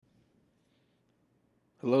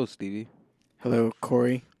Hello, Stevie. Hello,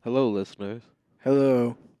 Corey. Hello, listeners.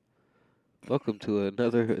 Hello. Welcome to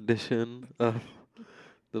another edition of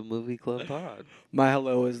the Movie Club Pod. My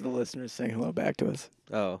hello is the listeners saying hello back to us.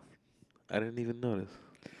 Oh, I didn't even notice.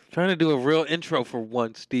 Trying to do a real intro for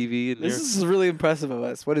once, Stevie. And This is really impressive of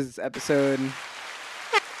us. What is this, episode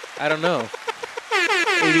I don't know.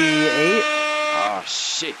 88? Oh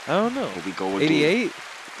shit! I don't know. Here we go again. 88?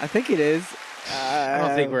 I think it is. I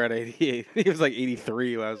don't think we're at 88. It was like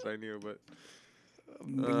 83 last I knew, but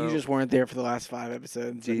You just weren't there for the last 5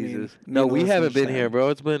 episodes. Jesus. No, we haven't been here, bro.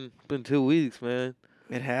 It's been 2 weeks, man.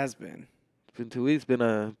 It has been. It's been 2 weeks. Been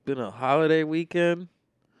a holiday weekend.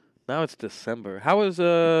 Now it's December. How was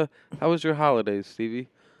your holidays, Stevie?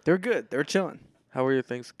 They're good. They're chilling. How were your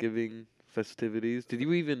Thanksgiving festivities? Did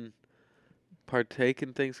you even partake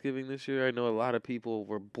in Thanksgiving this year? I know a lot of people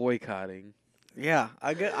were boycotting. Yeah,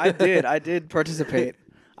 I did. I did participate.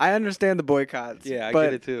 I understand the boycotts. Yeah, I but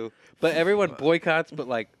get it too. But everyone boycotts, but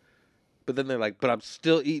then they're like, but I'm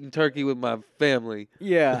still eating turkey with my family.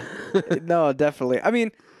 Yeah. No, definitely. I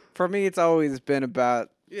mean, for me, it's always been about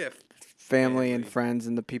family and friends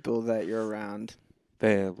and the people that you're around.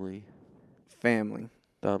 Family. Dom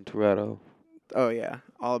Toretto. Oh, yeah.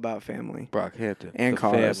 All about family. Brockhampton. And the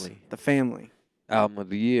cars. Family. The family. Album of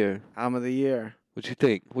the year. Album of the year. What you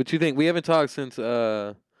think? We haven't talked since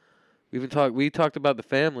we talked about the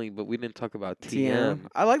family, but we didn't talk about TM.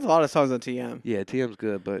 I liked a lot of songs on TM. Yeah, TM's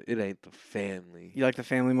good, but it ain't the family. You like the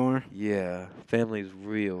family more? Yeah, family's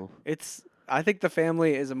real. I think the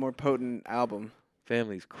family is a more potent album.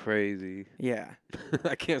 Family's crazy. Yeah.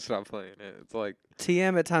 I can't stop playing it. It's like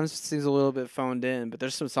TM at times seems a little bit phoned in, but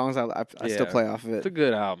there's some songs I still play off of it's a it.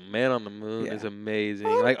 good album. Man on the Moon Yeah. is amazing.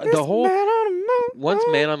 Oh, Like this the whole man on the moon. once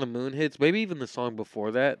Man on the Moon hits, maybe even the song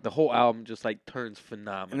before that, the whole album just like turns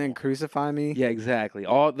phenomenal. And then Crucify Me. yeah, exactly.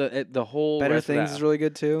 All the whole Better rest of Things that- is really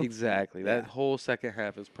good too. Exactly. Yeah. That whole second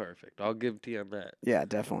half is perfect. I'll give TM that. Yeah,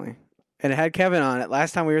 definitely. And it had Kevin on it.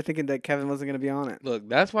 Last time we were thinking that Kevin wasn't going to be on it. Look,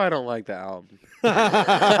 that's why I don't like the album.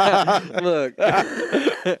 Look.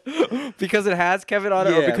 Because it has Kevin on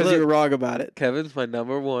it, or Yeah, because look. you were wrong about it? Kevin's my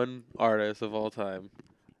number one artist of all time.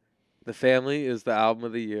 The Family is the album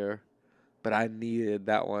of the year, but I needed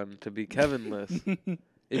that one to be Kevinless.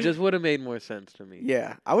 It just would have made more sense to me.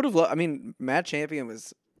 Yeah, I would have loved. I mean, Matt Champion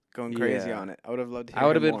was going crazy Yeah. on it. I would have loved to hear I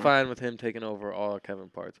would have him been more. fine with him taking over all Kevin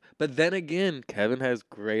parts. But then again, Kevin has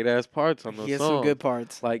great ass parts on those He has songs. some good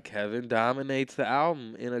parts. Like Kevin dominates the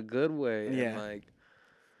album in a good way. Yeah. And like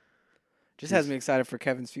Just has me excited for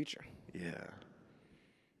Kevin's future yeah.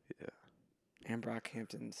 and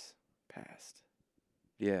Brockhampton's past.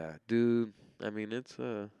 Yeah, dude. I mean, it's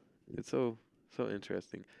so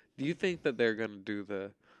interesting. Do you think that they're gonna do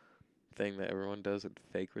the thing that everyone does and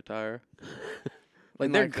fake retire? Like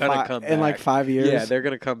In they're gonna come back in like 5 years. Yeah, they're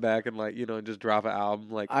gonna come back and like just drop an album.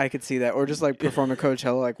 Like I could see that, or just like perform at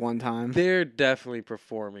Coachella like one time. they're definitely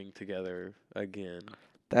performing together again.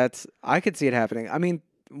 I could see it happening. I mean,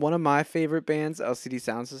 one of my favorite bands, LCD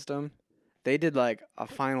Sound System, they did like a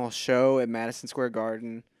final show at Madison Square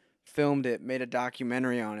Garden, filmed it, made a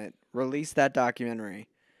documentary on it, released that documentary,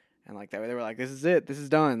 and like that way they were like, "This is it, this is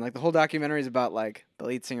done." Like the whole documentary is about like the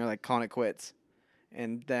lead singer like calling it quits,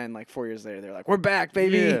 and then like 4 years later they're like, "We're back,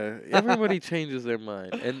 baby." Yeah, everybody changes their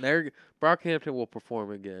mind, and Brockhampton will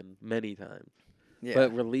perform again many times. Yeah,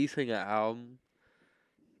 But releasing an album.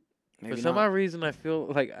 maybe For some not. odd reason, I feel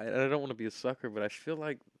like I don't want to be a sucker, but I feel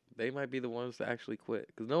like they might be the ones that actually quit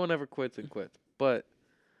because no one ever quits and quits, but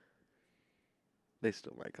they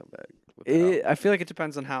still might come back. With the album. I feel like it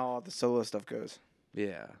depends on how all the solo stuff goes.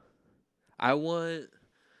 Yeah, I want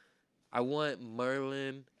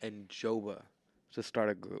Merlin and Joba to start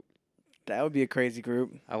a group. That would be a crazy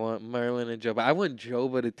group. I want Merlin and Joba. I want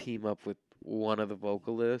Joba to team up with one of the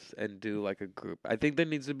vocalists and do like a group. I think there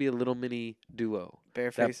needs to be a little mini duo.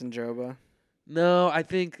 Bareface and Joba. No, I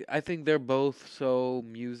think they're both so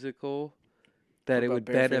musical that What it about would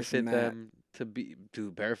Bareface benefit and Matt? them to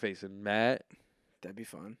do Bareface and Matt. That'd be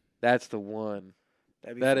fun. That's the one.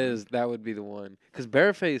 That'd be fun. That would be the one. Because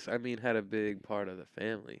Bareface, I mean, had a big part of the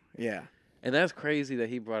family, Yeah. and that's crazy that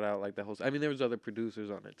he brought out like the whole. I mean, there was other producers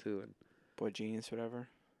on it too. And Boy Genius, whatever.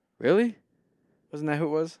 really, Wasn't that who it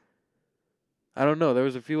was? I don't know. There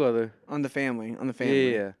was a few other. On the family. On the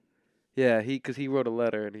family. Yeah. Because he wrote a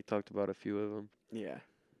letter and he talked about a few of them. Yeah.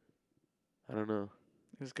 I don't know.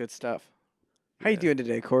 It was good stuff. How you Yeah. doing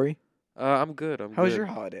today, Corey? I'm good. How was your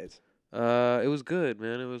holidays? It was good,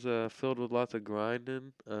 man. It was filled with lots of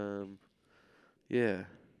grinding. Yeah.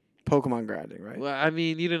 Pokemon grinding, right? Well, I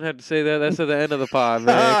mean, you didn't have to say that. That's at the end of the pod,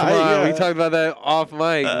 man. Come on, we Yeah. talked about that off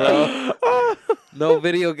mic, bro. No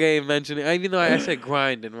video game mentioning. Even though I said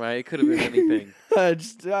grinding, right? It could have been anything.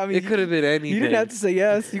 I mean, It could have been anything. you didn't have to say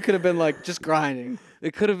yes. You could have been like just grinding.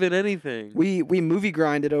 It could have been anything. We movie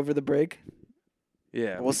grinded over the break.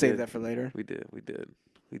 Yeah, We'll save that for later. We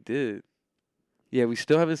did. Yeah, we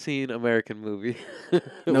still haven't seen American Movie. Nope.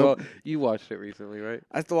 Well, you watched it recently, right?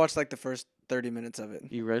 I have to watch like the first 30 minutes of it.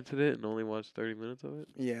 You rented it and only watched 30 minutes of it?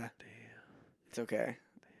 Yeah. Damn. It's okay.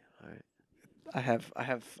 All right.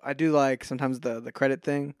 I do like sometimes the credit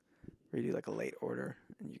thing where you do like a late order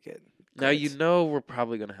and you get Now you credits. know we're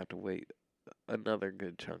probably gonna have to wait another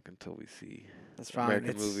good chunk until we see That's fine.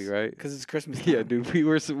 American Movie, right? Because it's Christmas time. Yeah, dude. We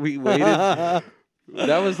waited.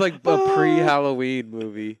 That was like a pre-Halloween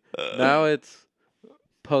movie. Now it's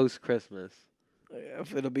post-Christmas.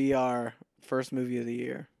 It'll be our first movie of the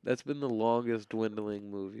year. That's been the longest dwindling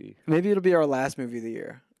movie. Maybe it'll be our last movie of the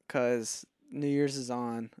year because New Year's is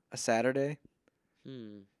on a Saturday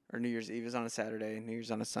or New Year's Eve is on a Saturday. New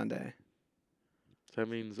Year's on a Sunday. So that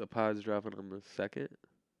means a pod's dropping on the 2nd?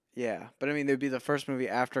 Yeah, but I mean, it would be the first movie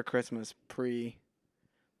after Christmas, but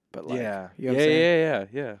like, Yeah. you know what I'm saying?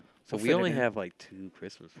 Yeah. So We'll we fit it only in. have like 2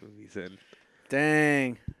 Christmas movies in.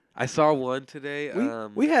 Dang, I saw one today.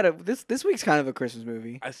 we had this week's kind of a Christmas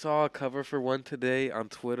movie. I saw a cover for one today on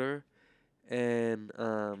Twitter, and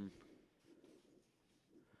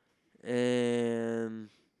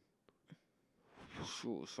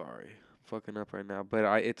sorry, I'm fucking up right now. But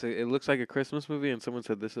it looks like a Christmas movie, and someone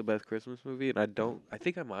said this is the best Christmas movie, and I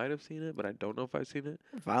think I might have seen it, but I don't know if I've seen it.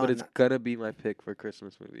 But it's gonna be my pick for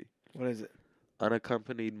Christmas movie. What is it?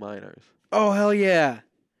 Unaccompanied Minors. Oh hell yeah,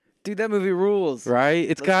 dude, that movie rules. Right?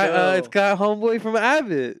 It's Let's got homeboy from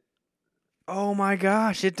Abbott. Oh my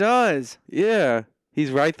gosh, it does. Yeah. He's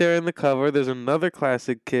right there in the cover. There's another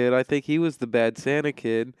classic kid. I think he was the Bad Santa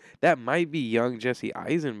kid. That might be young Jesse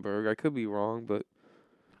Eisenberg. I could be wrong, but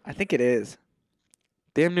I think it is.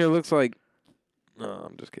 damn near looks like. No,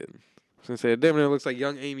 I'm just kidding. I was gonna say it damn near looks like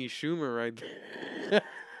young Amy Schumer right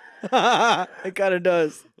there. It kind of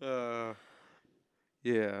does.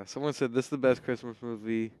 Yeah. Someone said this is the best Christmas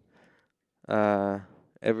movie. Not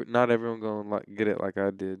everyone gonna get it like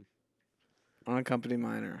I did. Unaccompanied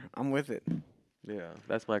minor. I'm with it. Yeah,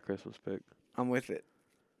 that's my Christmas pick. I'm with it.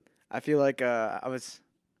 I feel like the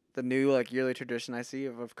new like yearly tradition I see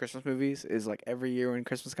of Christmas movies is like every year when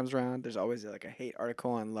Christmas comes around, there's always like a hate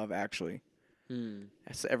article on Love Actually.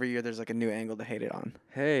 So every year there's like a new angle to hate it on.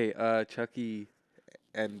 Hey, Chucky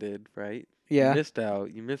ended, right? Yeah. You missed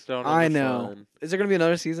out. You missed out on I the know. fun. Is there gonna be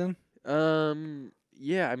another season?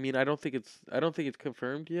 Yeah, I mean I don't think it's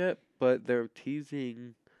confirmed yet, but they're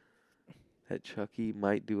teasing that Chucky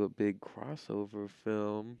might do a big crossover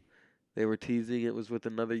film. They were teasing it was with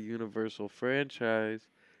another Universal franchise.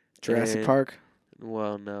 Jurassic Park.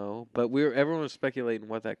 Well, no, but everyone was speculating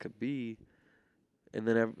what that could be, and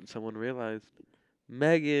then someone realized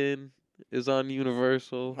Megan is on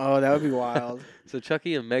Universal. Oh, that would be wild. So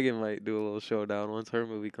Chucky and Megan might do a little showdown once her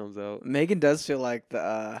movie comes out. Megan does feel like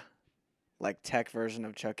the like tech version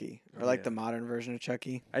of Chucky or like Yeah. the modern version of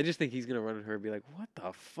Chucky. I just think he's gonna run at her and be like, "What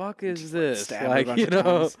the fuck Just, is like, this?" stab her a bunch you of know.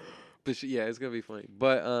 times. But yeah, it's gonna be funny.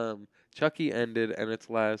 But Chucky ended, and its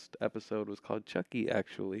last episode was called Chucky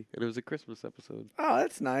Actually, and it was a Christmas episode. Oh,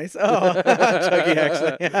 that's nice. Oh, Chucky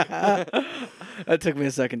actually. That took me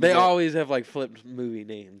a second to They get. always have like flipped movie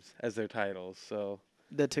names as their titles, so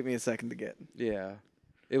That took me a second to get. yeah,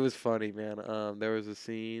 it was funny, man. There was a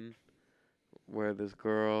scene where this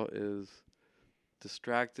girl is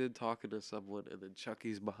distracted talking to someone, and then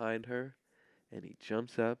Chucky's behind her, and he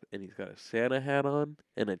jumps up, and he's got a Santa hat on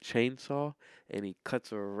and a chainsaw, and he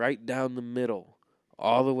cuts her right down the middle,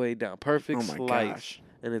 all the way down, perfect Oh my slice, gosh.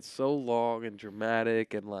 and it's so long and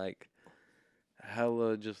dramatic and like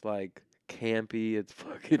hella just like campy. It's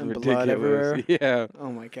fucking And ridiculous. blood everywhere. Yeah,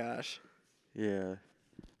 Oh my gosh. yeah,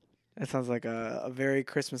 That sounds like a very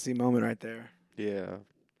Christmassy moment right there. yeah.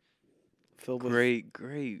 Filled with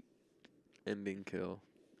Great ending kill.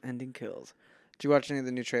 ending kills. Did you watch any of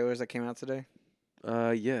the new trailers that came out today?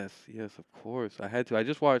 Yes, of course. I had to. I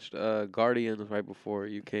just watched Guardians right before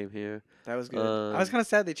you came here. That was good. I was kind of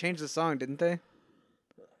sad they changed the song, didn't they?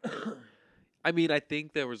 I mean, I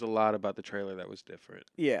think there was a lot about the trailer that was different.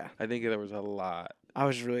 Yeah. I think there was a lot. I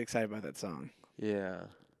was really excited about that song. Yeah.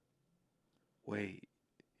 Wait,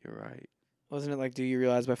 you're right. Wasn't it like Do You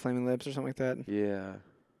Realize by Flaming Lips or something like that? Yeah.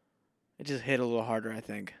 It just hit a little harder, I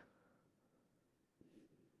think.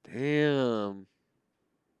 Damn.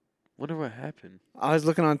 Wonder what happened. I was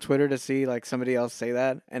looking on Twitter to see like somebody else say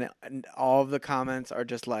that, and all of the comments are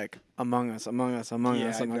just like Among Us, Among Us, Among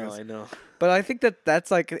Us, Among Us. I know. But I think that's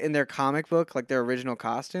like in their comic book, like their original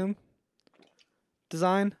costume.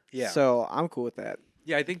 design. Yeah. So I'm cool with that.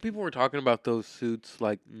 Yeah, I think people were talking about those suits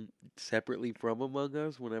like separately from Among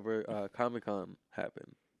Us whenever Comic-Con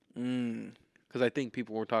happened. Mm, Because I think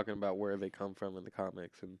people were talking about where they come from in the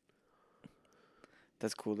comics. And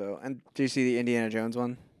that's cool though. And do you see the Indiana Jones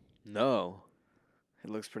one? no, It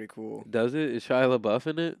looks pretty cool. does it? Is Shia LaBeouf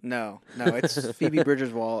in it? No, it's Phoebe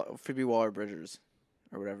Waller-Bridgers,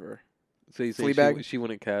 or whatever. So you say Fleabag? she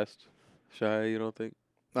wouldn't cast Shia? You don't think?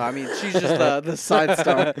 No, I mean she's just the side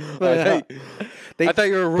star. I thought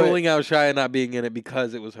you were ruling out Shia not being in it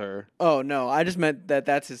because it was her. Oh no, I just meant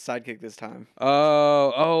that's his sidekick this time.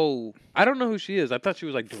 Oh, I don't know who she is. I thought she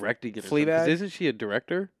was like directing it. Fleabag? Isn't she a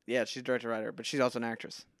director? Yeah, she's director writer, but she's also an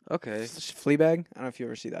actress. Okay. Fleabag? I don't know if you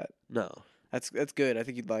ever see that. No. That's good. I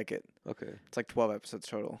think you'd like it. Okay. It's like 12 episodes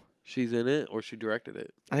total. She's in it, or she directed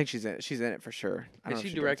it. I think she's in it. She's in it for sure. I don't Has know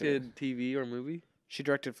she if directed it. directed TV or movie? She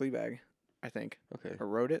directed Fleabag, I think, Okay. or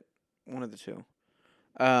wrote it. One of the two.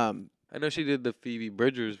 I know she did the Phoebe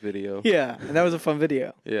Bridgers video. Yeah, and that was a fun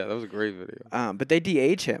video. Yeah, that was a great video. But they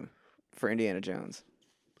de-age him for Indiana Jones.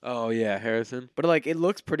 Oh yeah, Harrison. But like it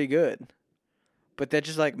looks pretty good. But that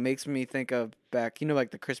just like makes me think of back,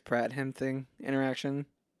 like the Chris Pratt him thing interaction.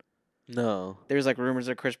 No. There's like rumors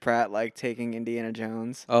of Chris Pratt like taking Indiana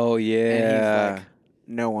Jones. Oh yeah. And he's like,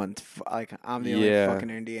 no one's like I'm the only fucking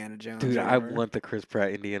Indiana Jones. Dude, I want the Chris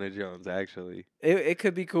Pratt Indiana Jones actually. It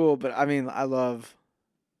could be cool, but I mean, I love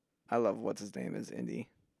what's his name is Indy.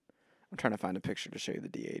 I'm trying to find a picture to show you the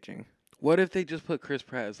de-aging. What if they just put Chris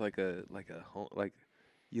Pratt as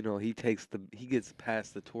he gets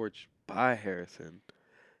passed the torch by Harrison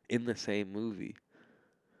in the same movie.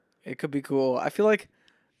 It could be cool. I feel like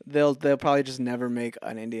they'll probably just never make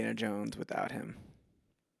an Indiana Jones without him.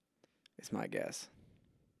 It's my guess.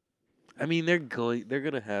 I mean, they're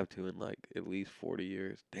gonna have to in like at least 40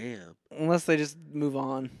 years. Damn. Unless they just move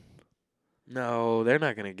on. No, they're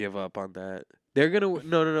not gonna give up on that. They're gonna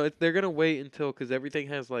no. They're gonna wait until because everything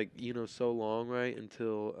has like so long, right?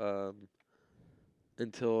 Until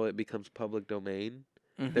it becomes public domain.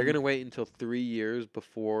 Mm-hmm. They're gonna wait until 3 years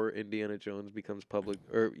before Indiana Jones becomes public,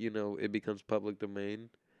 or it becomes public domain,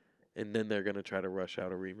 and then they're gonna try to rush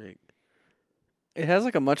out a remake. It has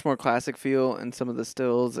like a much more classic feel in some of the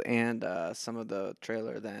stills and some of the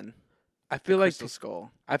trailer than I feel like Crystal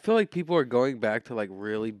Skull. I feel like people are going back to like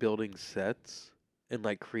really building sets and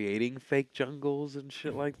like creating fake jungles and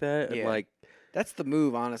shit like that. And Yeah. like That's the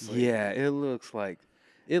move, honestly. yeah, it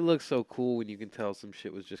looks so cool when you can tell some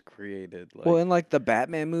shit was just created. Like, Well, and like the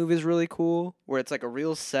Batman move is really cool, where it's like a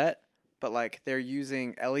real set, but like they're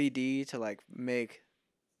using LED to like make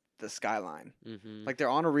the skyline. mm-hmm. Like they're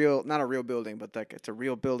on not a real building, but like it's a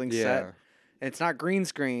real building set. And it's not green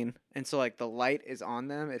screen, and so like the light is on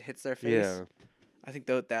them, it hits their face. Yeah. I think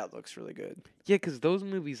that looks really good. Yeah, because those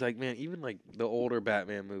movies, like, man, even like the older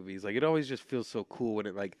Batman movies, like it always just feels so cool when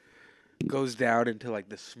it like goes down into like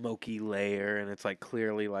the smoky layer, and it's like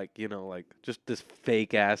clearly like like just this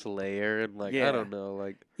fake ass layer, and like Yeah. I don't know,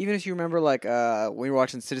 like Even if you remember, like when we were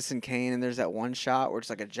watching Citizen Kane, and there's that one shot where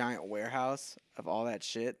it's like a giant warehouse of all that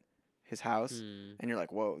shit, his house, and you're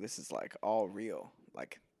like, whoa, this is like all real.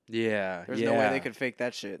 Like, yeah, there's no way they could fake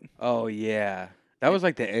that shit. Oh yeah, that was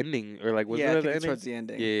like the ending, or like was Yeah, it I the think it's ending? towards the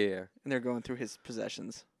ending. Yeah, And they're going through his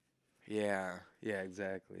possessions. yeah,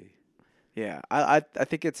 exactly. Yeah, I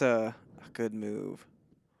think it's a good move.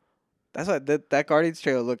 That's why that Guardians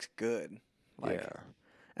trailer looks good. Like, yeah,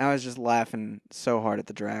 and I was just laughing so hard at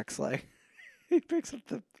the Drax. Like, he picks up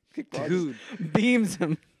the kickball, dude, beams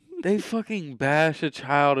him. they fucking bash a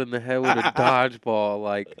child in the head with a dodgeball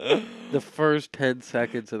like the first 10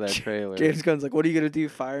 seconds of that trailer. James Gunn's like, "What are you gonna do?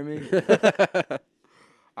 Fire me?"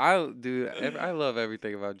 I love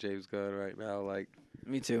everything about James Gunn right now. Like,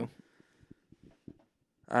 Me too.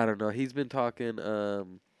 I don't know. He's been talking.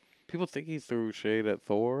 People think he threw shade at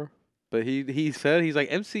Thor, but he said he's like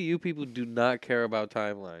MCU people do not care about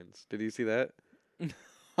timelines. Did you see that?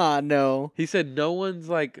 No. He said no one's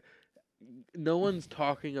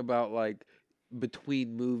talking about like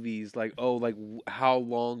between movies like how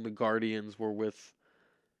long the Guardians were with,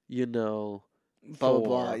 Blah blah Thor.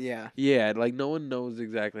 blah. Yeah. Yeah, like no one knows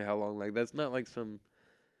exactly how long. Like that's not like some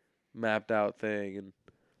mapped out thing, and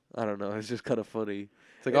I don't know. It's just kind of funny.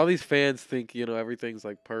 It's like all these fans think everything's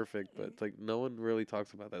like perfect, but it's like no one really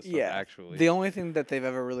talks about that stuff actually. The only thing that they've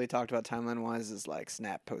ever really talked about timeline wise is like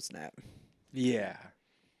snap post snap. Yeah,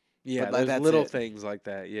 But, like, there's that's little it. things like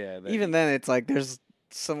that. Yeah, Even then, it's like there's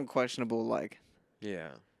some questionable like. yeah.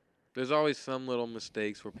 There's always some little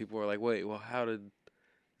mistakes where people are like, "Wait, well, how did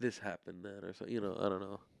this happen then?" Or so, I don't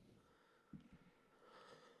know.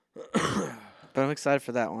 But I'm excited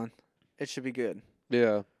for that one. It should be good.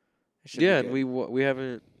 Yeah. It should Yeah, be and good. we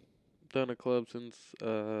haven't done a club since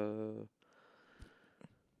The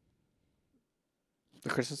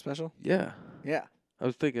Christmas special? yeah. Yeah. I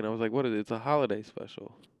was thinking, I was like, what is it? It's a holiday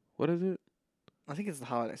special. What is it? I think it's the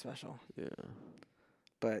holiday special, Yeah.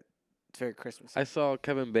 but it's very Christmassy. I saw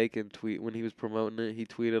Kevin Bacon tweet when he was promoting it. He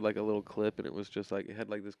tweeted like a little clip, and it was just like it had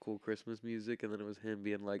like this cool Christmas music, and then it was him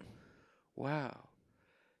being like, "Wow."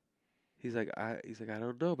 He's like I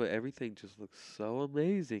don't know, but everything just looks so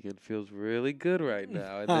amazing and feels really good right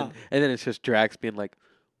now. And then it's just Drax being like,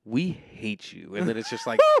 "We hate you," and then it's just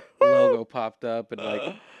like logo popped up and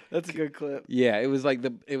like That's a good clip. yeah, it was like the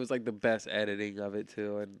best editing of it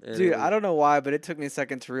too, and Dude, it was, I don't know why, but it took me a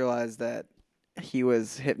second to realize that he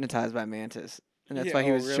was hypnotized by Mantis. And that's Yeah, why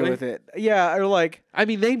he oh, was chill really? with it. Yeah, or like, I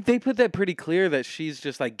mean they put that pretty clear that she's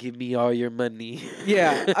just like give me all your money.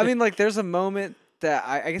 yeah. I mean, like, there's a moment that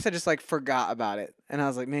I guess I just, like, forgot about it. And I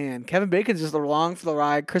was like, man, Kevin Bacon's just along for the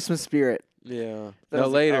ride, Christmas spirit. Yeah. That No, was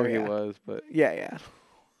like, later oh, he yeah. was, but Yeah,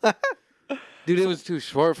 yeah. dude, it was too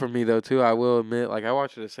short for me though too. I will admit, like I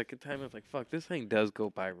watched it a second time. I was like, "Fuck, this thing does go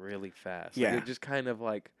by really fast." Like, Yeah. it just kind of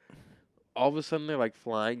like all of a sudden they're like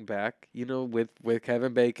flying back, with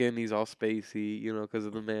Kevin Bacon. He's all spacey, because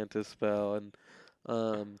of the Mantis spell,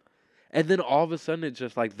 and then all of a sudden it's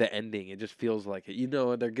just like the ending. It just feels like it,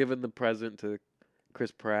 and they're giving the present to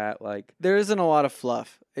Chris Pratt, like There isn't a lot of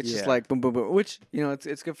fluff. It's just Yeah. like boom, boom, boom, which,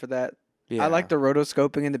 it's good for that. yeah, I like the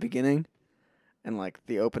rotoscoping in the beginning and, like,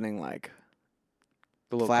 the opening, like,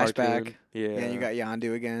 the little flashback. cartoon. Yeah, yeah, you got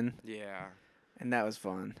Yondu again. yeah, And that was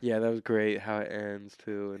fun. yeah. That was great how it ends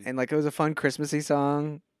too, And, like, it was a fun Christmassy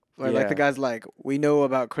song where, like, the Yeah. guy's like, we know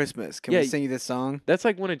about Christmas. Can we Yeah. sing you this song? That's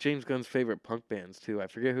like one of James Gunn's favorite punk bands too. I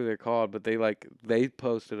forget who they're called, but they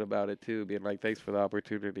posted about it too, being like, "Thanks for the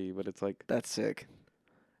opportunity." But it's like, That's sick.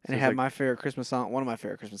 And So it it's had like- my favorite Christmas song, one of my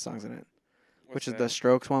favorite Christmas songs in it, which is that? the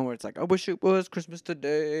Strokes one where it's like, I wish it was Christmas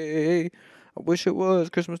today. I wish it was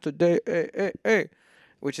Christmas today. Hey, hey, hey.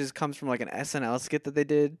 Which comes from, like, an SNL skit that they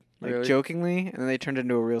did, like, Really? jokingly, and then they turned it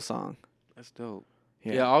into a real song. That's dope.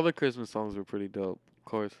 Yeah. All the Christmas songs were pretty dope. Of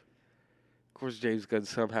course, James Gunn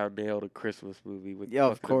somehow nailed a Christmas movie with Yeah,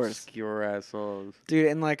 of fucking course. obscure ass songs. Dude,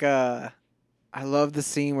 and, like, I love the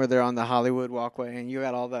scene where they're on the Hollywood walkway and you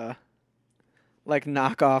got all the, like,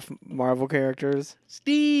 knockoff Marvel characters.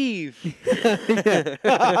 Steve.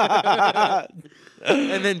 Yeah.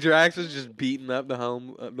 And then Drax was just beating up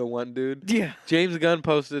the one dude. Yeah. James Gunn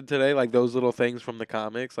posted today like those little things from the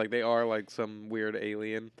comics, like they are like some weird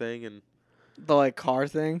alien thing, and The, like, car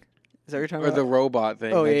thing. Is that what you're talking or the about? robot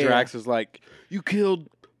thing. Oh, that yeah, Drax is like, you killed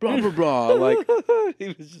blah blah blah. Like he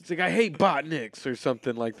was just like, I hate botniks or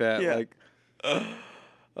something like that. Yeah. Like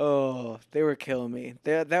Oh, they were killing me.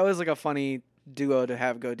 That was, like, a funny duo to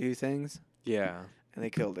have go do things, yeah, and they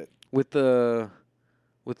killed it. with the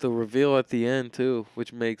reveal at the end too,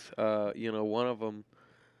 which makes one of them.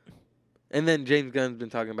 And then James Gunn's been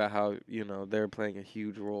talking about how they're playing a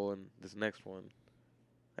huge role in this next one.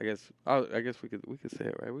 I guess we could say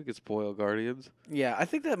it right. We could spoil Guardians. Yeah, I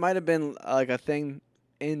think that might have been, like, a thing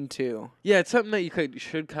in 2. Yeah, it's something that you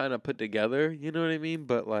should kind of put together. You know what I mean?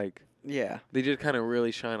 But like Yeah. they just kind of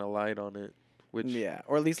really shine a light on it. Which Yeah,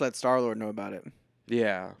 or at least let Star-Lord know about it.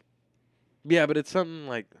 yeah, but it's something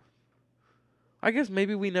like. I guess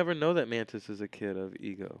maybe we never know that Mantis is a kid of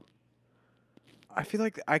Ego. I feel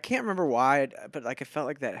like I can't remember why, but, like, it felt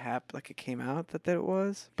like that happened, like it came out that it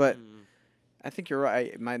was. But I think you're right.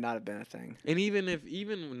 It might not have been a thing. And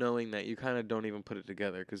even knowing that, you kind of don't even put it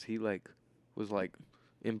together because he like was like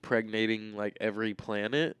impregnating like every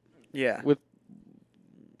planet Yeah. with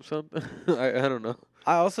something. I don't know.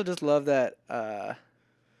 I also just love that,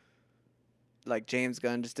 like, James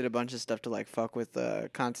Gunn just did a bunch of stuff to, like, fuck with the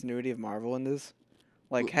continuity of Marvel in this.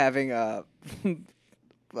 Like, having,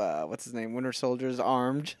 what's his name? Winter Soldier's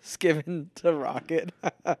arm just given to Rocket.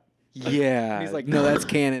 Yeah. And he's like, no, that's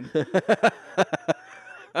canon.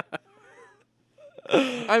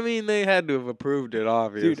 I mean, they had to have approved it,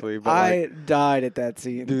 obviously. Dude, but I died at that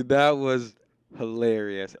scene. dude, that was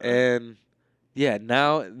hilarious. And yeah,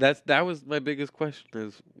 now that was my biggest question: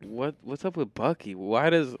 is what's up with Bucky? Why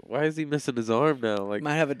is he missing his arm now? Like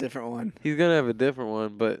Might have a different one. he's gonna have a different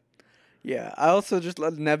one, but Yeah, I also just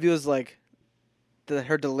love Nebula's, like,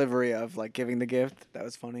 her delivery of, like, giving the gift. That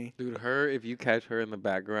was funny. dude, if you catch her in the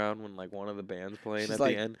background when like one of the band's playing She's, at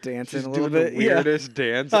like, the end, dancing she's a little doing bit. the weirdest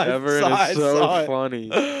dance I ever, saw- and I it's saw so it. funny.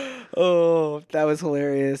 Oh, that was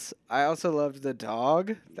hilarious. I also loved the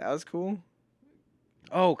dog. That was cool.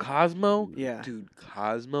 Oh, Cosmo? Yeah. Dude,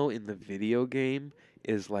 Cosmo in the video game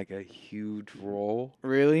is like a huge role,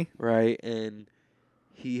 Really? right? And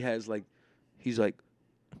he's like,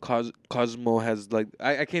 Cosmo has like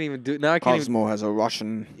I can't even do now. I can't Cosmo has a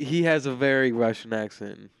Russian. even. He has a very Russian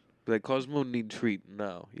accent. Like Cosmo need treat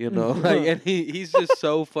now, like, and he's just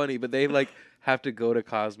so funny. But they like have to go to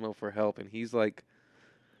Cosmo for help, and he's like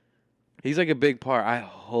a big part. I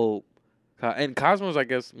hope, and Cosmo's I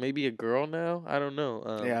guess maybe a girl now. I don't know.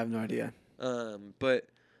 Yeah, I have no idea. But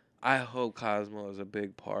I hope Cosmo is a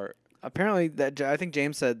big part. Apparently, I think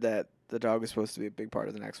James said that the dog was supposed to be a big part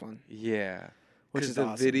of the next one. Yeah. Which is the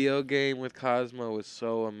awesome. video game with Cosmo was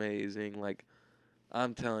so amazing. Like,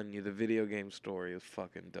 I'm telling you, the video game story is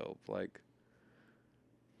fucking dope. Like,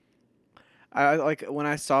 I like when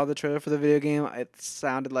I saw the trailer for the video game, it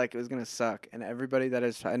sounded like it was gonna suck, and everybody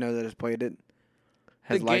I know that has played it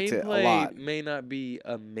has the liked it a gameplay lot. may not be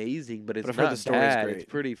amazing, but it's I've heard not the story's bad. great. It's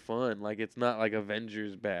pretty fun. Like, it's not like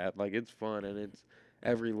Avengers bad. Like, it's fun, and it's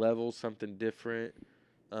every level something different.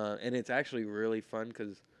 And it's actually really fun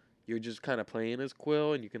because you're just kind of playing as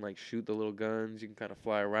Quill, and you can like shoot the little guns. You can kind of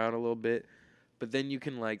fly around a little bit, but then you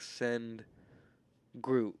can like send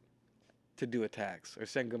Groot to do attacks or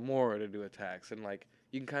send Gamora to do attacks, and like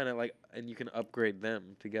you can kind of like and you can upgrade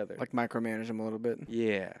them together. Like micromanage them a little bit.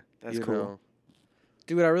 Yeah, That's you cool. know.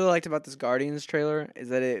 Dude, what I really liked about this Guardians trailer is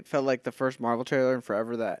that it felt like the first Marvel trailer in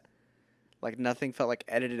forever that, like, nothing felt like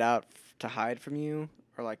edited out to hide from you,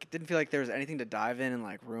 or like it didn't feel like there was anything to dive in and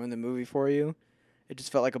like ruin the movie for you. It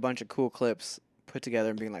just felt like a bunch of cool clips put together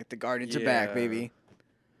and being like, the Guardians are back, baby.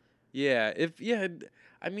 Yeah,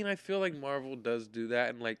 I mean, I feel like Marvel does do that,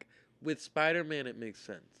 and like with Spider-Man, it makes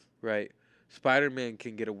sense, right? Spider-Man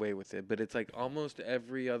can get away with it, but it's like almost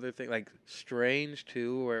every other thing, like Strange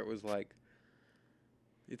too, where it was like,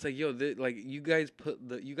 it's like, yo, like you guys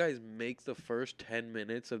make the first 10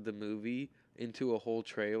 minutes of the movie into a whole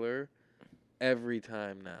trailer every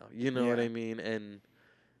time now. You know what Yeah. I mean? And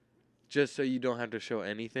just so you don't have to show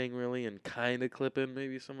anything really, and kind of clip in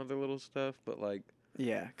maybe some other little stuff, but like.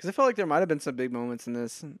 Yeah, because I felt like there might have been some big moments in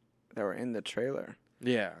this that were in the trailer,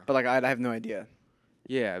 Yeah. but like I have no idea.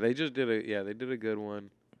 Yeah, they just did they did a good one.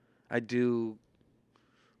 I do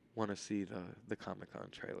want to see the Comic-Con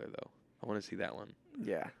trailer though. I want to see that one.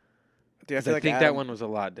 Yeah, dude, I think that one was a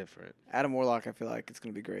lot different. Adam Warlock, I feel like it's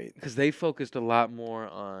gonna be great. Because they focused a lot more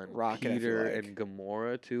on Rocket, Peter I feel like. and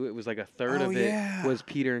Gamora too. It was like a third Oh, of it yeah. was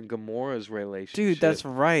Peter and Gamora's relationship. Dude, that's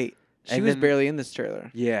right. She And was then- barely in this trailer.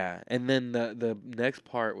 Yeah, and then the next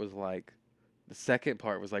part was like, the second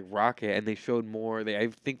part was like Rocket, and they showed more. I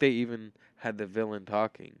think they even had the villain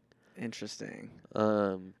talking. Interesting.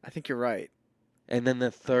 I think you're right. And then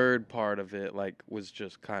the third part of it like was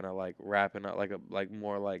just kind of like wrapping up like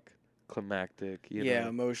more like climactic, you know.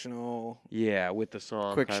 Emotional. Yeah, with the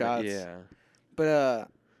song. Quick kinda, shots. Yeah. But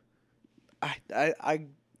I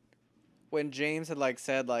when James had like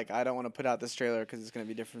said like I don't want to put out this trailer because it's gonna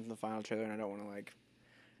be different from the final trailer and I don't want to like.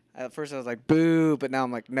 At first I was like boo, but now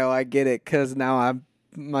I'm like no, I get it because now I'm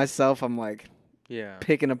like Yeah.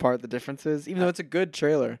 picking apart the differences, even though it's a good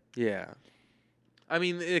trailer. Yeah. I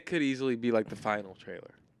mean, it could easily be like the final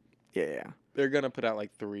trailer. Yeah. They're gonna put out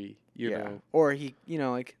like 3, you know. Or he,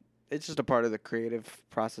 like it's just a part of the creative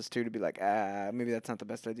process too to be like maybe that's not the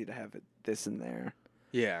best idea to have this in there.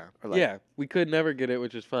 Yeah. Or like- Yeah. We could never get it,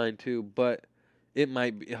 which is fine too, but it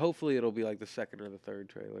might be. Hopefully, it'll be like the second or the third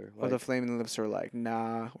trailer. Or the Flaming Lips are like,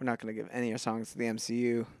 nah, we're not gonna give any of our songs to the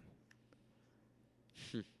MCU.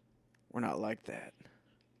 We're not like that.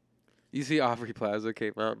 You see, Aubrey Plaza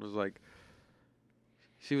came out and was like,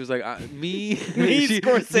 she was like, me,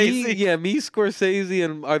 Scorsese. me, Scorsese,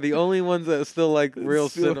 and are the only ones that still like real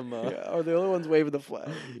cinema. Yeah, are the only ones waving the flag.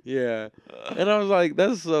 Yeah, and I was like,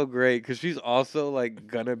 that's so great because she's also like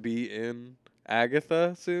gonna be in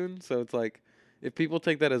Agatha soon, so it's like, if people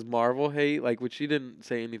take that as Marvel hate, like, which she didn't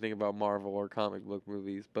say anything about Marvel or comic book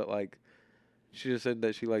movies, but like, she just said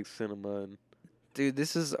that she likes cinema and. Dude,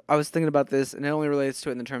 I was thinking about this, and it only relates to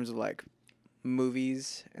it in terms of, like,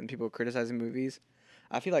 movies and people criticizing movies.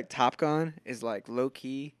 I feel like Top Gun is, like,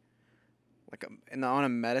 low-key, like, on a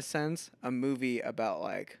meta sense, a movie about,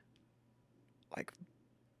 like,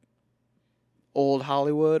 old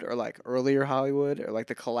Hollywood or, like, earlier Hollywood or, like,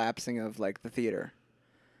 the collapsing of, like, the theater.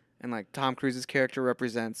 And, like, Tom Cruise's character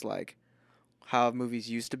represents, like, how movies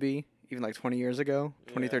used to be, even, like, 20 years ago,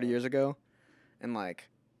 30 years ago. And, like,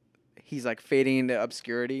 he's like fading into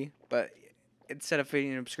obscurity, but instead of fading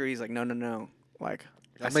into obscurity, he's like, no. Like,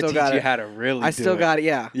 I'm gonna teach you how to really. I still got it.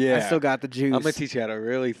 Yeah. Yeah. I still got the juice. I'm gonna teach you how to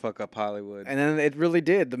really fuck up Hollywood. And then it really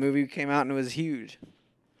did. The movie came out and it was huge.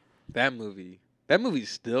 That movie's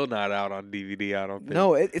still not out on DVD. I don't think.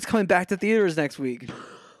 No, it's coming back to theaters next week.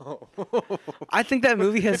 No. I think that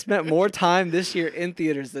movie has spent more time this year in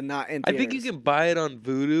theaters than not in I theaters. think you can buy it on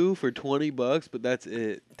Vudu for $20, but that's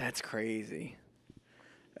it. That's crazy.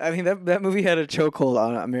 I mean, that movie had a chokehold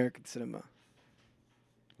on American cinema.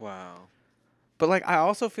 Wow. But like, I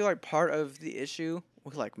also feel like part of the issue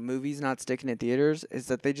with like movies not sticking in theaters is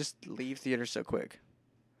that they just leave theaters so quick.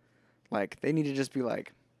 Like, they need to just be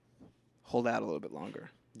like, hold out a little bit longer.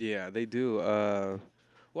 Yeah, they do.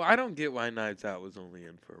 Well, I don't get why Knives Out was only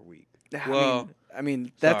in for a week. I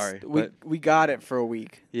mean, that's sorry, we got it for a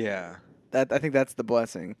week. Yeah, I think that's the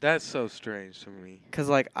blessing. that's so strange to me. Cause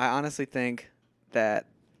like, I honestly think that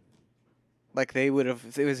like they would have,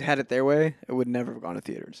 if it was had it their way, it would never have gone to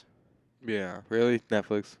theaters. Yeah, really?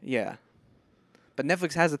 Netflix? Yeah, but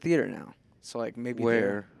Netflix has a theater now, so like maybe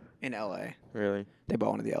Where? in LA. Really? They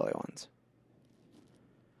bought one of the LA ones.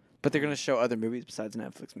 But they're gonna show other movies besides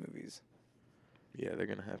Netflix movies. Yeah, they're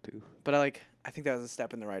gonna have to. But I think that was a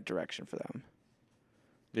step in the right direction for them.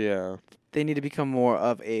 Yeah. They need to become more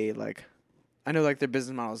of a like, I know like their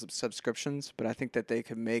business model is subscriptions, but I think that they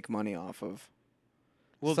could make money off of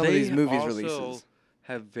Well, some of these movies also releases.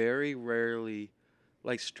 have very rarely,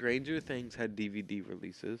 like Stranger Things had DVD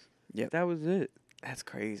releases. Yep. That was it. That's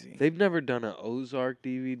crazy. They've never done an Ozark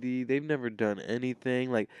DVD. They've never done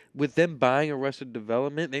anything like with them buying Arrested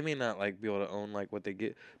Development. They may not like be able to own like what they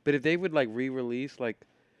get, but if they would like re-release like,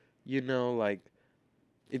 like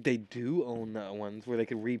if they do own that ones where they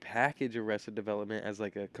could repackage Arrested Development as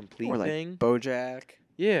like a complete Or like thing. BoJack.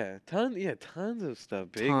 Tons of stuff.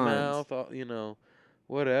 Big Mouth,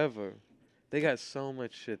 whatever. They got so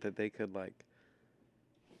much shit that they could like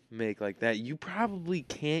make like that. You probably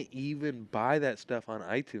can't even buy that stuff on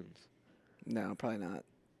iTunes. No, probably not.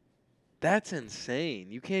 That's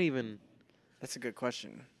insane. You can't even. That's a good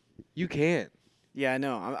question. You can't. Yeah, I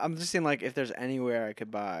know. I'm just saying like if there's anywhere I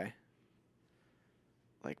could buy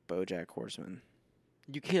like BoJack Horseman.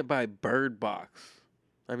 You can't buy Bird Box.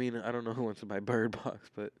 I mean, I don't know who wants to buy Bird Box,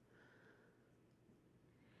 but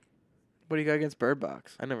What do you got against Bird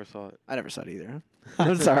Box? I never saw it. I never saw it either.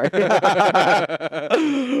 I'm sorry.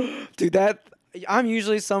 Dude, I'm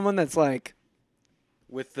usually someone that's like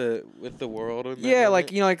With the world. And yeah,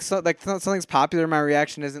 like something's popular. My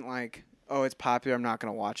reaction isn't like, oh, it's popular, I'm not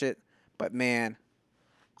gonna watch it. But man,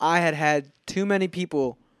 I had too many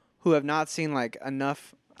people who have not seen like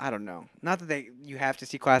enough. I don't know. Not that you have to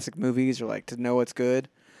see classic movies or like to know what's good,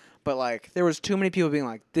 but like there was too many people being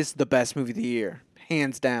like, this is the best movie of the year,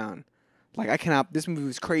 hands down. Like I cannot. This movie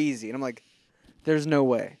was crazy, and I'm like, there's no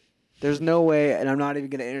way. There's no way, and I'm not even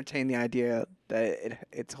gonna entertain the idea that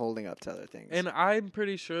it's holding up to other things. And I'm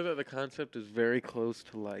pretty sure that the concept is very close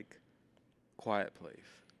to like Quiet Place.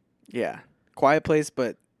 Yeah, Quiet Place,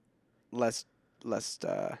 but less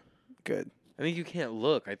good. I think you can't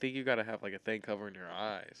look. I think you gotta have like a thing covering your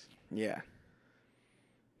eyes. Yeah.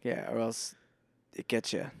 Yeah, or else it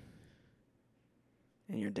gets you,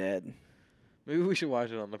 and you're dead. Maybe we should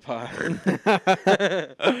watch it on the pod.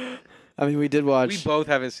 I mean, we did watch. We both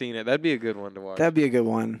haven't seen it. That'd be a good one to watch. That'd be a good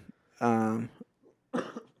one. Top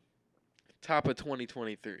of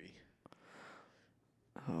 2023.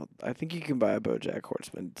 Oh, I think you can buy a BoJack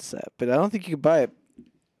Horseman set, but I don't think you can buy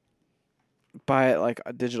it like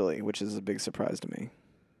digitally, which is a big surprise to me.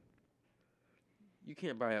 You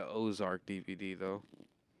can't buy an Ozark DVD though.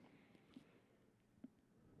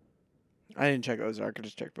 I didn't check Ozark. I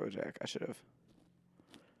just checked BoJack. I should have.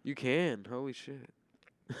 You can. Holy shit.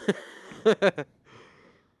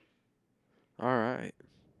 All right.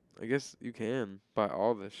 I guess you can buy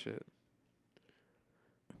all this shit.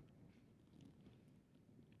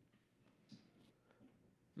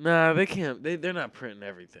 Nah, they can't. They're not printing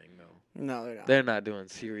everything though. No, they're not. They're not doing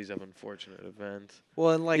series of unfortunate events.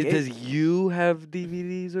 Well, and like, Does you have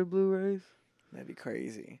DVDs or Blu-rays? that'd be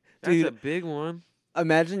crazy. That's Dude, a big one.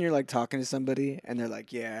 imagine you're like talking to somebody and they're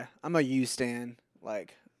like, "Yeah, I'm a U stan.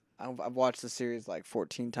 Like, I've watched the series like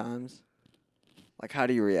 14 times." Like, how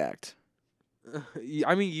do you react?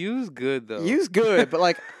 I mean, You's good though. U's good, but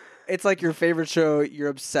like, it's like your favorite show. You're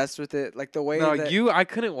obsessed with it. Like the way No, that I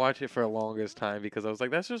couldn't watch it for the longest time because I was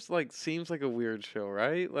like, that's just like seems like a weird show,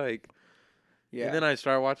 right? Like, yeah. And then I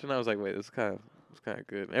started watching. And I was like, wait, this is kind of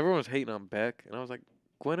good. And everyone was hating on Beck, and I was like,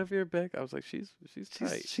 Guinevere Beck. I was like, she's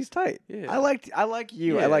tight. She's tight. Yeah. I like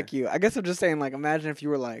you. Yeah. I like you. I guess I'm just saying, like, imagine if you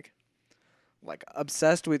were like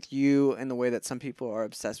obsessed with you in the way that some people are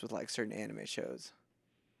obsessed with like certain anime shows.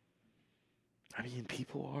 I mean,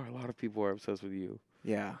 a lot of people are obsessed with you.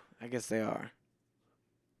 Yeah, I guess they are.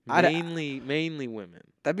 Mainly women.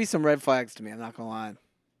 That'd be some red flags to me. I'm not gonna lie.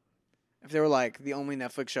 If they were like the only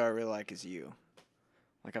Netflix show I really like is you,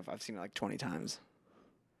 like I've seen it like 20 times.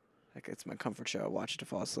 Like it's my comfort show. I watch it to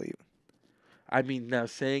fall asleep. I mean, now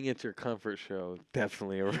saying it's your comfort show,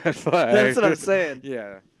 definitely a red flag. That's what I'm saying.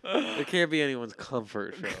 Yeah. It can't be anyone's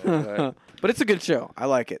comfort show, But it's a good show. I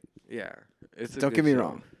like it. yeah, it's a Don't good get me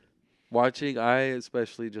show. wrong. I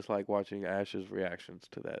especially just like watching Ash's reactions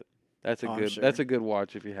to that. That's a Oh, I'm good. sure. That's a good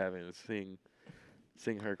watch if you haven't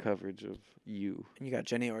seeing her coverage of you. And you got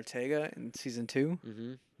Jenny Ortega in season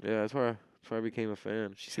 2. Yeah, that's why I became a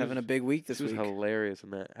fan. She's having a big week this She was week. hilarious in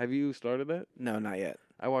that. Have you started that? No, not yet.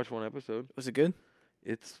 I watched one episode. Was it good?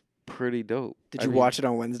 It's pretty dope. Did you watch it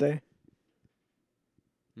on Wednesday?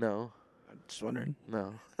 No, I'm just wondering.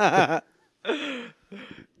 no, Oh,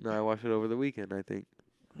 no. I watched it over the weekend. I think.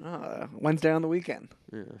 Wednesday on the weekend.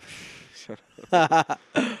 Yeah. Shut up.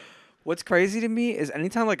 What's crazy to me is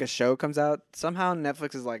anytime like a show comes out, somehow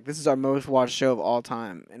Netflix is like, this is our most watched show of all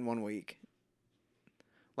time in 1 week.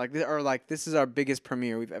 This is our biggest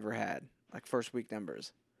premiere we've ever had, like first week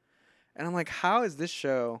numbers. And I'm like, how is this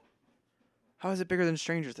show? How is it bigger than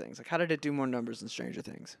Stranger Things? Like, how did it do more numbers than Stranger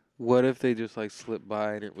Things? What if they just like slipped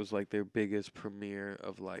by and it was like their biggest premiere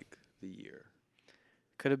of like the year?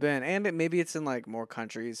 Could have been, and maybe it's in like more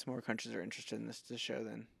countries. More countries are interested in this show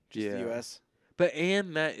than just the U.S. But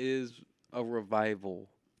that is a revival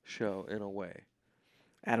show in a way.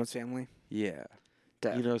 Addams Family. Yeah.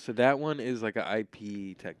 Def. You know, so that one is like an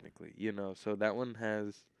IP technically, so that one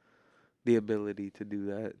has the ability to do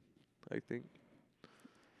that, I think.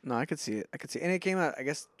 No, I could see it. And it came out, I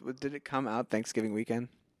guess, did it come out Thanksgiving weekend?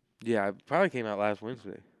 Yeah, it probably came out last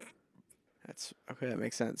Wednesday. That's okay. That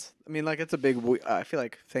makes sense. I mean, like it's a big. I feel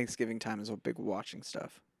like Thanksgiving time is a big watching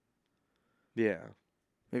stuff. Yeah.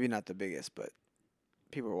 Maybe not the biggest, but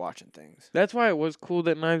people are watching things. That's why it was cool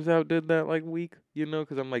that Knives Out did that like week,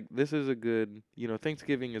 because I'm like, this is a good,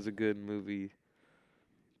 Thanksgiving is a good movie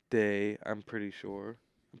day. I'm pretty sure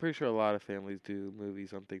a lot of families do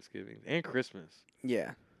movies on Thanksgiving and Christmas.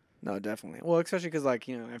 Yeah. No, definitely. Well, especially because, like,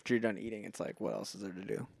 after you're done eating, it's like, what else is there to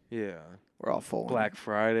do? Yeah. We're all full. Black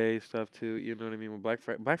Friday stuff, too. You know what I mean? When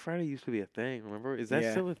Black Friday used to be a thing, remember? Is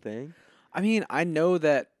that still a thing? I mean, I know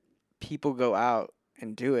that people go out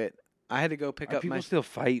and do it. I had to go pick up people still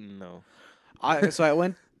fighting, though? So I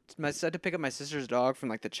went, I had to pick up my sister's dog from,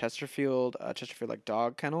 like, the Chesterfield, like,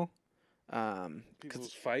 dog kennel. People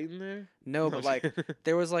fighting there? No, but, like,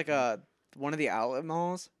 there was, like, one of the outlet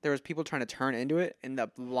malls, there was people trying to turn into it, and the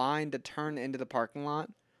line to turn into the parking lot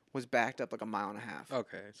was backed up like a mile and a half.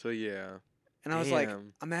 Okay, so yeah. And I was like,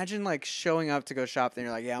 imagine like showing up to go shop, then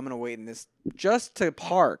you're like, yeah, I'm gonna wait in this just to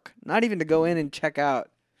park, not even to go in and check out.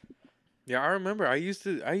 Yeah, I remember. I used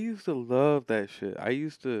to love that shit. I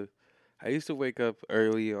used to wake up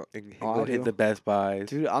early and go hit the Best Buys.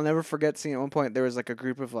 Dude, I'll never forget seeing at one point there was like a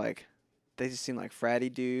group of like, they just seemed like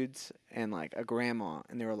fratty dudes and like a grandma,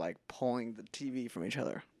 and they were like pulling the TV from each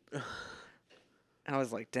other. And I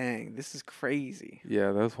was like, dang, this is crazy.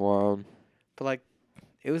 Yeah, that's wild. But like,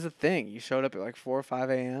 it was a thing. You showed up at like 4 or 5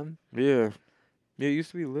 a.m. Yeah. Yeah, it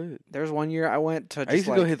used to be lit. There was one year I went to I used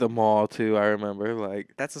to go hit the mall too, I remember.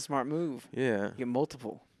 Like, that's a smart move. Yeah. You get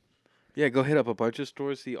multiple. Yeah, go hit up a bunch of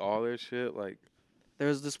stores, see all their shit. Like, there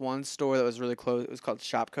was this one store that was really close. It was called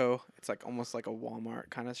Shopco. It's like almost like a Walmart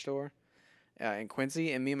kind of store. In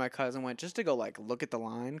Quincy, and me and my cousin went just to go like look at the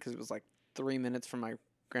line because it was like 3 minutes from my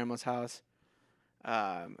grandma's house.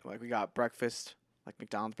 Like we got breakfast, like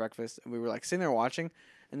McDonald's breakfast, and we were like sitting there watching,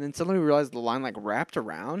 and then suddenly we realized the line like wrapped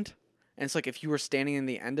around, and it's like if you were standing in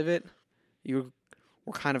the end of it, you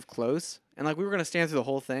were kind of close, and like we were gonna stand through the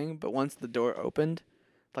whole thing, but once the door opened,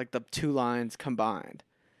 like the two lines combined,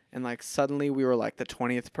 and like suddenly we were like the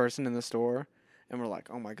 20th person in the store. And we're like,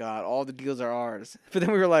 oh my God, all the deals are ours. But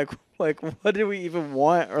then we were like, what do we even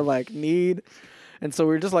want or like need? And so we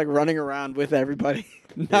were just like running around with everybody,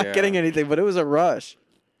 not getting anything, but it was a rush.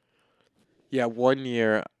 Yeah, one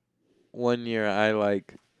year I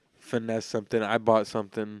like finessed something. I bought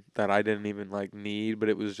something that I didn't even like need, but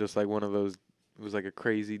it was just like one of those, it was like a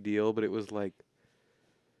crazy deal, but it was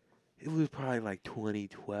probably like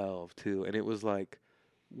 2012 too. And it was like,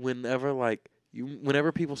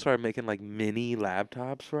 whenever people started making like mini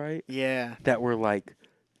laptops, right? Yeah. That were like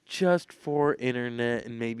just for internet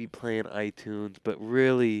and maybe playing iTunes, but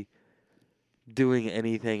really doing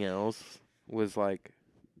anything else was like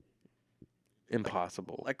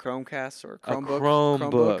impossible. Like Chromecast or Chromebook. A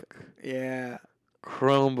Chromebook. Yeah.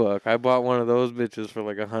 Chromebook. I bought one of those bitches for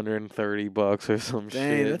like $130 or some shit.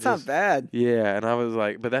 Dang, that's not bad. Yeah, and I was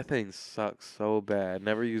like, but that thing sucks so bad.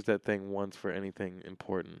 Never used that thing once for anything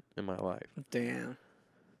important in my life. Damn.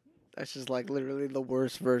 That's just like literally the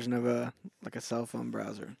worst version of a cell phone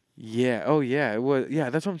browser. Yeah. Oh yeah, it was.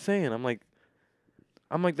 Yeah, that's what I'm saying. I'm like,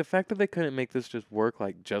 I'm like, the fact that they couldn't make this just work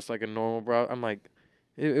like just like a normal browser. I'm like,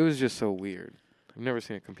 it was just so weird. I've never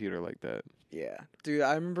seen a computer like that. Yeah, dude,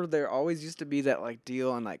 I remember there always used to be that like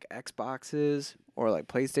deal on like Xboxes or like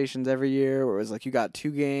PlayStations every year where it was like you got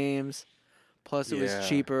 2 games, plus it was Yeah.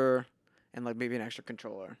 cheaper, and like maybe an extra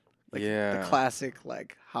controller. Like the Yeah. classic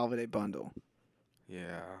like holiday bundle.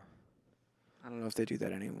 Yeah. I don't know if they do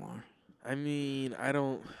that anymore. I mean, I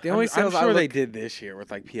don't. The only I'm sales I sure they look- did this year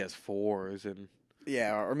with like PS4s and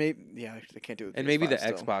Yeah, or maybe they can't do it. with maybe the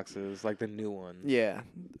PS5 still. Xboxes, like the new ones. Yeah.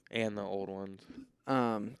 And the old ones.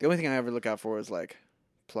 The only thing I ever look out for is like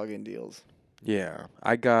plug-in deals. Yeah.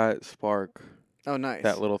 I got Spark, Oh, nice.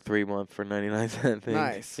 that little 3-month for 99-cent thing.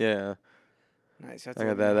 Nice. Yeah. Nice. That's I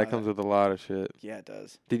got that. That comes with a lot of shit. Yeah, it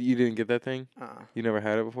does. You didn't get that thing? Uh-uh. You never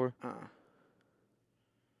had it before?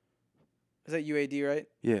 Is that UAD, right?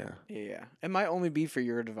 Yeah. Yeah. It might only be for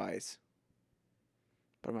your device,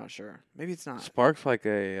 but I'm not sure. Maybe it's not. Spark's like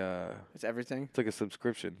a It's everything. it's like a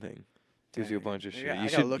subscription thing. Gives you a bunch of shit. I You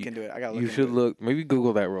gotta look into it. I gotta look You into should it. look. Maybe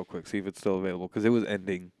Google that real quick. See if it's still available because it was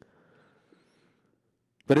ending.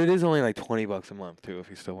 But it is only like $20 a month too. If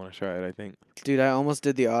you still want to try it, I think. Dude, I almost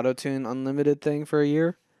did the auto-tune unlimited thing for a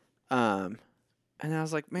year. And I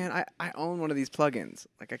was like, man, I own one of these plugins.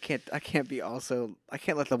 Like I can't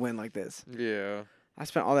let them win like this. Yeah. I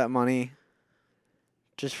spent all that money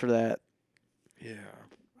just for that. Yeah.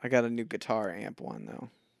 I got a new guitar amp one though.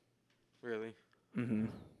 Really? Mhm.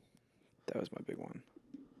 That was my big one.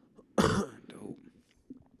 Dope.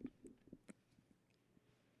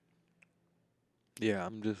 Yeah,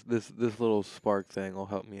 I'm just this little Spark thing will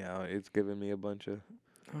help me out. It's giving me a bunch of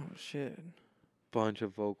shit.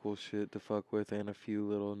 vocal shit to fuck with and a few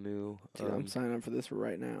little new. Dude, I'm signing up for this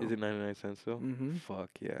right now. Is it 99 cents still? Mhm. Fuck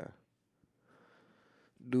yeah.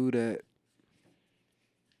 Do that.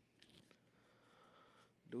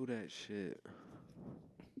 Do that shit.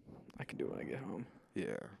 I can do it when I get home.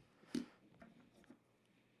 Yeah.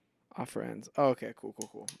 Offer ends. Oh, okay,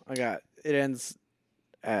 cool. It ends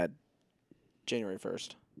at January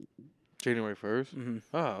 1st. January 1st? Mm-hmm.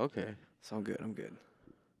 Oh, okay. So I'm good.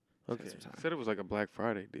 Okay. some time. Said it was like a Black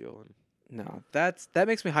Friday deal. No, that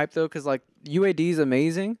makes me hype though, cause like UAD is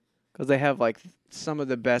amazing, cause they have like some of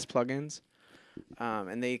the best plugins,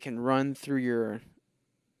 and they can run through your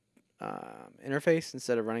interface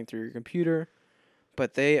instead of running through your computer,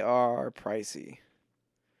 but they are pricey.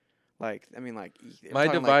 Like I'm My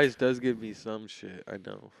talking, device does give me some shit, I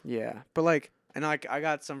know. yeah, but like, and I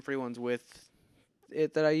got some free ones with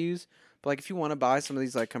it that I use. But like, if you want to buy some of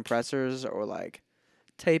these like compressors or like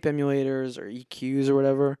tape emulators or EQs or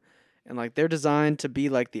whatever, and like they're designed to be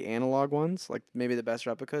like the analog ones, like maybe the best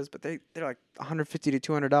replicas, but they're like $150 to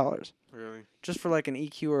 $200 Really? just for like an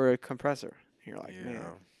EQ or a compressor. And you're like, man.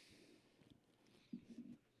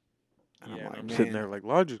 And Yeah, I'm like, I'm man. sitting there like,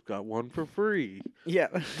 Logic got one for free. Yeah,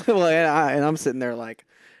 well, and I'm sitting there like,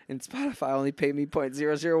 and Spotify only paid me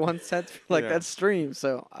 0.001 cents for like Yeah. that stream,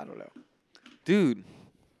 so I don't know. Dude.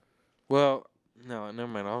 Well, no, never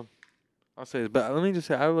mind. I'll say this, but let me just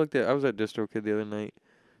say, I was at DistroKid the other night,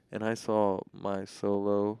 and I saw my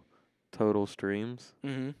solo total streams.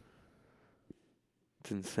 Mm-hmm.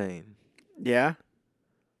 It's insane. Yeah.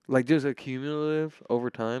 Like just a cumulative over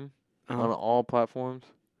time on all platforms.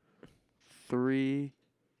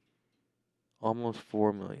 Almost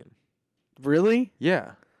 4 million. Really?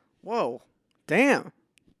 Yeah. Whoa. Damn.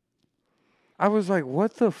 I was like,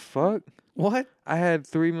 what the fuck? What? I had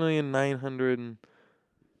 3,900,000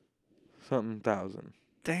 something thousand.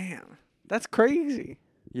 Damn. That's crazy.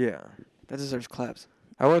 Yeah. That deserves claps.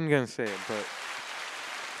 I wasn't gonna say it, but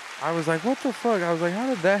I was like, what the fuck? I was like, how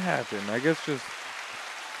did that happen? I guess just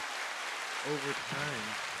over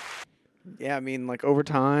time. Yeah, I mean, like over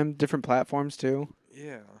time, different platforms too.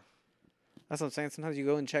 Yeah. That's what I'm saying. Sometimes you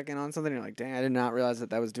go and check in on something, and you're like, dang, I did not realize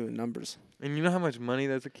that was doing numbers. And you know how much money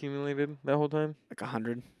that's accumulated that whole time? Like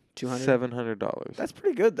 100, 200. $700. That's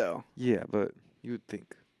pretty good, though. Yeah, but you would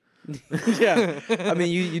think. Yeah. I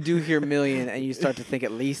mean, you do hear million, and you start to think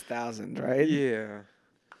at least 1,000, right? Yeah.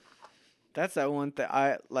 That's that one thing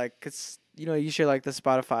I like, because, you share like the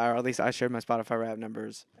Spotify, or at least I shared my Spotify rap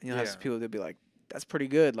numbers, and you'll have some people that'll be like, that's pretty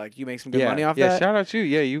good. Like, you make some good money off that. Yeah, shout out you.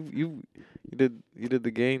 Yeah, you did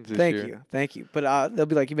the gains this year. Thank you. But they'll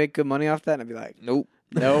be like, you make good money off that? And I'll be like, Nope.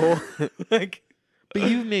 no. Like, but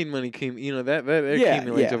you've made money, that Yeah,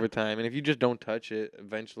 accumulates yeah. over time. And if you just don't touch it,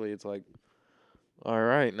 eventually it's like, all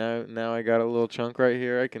right, now I got a little chunk right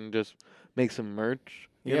here. I can just make some merch.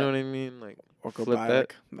 You know what I mean? Like, or go flip buy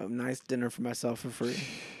that. like a nice dinner for myself for free.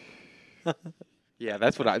 Yeah,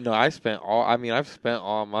 that's what I've spent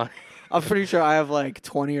all my. I'm pretty sure I have like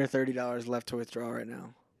 $20 or $30 left to withdraw right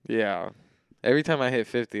now. Yeah. Every time I hit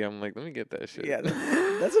 50, I'm like, let me get that shit. Yeah,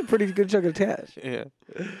 that's a pretty good chunk of cash. Yeah.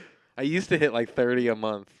 I used to hit like 30 a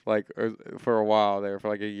month, like or for a while there, for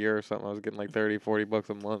like a year or something. I was getting like 30, 40 bucks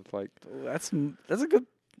a month. Like, Ooh, that's a good.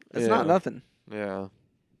 That's yeah. not nothing. Yeah.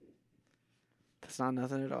 That's not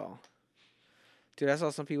nothing at all. Dude, I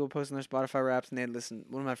saw some people posting their Spotify raps and they had listened.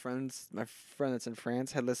 One of my friend that's in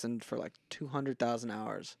France, had listened for like 200,000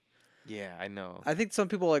 hours. Yeah, I know. I think some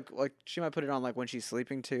people like she might put it on like when she's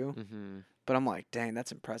sleeping too. Mm-hmm. But I'm like, dang,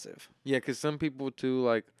 that's impressive. Yeah, because some people too,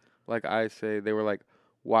 like I say, they were like,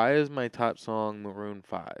 why is my top song Maroon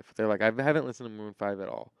 5? They're like, I haven't listened to Maroon 5 at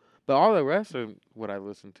all. But all the rest are what I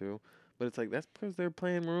listen to. But it's like, that's because they're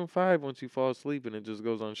playing Maroon 5 once you fall asleep and it just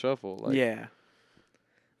goes on shuffle. Like, Yeah.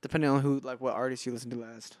 Depending on who, like, what artist you listen to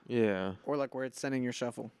last. Yeah. Or, like, where it's sending your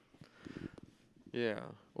shuffle. Yeah.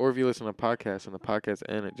 Or if you listen to podcasts and the podcast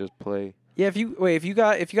end, it just play. Yeah, if you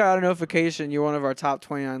got a notification, you're one of our top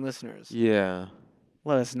 29 listeners. Yeah.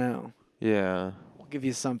 Let us know. Yeah. We'll give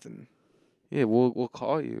you something. Yeah, we'll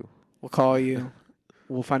call you. We'll call you.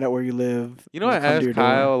 We'll find out where you live. You know, We'll I come to asked your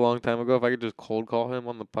Kyle door a long time ago if I could just cold call him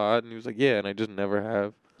on the pod, and he was like, yeah, and I just never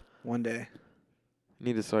have. one day.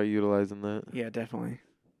 Need to start utilizing that. Yeah, definitely.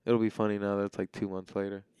 It'll be funny now that it's like 2 months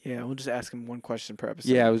later. Yeah, we'll just ask him one question per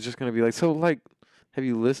episode. Yeah, I was just going to be like, so, like, have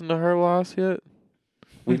you listened to Her Loss yet?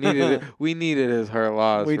 We needed it. We needed his Her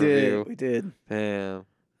Loss review. We did. Damn.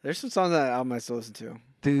 There's some songs that album I still listen to.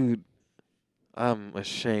 Dude, I'm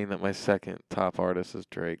ashamed that my second top artist is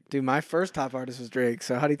Drake. Dude, my first top artist was Drake,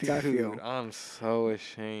 so how do you think I feel? Dude, I'm so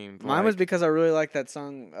ashamed. Mine was because I really like that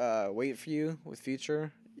song, Wait For You, with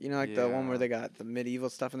Future. You know, like the one where Yeah. they got the medieval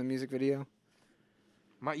stuff in the music video?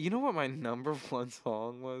 You know what my number one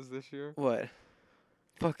song was this year? What?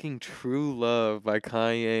 Fucking True Love by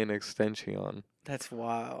Kanye and Extension. That's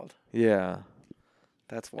wild. Yeah.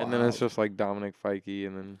 That's wild. And then it's just like Dominic Fike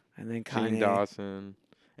and then Gene Kanye. Dawson.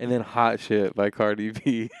 And then Hot Shit by Cardi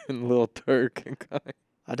B and Lil Turk and Kanye.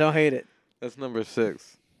 I don't hate it. That's number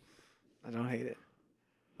 6. I don't hate it.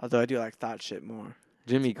 Although I do like Thought Shit more.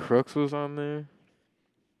 Jimmy Crooks was on there.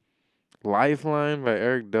 Lifeline by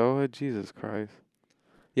Eric Doha. Jesus Christ.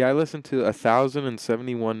 Yeah, I listened to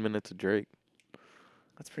 1,071 minutes of Drake.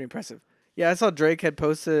 That's pretty impressive. Yeah, I saw Drake had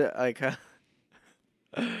posted like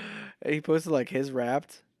he posted like his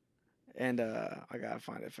Wrapped, and I gotta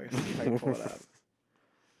find it if I can pull it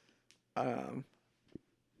up.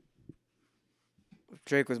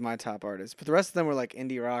 Drake was my top artist, but the rest of them were like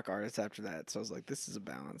indie rock artists after that. So I was like, this is a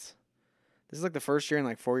balance. This is like the first year in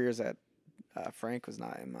like 4 years that Frank was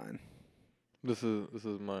not in mine. This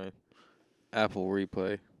is my Apple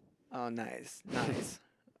replay. Oh, nice, nice.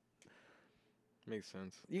 Makes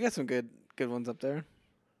sense. You got some good ones up there.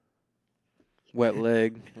 Wet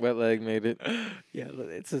Leg made it. Yeah,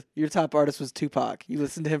 your top artist was Tupac. You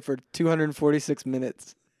listened to him for 246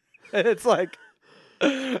 minutes. It's like,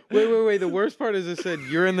 Wait. The worst part is it said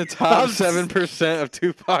you're in the top 7% of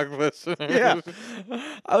Tupac listeners. yeah.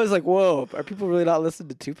 I was like, whoa, are people really not listening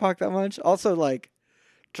to Tupac that much? Also, like,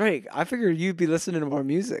 Drake, I figured you'd be listening to more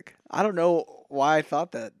music. I don't know why I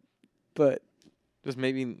thought that, but Just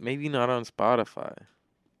maybe not on Spotify.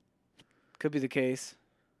 could be the case.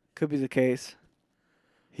 Could be the case.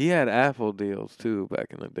 He had Apple deals too back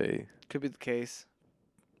in the day. Could be the case.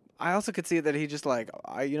 I also could see that he just like,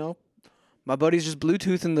 my buddy's just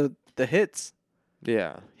Bluetoothing the hits.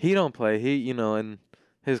 Yeah. He don't play. And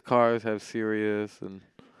his cars have Sirius and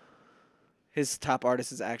His top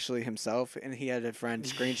artist is actually himself, and he had a friend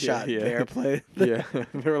screenshot the airplay. yeah.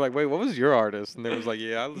 They were like, wait, what was your artist? And they was like,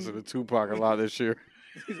 yeah, I listened to Tupac a lot this year.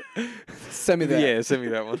 Send me that. Yeah, send me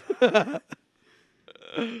that one.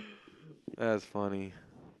 That's funny.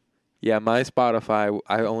 Yeah, my Spotify,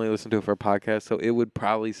 I only listen to it for podcasts, so it would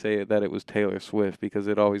probably say that it was Taylor Swift because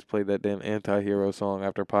it always played that damn anti-hero song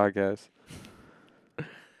after podcasts.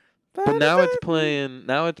 But now it's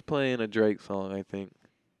playing a Drake song, I think.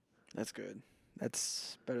 That's good.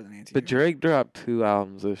 That's better than anti. But Drake dropped 2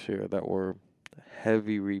 albums this year that were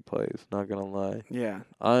heavy replays, not gonna lie. Yeah.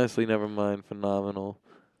 Honestly, never mind, phenomenal.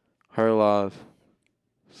 Her Loss,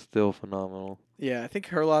 still phenomenal. Yeah, I think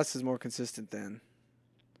Her Loss is more consistent than.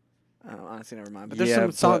 Honestly, never mind. But there's some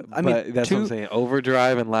but, song. I mean, but that's what I'm saying.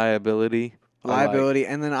 Overdrive and Liability. Liability,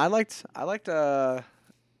 and then I liked. What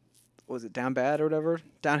was it, Down Bad or whatever?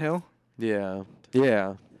 Downhill. Yeah.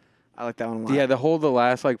 I like that one a lot. Yeah, the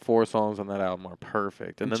last like 4 songs on that album are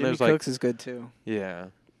perfect. And then Jimmy there's Cooks is good too. yeah.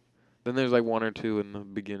 Then there's like 1 or 2 in the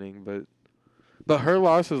beginning, but Her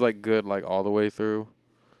Loss is like good like all the way through.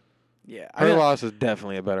 Yeah, Her Loss is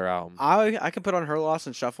definitely a better album. I can put on Her Loss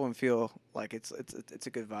and shuffle and feel like it's a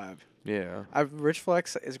good vibe. Yeah. Rich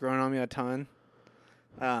Flex is growing on me a ton.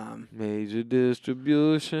 Major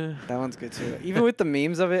distribution. That one's good too. Even with the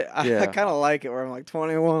memes of it, I Yeah. kind of like it. Where I'm like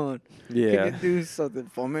 21. Can Yeah. you do something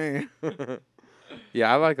for me?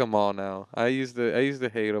 Yeah, I like them all now. I used to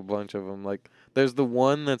hate a bunch of them. Like, there's the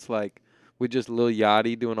one that's like with just Lil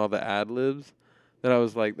Yachty doing all the ad libs. That I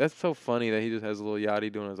was like, that's so funny that he just has Lil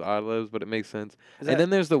Yachty doing his ad libs, but it makes sense. And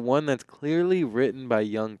then there's the one that's clearly written by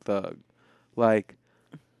Young Thug. Like,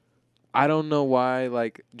 I don't know why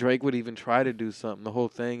like Drake would even try to do something. The whole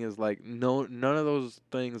thing is like none of those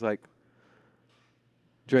things like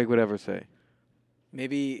Drake would ever say.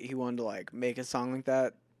 Maybe he wanted to like make a song like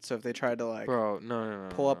that. So if they tried to like Bro, no.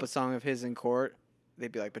 pull up a song of his in court,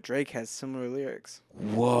 they'd be like, "But Drake has similar lyrics."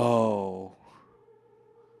 Whoa.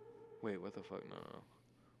 Wait, what the fuck? No.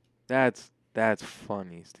 That's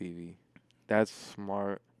funny, Stevie. That's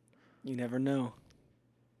smart. You never know.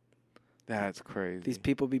 That's crazy. These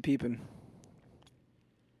people be peeping.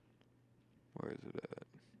 Where is it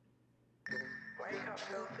at?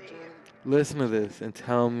 Listen to this and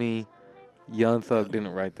tell me Young Thug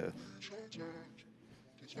didn't write this.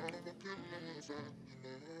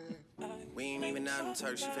 We ain't even out in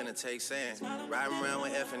Turks, she finna take sand. Riding around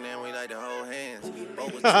with F and then we like to hold hands.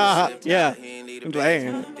 Both with Yeah. he ain't need a I'm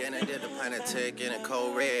band. playing. Then I did the pint of tech in a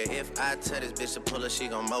cold red. If I tell this bitch to pull her, she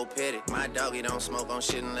gon' moped it. My doggy don't smoke on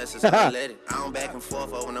shit unless it's unleaded. I don't back and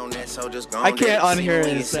forth over no net, so just gon' I can't unhear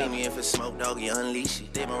it. it. See me if it's smoke, doggy, unleash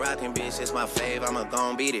it. Did my rockin' bitch, it's my fave, I'ma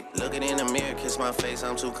gon' beat it. Looking in the mirror, kiss my face,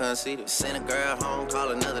 I'm too conceited. Send a girl home, call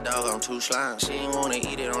another dog, I'm too slime. She ain't wanna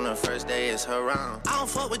eat it on the first day, it's her round. I don't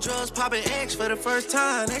fuck with drugs, poppin' X for the first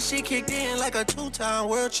time. That shit kicked in like a 2-time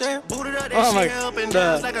world champ. Booted up that shit up and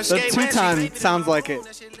down like a the skate ramp. 2-time sounds like it.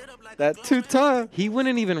 That 2-time. He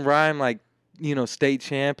wouldn't even rhyme like, state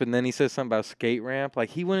champ, and then he says something about skate ramp. Like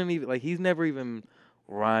he wouldn't even he's never even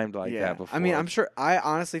rhymed like that before. I mean, I'm sure. I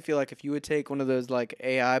honestly feel like if you would take one of those like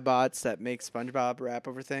AI bots that make SpongeBob rap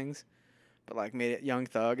over things, but like made it Young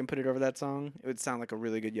Thug and put it over that song, it would sound like a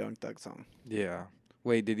really good Young Thug song. Yeah.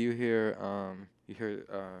 Wait, did you hear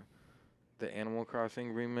the Animal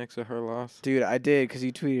Crossing remix of Her Loss? Dude, I did because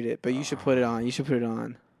you tweeted it, but you should put it on. You should put it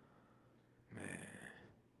on. Man.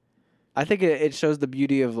 I think it shows the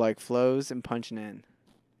beauty of like flows and punching in.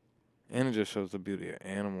 And it just shows the beauty of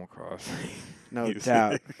Animal Crossing. No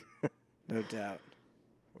doubt. No doubt.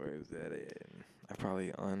 Where is that at? I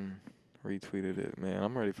probably retweeted it. Man,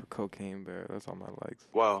 I'm ready for Cocaine Bear. That's all my likes.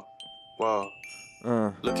 Whoa.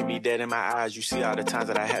 Look at me dead in my eyes. You see all the times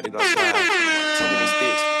that I had to go slide. Too many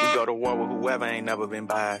sticks. We go to war with whoever ain't never been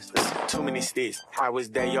biased. Listen, too many sticks. I was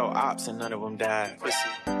there, your ops, and none of them died.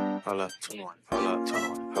 Listen. Hold up, 21. Hold up,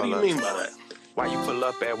 21. What do you mean by that? Why you pull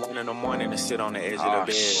up at 1 a.m. and sit on the edge of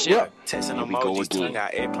the bed? Shit. Texting Here we go emojis, again. tongue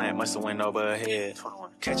out eggplant must have went over her head.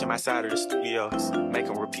 Catch him outside of the studio, make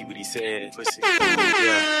him repeat what he said. Pussy.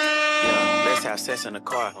 Yeah, let's have sex in the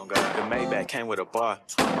car. The Maybach came with a bar.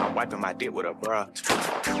 I'm wiping my dick with a bra.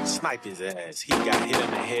 Snipe his ass. He got hit in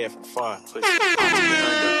the head from far. Pussy. I'm to the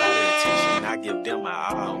undivided attention. I give them my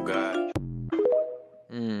all. Oh God.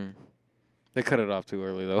 They cut it off too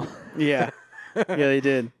early though. Yeah. Yeah, they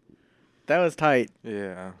did. That was tight.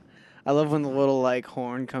 Yeah. I love when the little like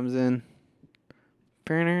horn comes in.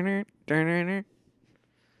 Animal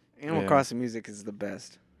Yeah. Crossing music is the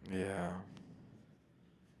best. Yeah.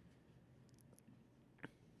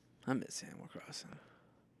 I miss Animal Crossing.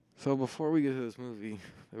 So before we get to this movie,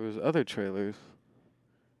 there was other trailers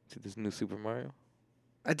to this new Super Mario.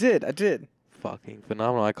 I did. Fucking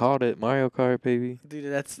phenomenal. I called it Mario Kart, baby.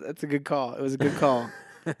 Dude, that's a good call. It was a good call.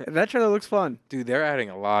 That trailer looks fun. Dude, they're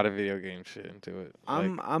adding a lot of video game shit into it.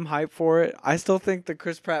 I'm hyped for it. I still think the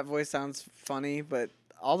Chris Pratt voice sounds funny, but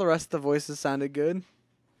all the rest of the voices sounded good.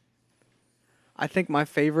 I think my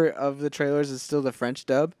favorite of the trailers is still the French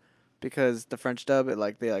dub, because the French dub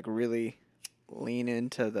they really lean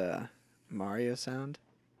into the Mario sound.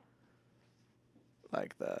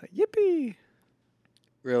 Like the yippee.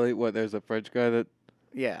 Really? What, there's a French guy that...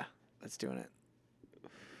 Yeah, that's doing it.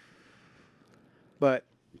 But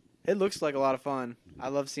it looks like a lot of fun. I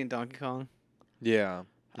love seeing Donkey Kong. Yeah.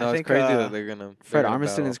 I No, it's think, crazy that they're gonna... Fred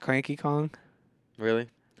Armisen is Cranky Kong. Really?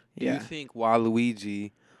 Do Yeah. you think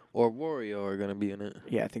Waluigi or Wario are gonna be in it?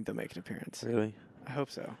 Yeah, I think they'll make an appearance. Really? I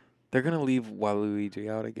hope so. They're gonna leave Waluigi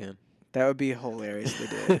out again. That would be hilarious if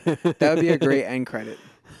they did. That would be a great end credit.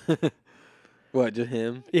 What, just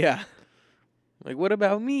him? Yeah. Like, what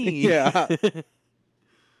about me? Yeah.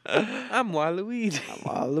 I'm Waluigi.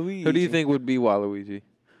 Waluigi. Who do you think would be Waluigi?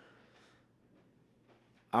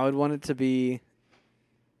 I would want it to be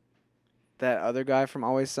that other guy from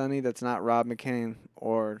Always Sunny that's not Rob McKinnon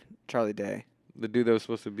or Charlie Day. The dude that was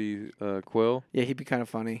supposed to be Quill? Yeah, he'd be kind of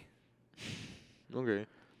funny. Okay.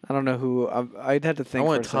 I don't know who. I'd have to think. I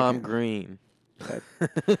want for a Tom second. Green.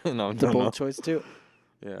 No, It's a no, bold no. choice too.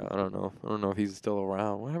 Yeah, I don't know. I don't know if he's still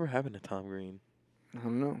around. Whatever happened to Tom Green? I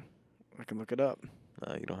don't know. I can look it up.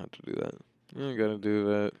 Nah, you don't have to do that. You don't gotta do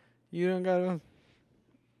that. You don't gotta.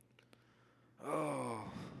 Oh.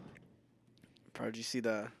 Bro, did you see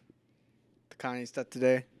the Kanye stuff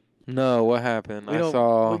today? No, what happened? We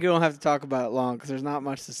don't have to talk about it long because there's not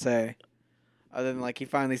much to say, other than like he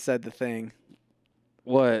finally said the thing.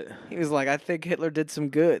 What? He was like, "I think Hitler did some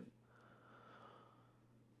good."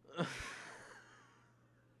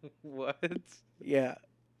 What? Yeah,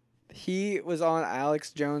 he was on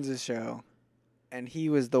Alex Jones's show, and he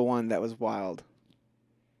was the one that was wild.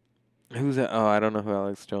 Who's that? Oh, I don't know who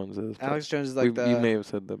Alex Jones is. but Alex Jones is like you may have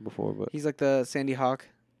said that before, but he's like the Sandy Hook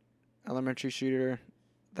elementary shooter.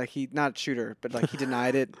 Like not shooter, but like he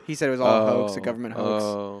denied it. He said it was all a hoax, a government hoax,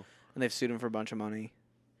 Oh. and they've sued him for a bunch of money.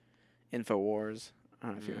 InfoWars. I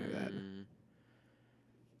don't know if you know that.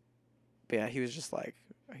 But yeah, he was just like,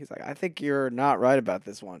 he's like, I think you're not right about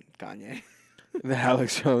this one, Kanye. The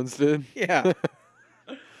Alex Jones did. Yeah.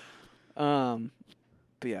 But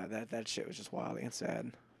yeah, that shit was just wild and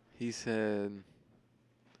sad. He said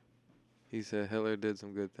Hitler did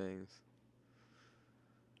some good things.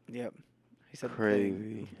 Yep. He said the Crazy.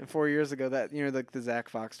 thing. And 4 years ago, that like the Zach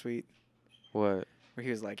Fox tweet What? where he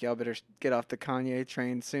was like, "Y'all better get off the Kanye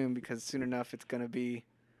train soon because soon enough it's gonna be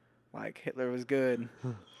like Hitler was good."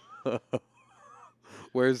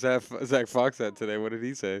 Where's Zach Fox at today? What did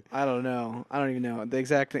he say? I don't know. I don't even know the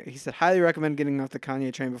exact thing. He said, "Highly recommend getting off the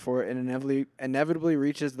Kanye train before it inevitably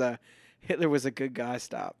reaches the Hitler was a good guy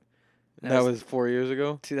stop." And That was 4 years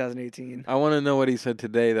ago? 2018. I want to know what he said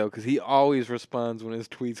today, though, because he always responds when his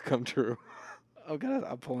tweets come true. Oh,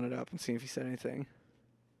 I'm pulling it up and seeing if he said anything.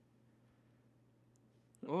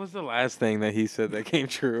 What was the last thing that he said that came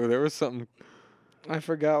true? There was something. I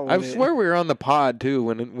forgot. I swear we were on the pod, too,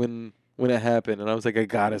 when it happened, and I was like, I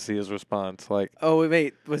gotta see his response. Like, Oh,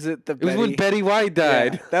 wait. Was it the it was when Betty White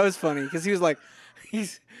died. Yeah, that was funny because he was like,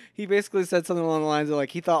 he basically said something along the lines of like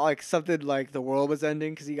he thought like something like the world was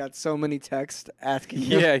ending because he got so many texts asking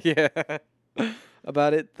him Yeah.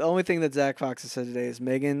 about it. The only thing that Zach Fox has said today is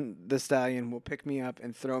Megan the Stallion will pick me up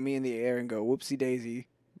and throw me in the air and go whoopsie daisy.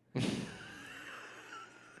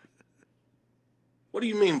 What do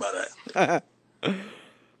you mean by that?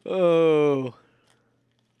 Oh,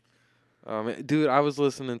 Dude, I was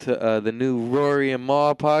listening to the new Rory and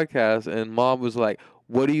Ma podcast, and Ma was like,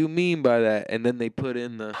 "What do you mean by that?" And then they put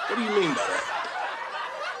in the. What do you mean by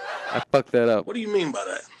that? I fucked that up. What do you mean by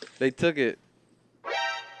that? They took it.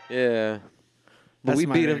 Yeah. But That's we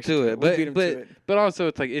my beat him reaction to to it. it. We beat him to it. But also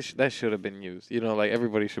it's like that should have been used. You know, like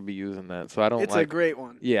everybody should be using that. So I don't it's like. a great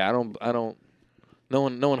one. Yeah, I don't. No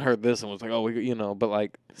one heard this and was like, oh, but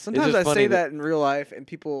like. Sometimes just I funny say that in real life and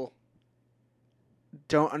people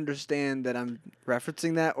don't understand that I'm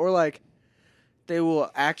referencing that, or like they will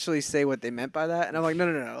actually say what they meant by that, and I'm like, no,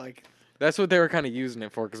 like That's what they were kind of using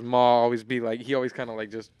it for, because Ma always be like, he always kind of like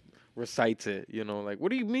just recites it, you know, like, what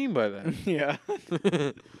do you mean by that? yeah.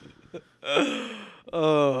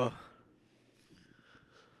 Oh.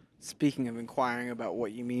 Speaking of inquiring about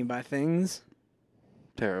what you mean by things,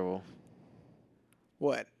 Terrible.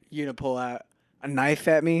 what? You gonna pull out a knife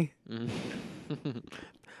at me?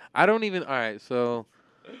 I don't even. All right, so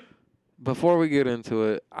before we get into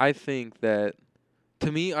it, I think that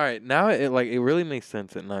to me, all right, now it really makes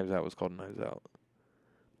sense that Knives Out was called Knives Out,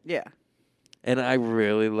 Yeah. and I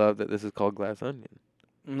really love that this is called Glass Onion.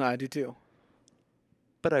 No, I do too.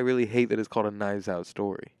 But I really hate that it's called a Knives Out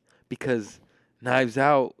story, because Knives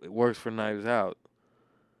Out, it works for Knives Out.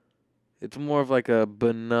 It's more of like a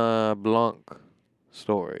Benoit Blanc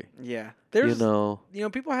story. Yeah. You know,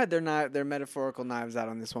 people had their metaphorical knives out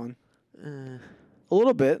on this one. A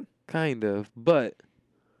little bit. kind of, but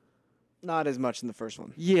Not as much in the first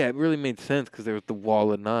one. yeah, it really made sense because there was the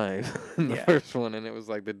wall of knives in the Yeah. first one, and it was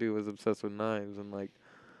like the dude was obsessed with knives, and like,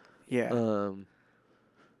 Yeah.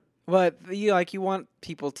 But you want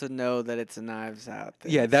people to know that it's a Knives Out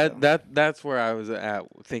thing. yeah, so. that's where I was at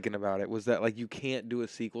thinking about it, was that like you can't do a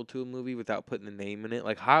sequel to a movie without putting the name in it.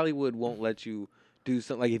 Like Hollywood won't let you do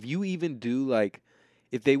something. Like if you even do like,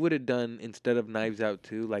 if they would have done instead of Knives Out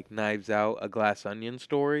 2, like Knives Out, a Glass Onion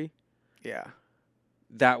story, Yeah.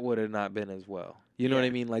 that would have not been as well. You know what I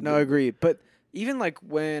Yeah. mean? Like No, agreed. But even like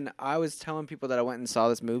when I was telling people that I went and saw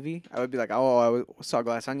this movie, I would be like, "Oh, I saw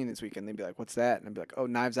Glass Onion this weekend." They'd be like, "What's that?" And I'd be like, "Oh,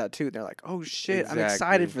 Knives Out 2." And they're like, "Oh shit, I'm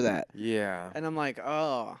excited Exactly. for that." Yeah, And I'm like,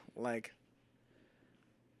 "Oh, like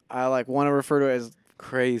I like want to refer to it as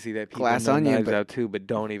crazy that people Glass know Onion, Knives but- Out 2, but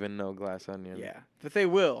don't even know Glass Onion. yeah." But they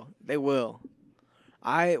will. They will.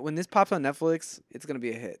 When this pops on Netflix, it's gonna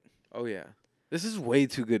be a hit. Oh yeah, this is way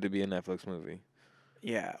too good to be a Netflix movie.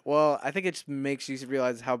 Yeah. Well, I think it just makes you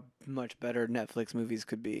realize how much better Netflix movies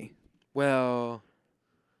could be. Well,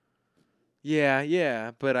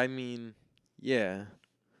 yeah, but I mean, yeah,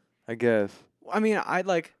 I guess. I mean,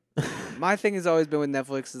 my thing has always been with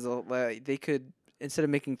Netflix is they could, instead of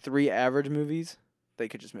making 3 average movies, they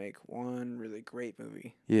could just make one really great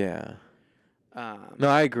movie. Yeah. No,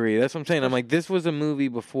 I agree. That's what I'm saying. I'm like, this was a movie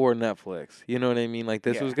before Netflix. You know what I mean? Like,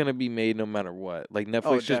 this was gonna be made no matter what. Like,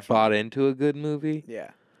 Netflix just bought into a good movie.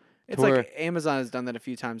 Yeah. It's like Amazon has done that a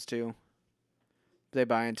few times too. They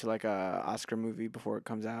buy into like a Oscar movie before it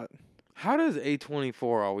comes out. How does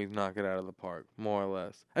A24 always knock it out of the park, more or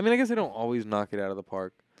less? I mean, I guess they don't always knock it out of the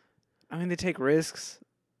park. I mean, they take risks.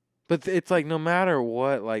 But it's like, no matter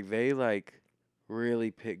what, like, they, like,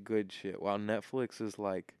 really pick good shit. While Netflix is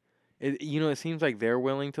like, it seems like they're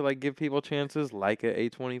willing to, like, give people chances, like at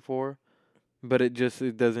A24. But it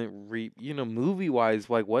doesn't reap, movie-wise,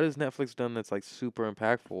 like, what has Netflix done that's, like, super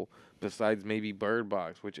impactful besides maybe Bird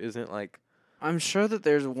Box, which isn't, like... I'm sure that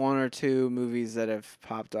there's 1 or 2 movies that have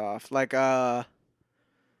popped off. Like, The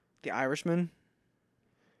Irishman.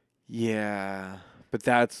 Yeah, but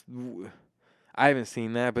that's... I haven't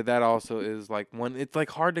seen that, but that also is, like, one... It's,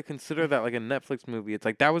 like, hard to consider that, like, a Netflix movie. It's,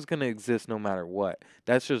 like, that was going to exist no matter what.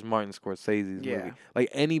 That's just Martin Scorsese's movie. Like,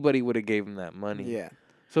 anybody would have gave him that money. Yeah.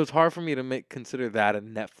 So it's hard for me to consider that a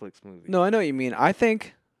Netflix movie. No, I know what you mean. I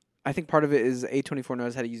think part of it is A24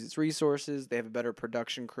 knows how to use its resources. They have a better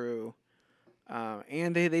production crew.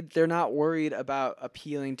 And they're not worried about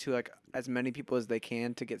appealing to like as many people as they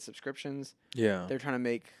can to get subscriptions. Yeah. They're trying to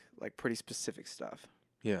make like pretty specific stuff.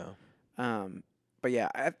 Yeah. But yeah,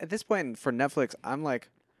 at this point for Netflix, I'm like,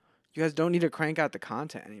 you guys don't need to crank out the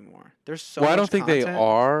content anymore. There's so much I don't think content. they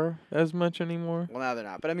are as much anymore. Well, now they're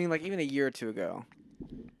not. But I mean, like even a year or 2 ago,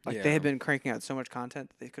 like they had been cranking out so much content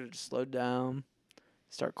that they could have just slowed down,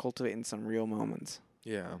 start cultivating some real moments.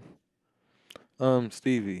 Yeah.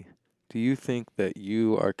 Stevie, do you think that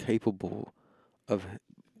you are capable of,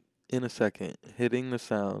 in a second, hitting the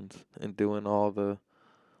sounds and doing all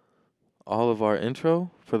of our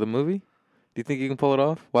intro for the movie? Do you think you can pull it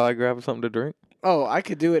off while I grab something to drink? Oh, I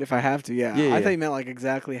could do it if I have to, yeah. Yeah. I thought you meant like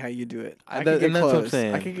exactly how you do it. I That- could get and that's close. what I'm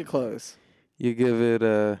saying. I could get close. You give it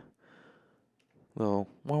a little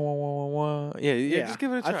wah, wah, wah, wah, wah. Yeah, just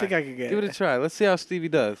give it a try. I think I could get Give it a try. Let's see how Stevie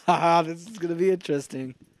does. Haha, this is going to be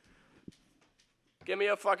interesting. Give me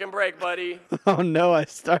a fucking break, buddy. Oh no, I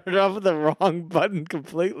started off with the wrong button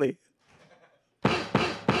completely. Give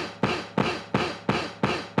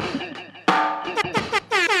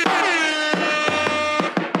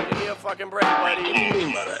me a fucking break, buddy. What do you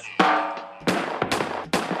mean by that?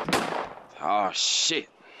 Oh, shit.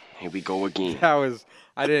 Here we go again.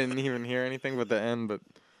 I didn't even hear anything but the end, but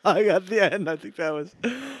I got the end. I think that was...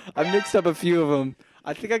 I mixed up a few of them.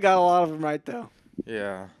 I think I got a lot of them right though.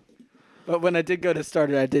 yeah. But when I did go to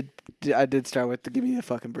start it, I did start with the give me a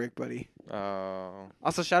fucking break, buddy. Oh.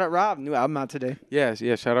 Also, shout out Rob. New album out today. Yeah,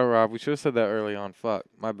 shout out Rob. We should have said that early on. Fuck,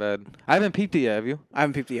 my bad. I haven't peeped it yet, have you? I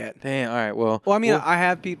haven't peeped it yet. Damn, all right, well. Well, I mean, I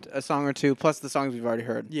have peeped a song or two, plus the songs we've already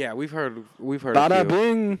heard. Yeah, we've heard a Bada few.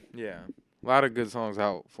 bing. Yeah. A lot of good songs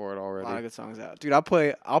out for it A already. lot of good songs out, dude. I'll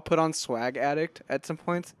put on Swag Addict at some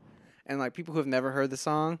points, and like people who have never heard the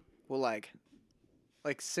song will like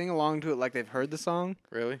sing along to it like they've heard the song.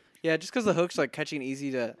 Really? Yeah, just because the hook's like catchy and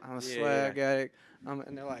easy to. I'm a swag addict,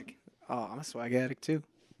 and they're like, oh, I'm a swag addict too.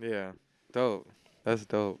 Yeah. Dope. That's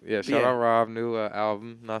dope. Yeah, shout out Rob, new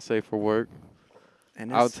album, Not Safe for Work.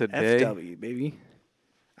 And Out it's today. FW, baby.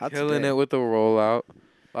 Out Killing today. it with the rollout.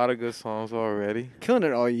 A lot of good songs already. Killing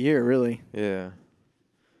it all year, really. Yeah.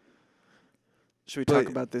 Should we talk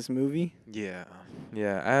about this movie? Yeah.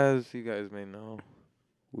 Yeah, as you guys may know,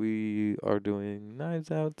 we are doing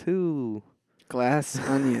Knives Out 2. Glass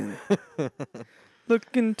onion.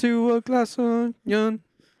 Look into a glass onion.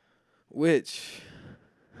 Which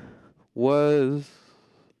was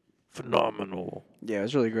phenomenal. Yeah, it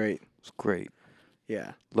was really great. It's great.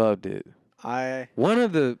 Yeah. Loved it. I'm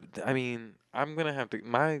gonna have to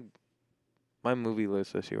my movie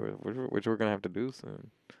list this year, which we're gonna have to do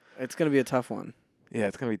soon. It's gonna be a tough one. Yeah,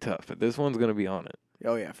 it's gonna be tough, but this one's gonna be on it.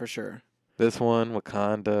 Oh yeah, for sure. This one,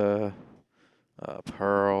 Wakanda,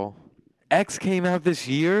 Pearl. X came out this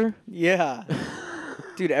year. Yeah.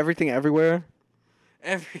 Dude, everything everywhere.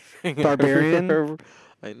 Everything. Barbarian. everywhere.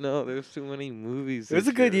 I know. There's too many movies. It was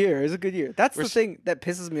a good year. It was a good year. That's We're the thing that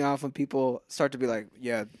pisses me off when people start to be like,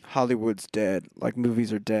 yeah, Hollywood's dead. Like,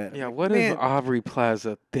 movies are dead. Yeah, Like, what is man, Aubrey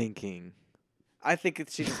Plaza thinking? I think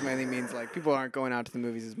she just mainly means, like, people aren't going out to the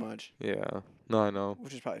movies as much, Yeah. No, I know.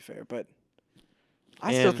 which is probably fair. But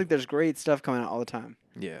I still And- think there's great stuff coming out all the time.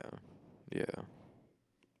 Yeah.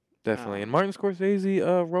 Definitely. And Martin Scorsese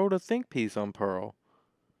wrote a think piece on Pearl.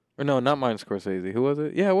 Or no, not Martin Scorsese. Who was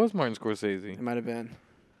it? Yeah, it was Martin Scorsese. It might have been.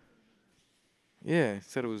 Yeah, he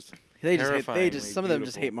said it was They terrifyingly just some of them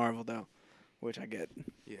just beautiful. hate Marvel though, which I get.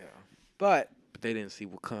 Yeah. But But they didn't see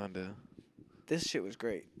Wakanda. this shit was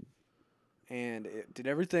great, and it did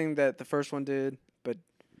everything that the first one did. But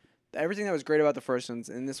everything that was great about the first one's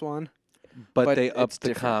in this one. But they it's upped the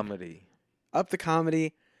different. comedy. Up the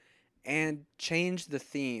comedy, and changed the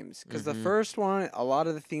themes. Because the Mhm. first one, a lot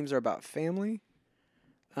of the themes are about family.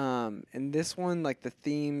 And this one, like the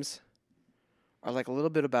themes are like a little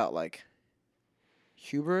bit about like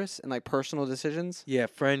hubris and like personal decisions. Yeah,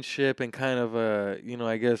 friendship and kind of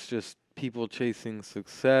I guess just people chasing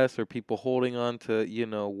success or people holding on to,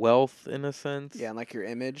 wealth in a sense. Yeah, and like your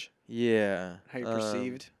image, Yeah. how you're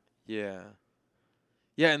perceived. Yeah.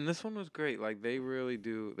 Yeah, and this one was great. Like they really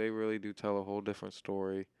do tell a whole different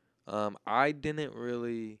story. I didn't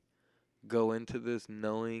really go into this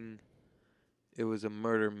knowing it was a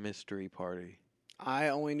murder mystery party. I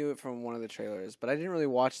only knew it from one of the trailers, but I didn't really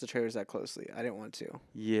watch the trailers that closely. I didn't want to.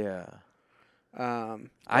 Yeah.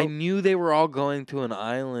 Um, I oh, knew they were all going to an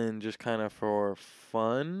island just kind of for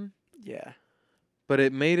fun, yeah. but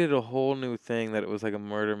it made it a whole new thing that it was like a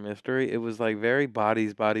murder mystery. It was like very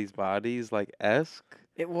bodies, like esque.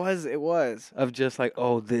 It was. Of just like,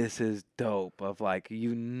 oh, this is dope. Of like,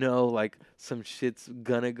 like some shit's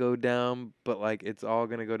gonna go down, but like it's all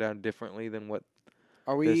gonna go down differently than what.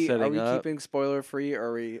 Are They're we setting up. keeping spoiler free or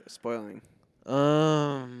are we spoiling?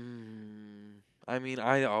 I mean,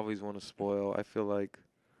 I always want to spoil. I feel like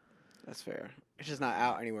That's fair. It's just not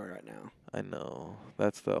out anywhere right now. I know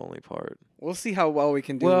that's the only part. We'll see how well we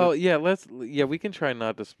can do. Well, yeah, we can try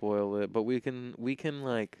not to spoil it, but we can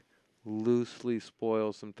like loosely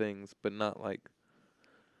spoil some things, but not like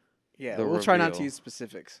yeah, the we'll try not to reveal. use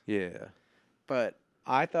specifics. Yeah. But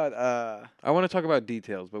I thought, I want to talk about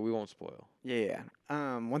details, but we won't spoil. yeah.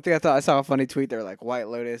 One thing I saw a funny tweet. They're like White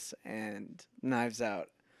Lotus and Knives Out,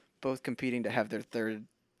 both competing to have their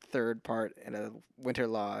third part in a winter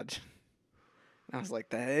lodge. And I was like,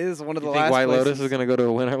 that is one of the You last. think White places. Lotus is gonna go to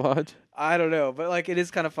a winter lodge? I don't know, but like it is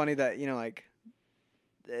kind of funny that like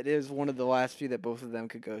it is one of the last few that both of them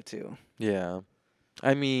could go to. Yeah.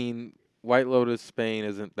 I mean, White Lotus Spain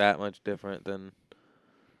isn't that much different than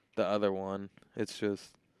the other one. It's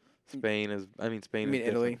just Spain is You is mean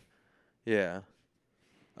Italy? different. Yeah.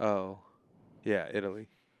 Oh. Yeah, Italy.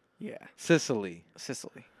 Yeah, Sicily.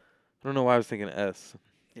 Sicily. I don't know why I was thinking S,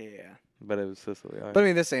 Yeah, but it was Sicily. All right. but I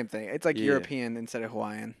mean the same thing. It's like Yeah. European instead of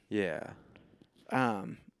Hawaiian. Yeah.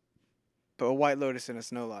 But a White Lotus in a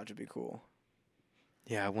snow lodge would be cool.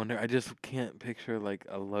 Yeah, I wonder. I just can't picture like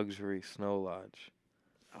a luxury snow lodge.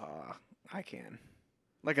 I can,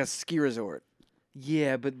 like a ski resort.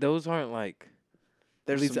 Yeah, but those aren't like.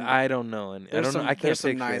 There's At least some, I don't know, and I there's don't some, know. I can't there's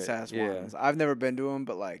some picture nice it. ass Yeah. ones. I've never been to them,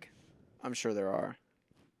 but like, I'm sure there are.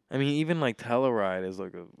 I mean, even like Telluride is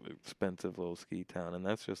like a expensive little ski town, and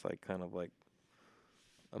that's just like kind of like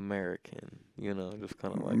American, just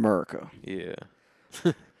kind of like America. yeah.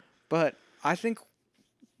 But I think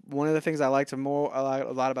one of the things I liked a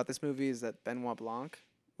lot about this movie is that Benoit Blanc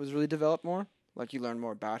was really developed more. Like you learn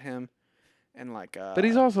more about him, and like. But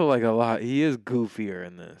he's also like a lot. He is goofier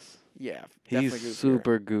in this. Yeah, He's definitely goofier.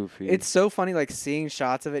 super goofy. It's so funny, like seeing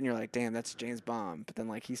shots of it, and you're like, "Damn, that's James Bond." But then,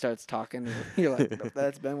 like, he starts talking, and you're like, "Nope,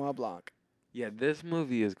 that's Benoit Blanc." Yeah, this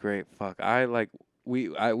movie is great. Fuck, we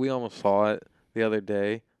almost saw it the other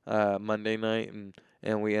day, Monday night,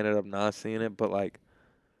 and we ended up not seeing it. But like,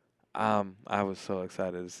 I was so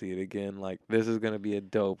excited to see it again. Like, this is gonna be a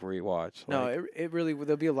dope rewatch. No, Like, it really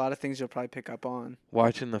there'll be a lot of things you'll probably pick up on.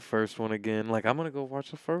 watching the first one again. Like, I'm gonna go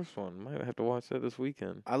watch the first one. Might have to watch that this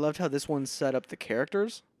weekend. I loved how this one set up the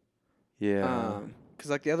characters. Yeah. Because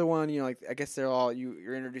like the other one, like I guess they're all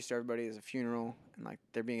you're introduced to everybody as a funeral, and like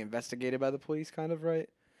they're being investigated by the police, kind of, right?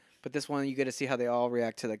 But this one, you get to see how they all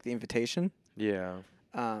react to like the invitation, Yeah.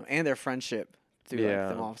 and their friendship through like Yeah.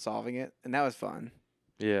 them all solving it, and that was fun.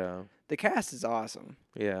 Yeah. The cast is awesome.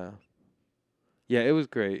 Yeah. Yeah, it was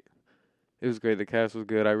great. It was great. The cast was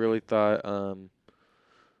good. I really thought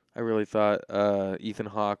Ethan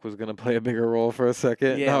Hawke was gonna play a bigger role for a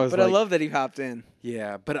second. Yeah, I was but like, I love that he hopped in.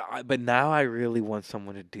 yeah, but now I really want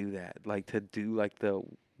someone to do that, like to do like the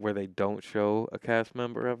where they don't show a cast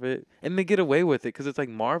member of it, and they get away with it because it's like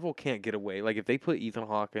Marvel can't get away. Like if they put Ethan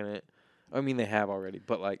Hawke in it, I mean they have already,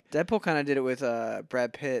 but like Deadpool kind of did it with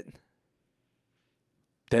Brad Pitt.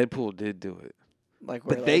 Deadpool did do it, Like,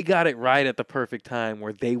 but they got it right at the perfect time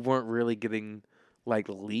where they weren't really getting like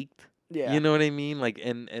leaked. yeah. You know what I mean? Like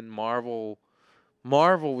and Marvel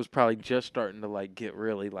Marvel was probably just starting to like get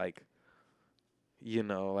really like,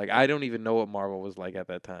 like I don't even know what Marvel was like at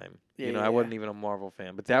that time. Yeah, I wasn't even a Marvel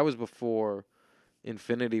fan, but that was before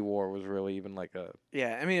Infinity War was really even like a.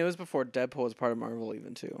 Yeah, I mean, it was before Deadpool was part of Marvel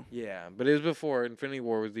even too. Yeah, but it was before Infinity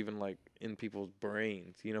War was even like in people's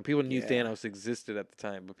brains. People knew Yeah. Thanos existed at the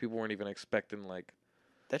time, but people weren't even expecting like.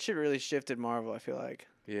 That shit really shifted Marvel, I feel like.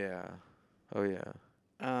 Yeah. Oh yeah.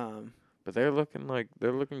 Um, But they're looking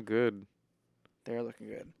good they're looking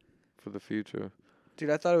good. for the future. Dude,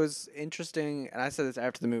 I thought it was interesting, and I said this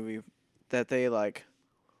after the movie, that they like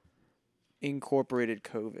incorporated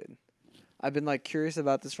COVID. I've been like curious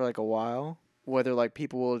about this for like a while, whether like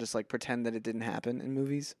people will just like pretend that it didn't happen in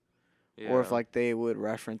movies, or if Yeah. like they would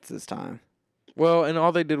reference this time. Well, and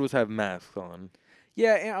all they did was have masks on.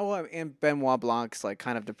 Yeah, and Benoit Blanc's like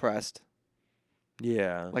kind of depressed,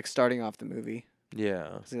 Yeah. like starting off the movie.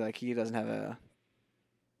 Yeah. So he doesn't have a,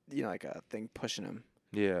 like a thing pushing him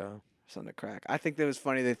Yeah. or something to crack. I think that was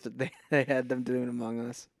funny they had them doing Among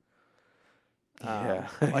Us. Yeah.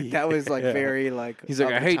 Like that was like Yeah. very like. He's like,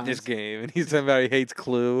 of I the hate this times. game, and he's talking about he hates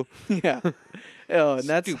Clue. Yeah. Oh, and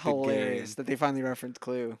that's Stupid hilarious game. that they finally referenced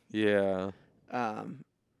Clue. Yeah.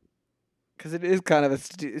 Because it is kind of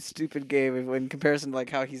a stupid game in comparison to like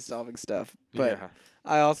how he's solving stuff. But yeah.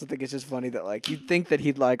 I also think it's just funny that like you'd think that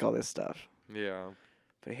he'd like all this stuff, Yeah.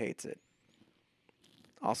 but he hates it.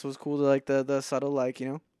 Also, it's cool to like the subtle like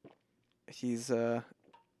he's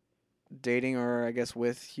dating or I guess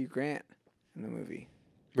with Hugh Grant in the movie.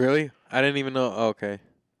 Really? I didn't even know. Oh, okay.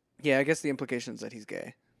 Yeah, I guess the implication is that he's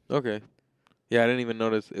gay. Okay. Yeah, I didn't even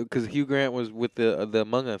notice because Hugh Grant was with the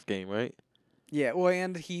Among Us game, right? Yeah, well,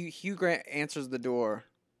 and Hugh Grant answers the door.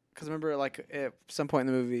 Because remember, like, at some point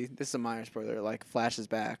in the movie, this is a minor spoiler, like, flashes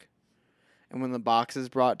back. And when the box is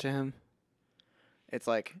brought to him, it's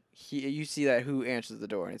like, you see that who answers the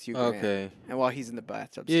door, and it's Hugh Grant. Okay. And while he's in the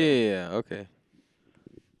bathtub Yeah, still, yeah, yeah. Okay.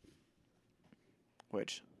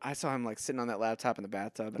 which I saw him, like, sitting on that laptop in the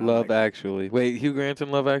bathtub. And Love I'm like, Actually. Wait, Hugh Grant's in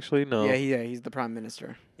Love Actually? No. Yeah, he's the prime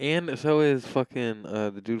minister. And so is fucking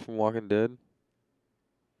the dude from Walking Dead.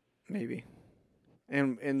 Maybe.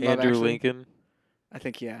 And in Love Andrew Actually, Lincoln. I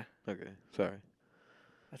think, yeah. Okay, sorry.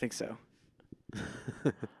 I think so.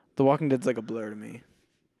 The Walking Dead's like a blur to me.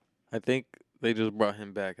 I think they just brought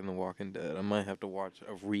him back in The Walking Dead. I might have to watch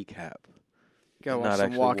a recap. You gotta And watch not some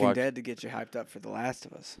actually Walking watch- Dead to get you hyped up for The Last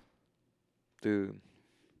of Us. Dude.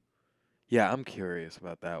 Yeah, I'm curious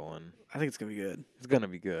about that one. I think it's gonna be good. It's gonna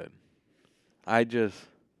be good. I don't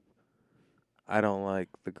like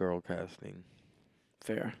the girl casting.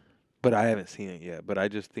 Fair. But I haven't seen it yet. But I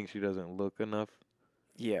just think she doesn't look enough.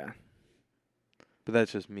 Yeah. But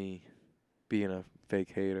that's just me being a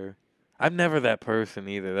fake hater. I'm never that person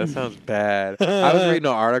either. That sounds bad. I was reading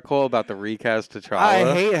an article about the recast T'Challa.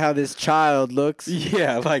 I hate how this child looks.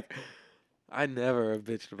 Yeah, like I never have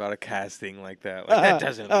bitched about a casting like that. Like that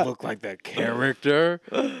doesn't look like that character.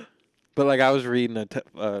 But like I was reading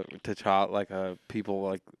T'Challa, like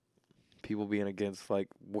people being against like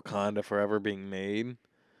Wakanda Forever being made,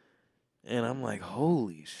 and I'm like,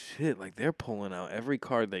 holy shit! Like they're pulling out every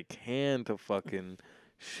card they can to fucking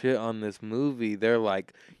shit on this movie. They're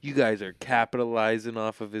like, you guys are capitalizing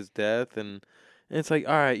off of his death, and it's like,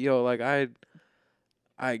 all right, yo, like I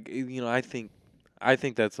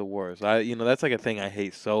think that's the worst. That's like a thing I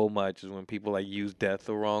hate so much is when people like use death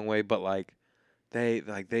the wrong way, but like they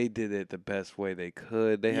did it the best way they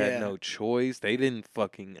could. They Yeah. had no choice. They didn't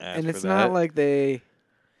fucking ask And for it's that. not like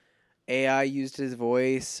AI used his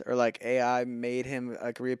voice or like AI made him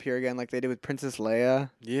like reappear again like they did with Princess Leia.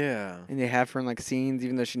 Yeah. And they have her in like scenes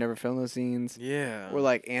even though she never filmed those scenes. Yeah. Or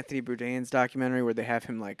like Anthony Bourdain's documentary where they have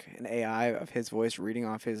him like an AI of his voice reading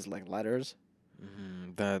off his like letters.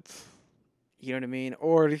 That's You know what I mean?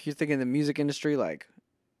 Or if you're thinking the music industry, like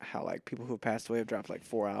how like people who have passed away have dropped like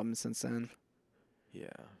 4 albums since then. yeah.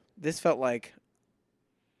 This felt like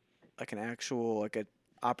an actual like a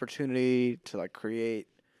opportunity to like create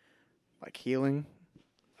like healing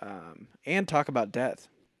and talk about death.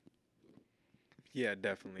 Yeah,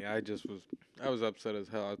 definitely. I was upset as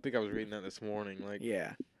hell. I think I was reading that this morning. Like,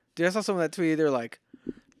 Yeah. Dude, I saw some of that tweet. They're like,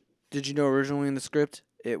 did you know originally in the script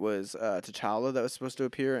it was T'Challa that was supposed to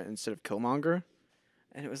appear instead of Killmonger?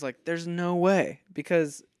 And it was like, there's no way.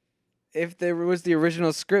 Because if there was the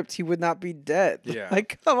original script, he would not be dead. Yeah.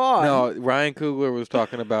 Like, come on. no, Ryan Coogler was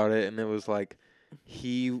talking about it, and it was like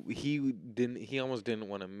he almost didn't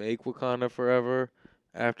want to make Wakanda Forever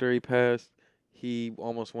after he passed. He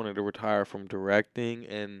almost wanted to retire from directing,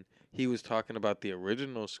 and he was talking about the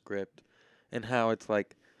original script and how it's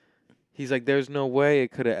like he's like, there's no way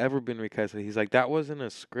it could have ever been recast. He's like, that wasn't a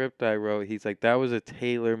script I wrote. He's like, that was a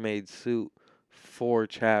tailor-made suit for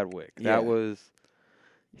Chadwick. Yeah. That was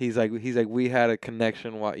he's like we had a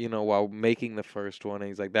connection while making the first one. And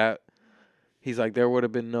he's like there would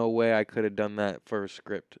have been no way I could have done that first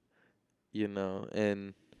script, and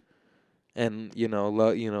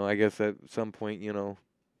I guess at some point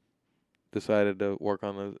decided to work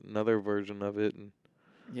on another version of it, and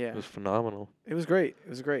Yeah. it was phenomenal. It was great. It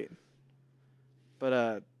was great.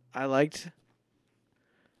 But I liked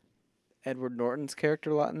Edward Norton's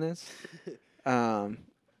character a lot in this. Because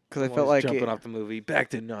I felt like jumping off the movie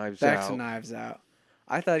back to Knives Out. Back to Knives Out.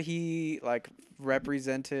 I thought he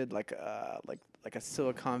represented like a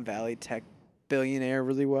Silicon Valley tech billionaire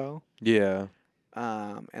really well. Yeah.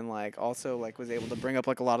 And also was able to bring up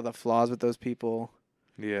a lot of the flaws with those people.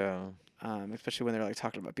 Yeah. Especially when they're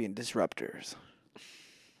talking about being disruptors.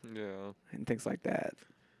 Yeah. And things like that.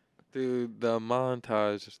 Dude, the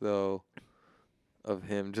montage though of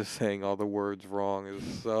him just saying all the words wrong is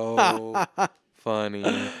so funny.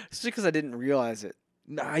 It's just because I didn't realize it.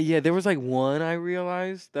 Nah, yeah, there was one I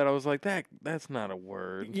realized that I was like, that's not a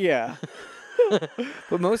word. Yeah.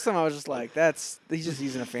 But most of them I was just like, he's just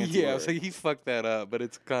using a fancy word. So he fucked that up, but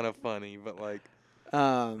it's kind of funny. But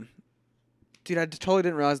dude, I totally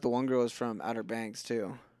didn't realize the one girl was from Outer Banks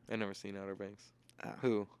too. I never seen Outer Banks. Oh.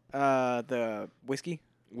 Who? The Whiskey.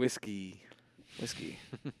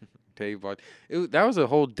 Dave Bautista. That was a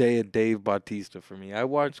whole day of Dave Bautista for me. I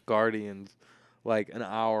watched Guardians an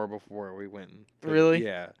hour before we went. Really?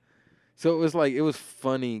 Yeah. So it was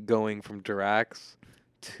funny going from Drax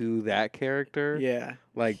to that character. Yeah.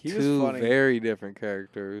 He was two funny. very different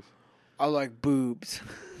characters. I like boobs.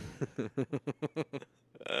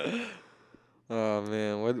 Oh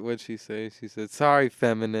man, what'd she say? She said, "Sorry,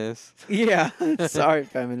 feminist." Yeah. Sorry,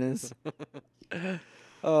 feminist.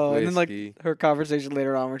 Oh, and then Whiskey. her conversation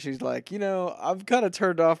later on where she's like, I'm kind of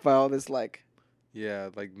turned off by all this Yeah,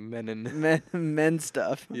 men and men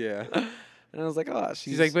stuff. yeah. And I was like, oh,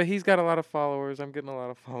 She's like, but he's got a lot of followers. I'm getting a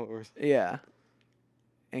lot of followers. Yeah.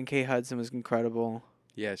 And Kate Hudson was incredible.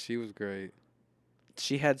 Yeah, she was great.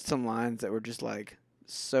 She had some lines that were just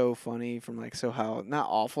so funny from so how not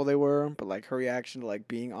awful they were, but her reaction to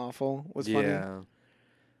being awful was funny.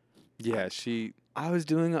 Yeah, I was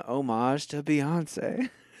doing an homage to Beyonce.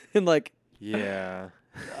 And yeah.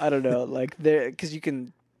 I don't know, because you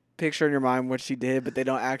can picture in your mind what she did, but they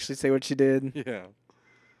don't actually say what she did. Yeah.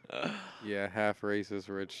 Yeah, half racist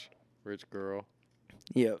rich girl.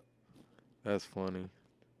 Yep. That's funny.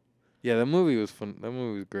 Yeah, that movie was fun. That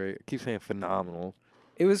movie was great. I keep saying phenomenal.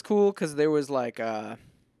 It was cool because there was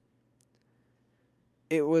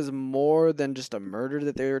it was more than just a murder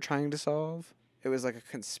that they were trying to solve. It was a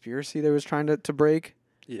conspiracy they was trying to break.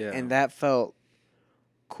 Yeah. And that felt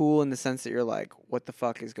cool in the sense that you're like, what the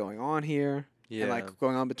fuck is going on here? Yeah. And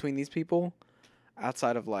going on between these people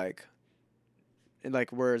outside of whereas in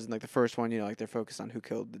the first one, they're focused on who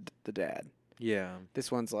killed the dad. Yeah.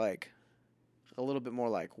 This one's a little bit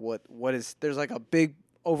more what is there's a big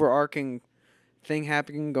overarching thing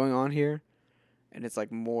happening going on here, and it's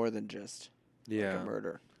more than just a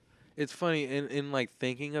murder. It's funny in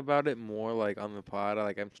thinking about it more on the pod.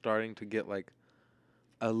 I'm starting to get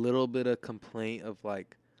a little bit of complaint of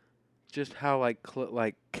just how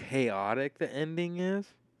chaotic the ending is.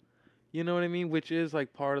 You know what I mean? Which is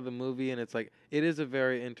part of the movie, and it's it is a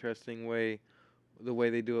very interesting way, the way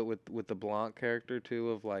they do it with the Blanc character too,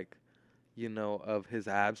 of of his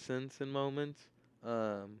absence in moments.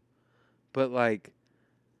 But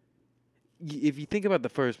if you think about the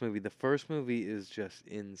first movie is just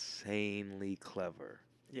insanely clever.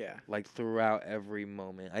 Yeah. Throughout every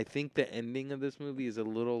moment. I think the ending of this movie is a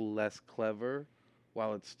little less clever,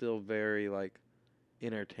 while it's still very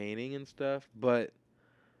entertaining and stuff. But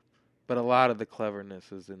a lot of the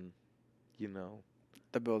cleverness is in,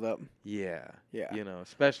 The build up. Yeah. Yeah.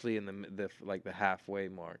 Especially in the halfway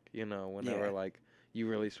mark. Whenever you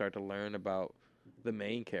really start to learn about the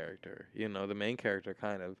main character. The main character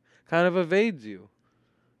kind of evades you.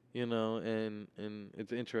 And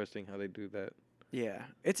it's interesting how they do that. Yeah.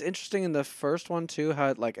 It's interesting in the first one too how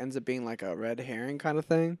it ends up being a red herring kind of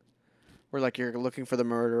thing, where you're looking for the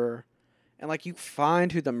murderer, and you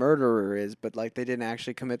find who the murderer is, but they didn't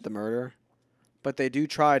actually commit the murder, but they do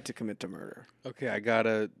try to commit the murder. Okay, I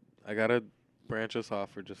gotta branch us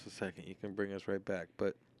off for just a second. You can bring us right back,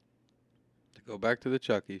 but to go back to the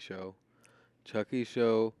Chucky show. Chucky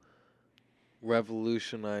show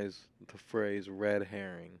revolutionized the phrase red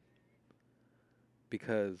herring,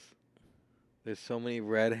 because there's so many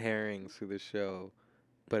red herrings through the show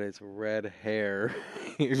but it's red hair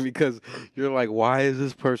because you're like, why is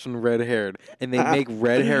this person red haired? And they make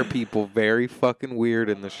red hair people very fucking weird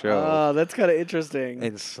in the show. Oh, that's kind of interesting.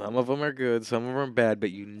 And some of them are good, some of them are bad,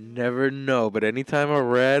 but you never know. But anytime a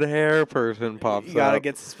red hair person pops you gotta up,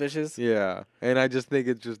 get suspicious. yeah. And I just think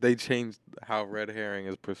it's just they changed how red herring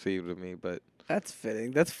is perceived to me, but That's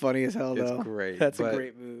fitting. That's funny as hell, it's though. great. That's a But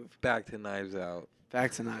great move. back to Knives Out.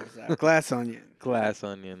 Back to Knives Out. Glass Onion. Glass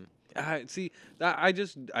Onion. I see. I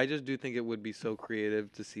just do think it would be so creative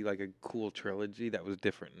to see like a cool trilogy that was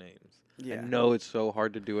different names. Yeah. I know it's so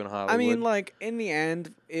hard to do in Hollywood. I mean, like, in the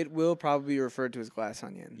end, it will probably be referred to as Glass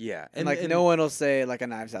Onion. yeah, And, like, no one will say, like, a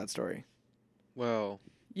Knives Out story. Well,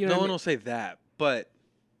 You know no what I one mean? will say that, but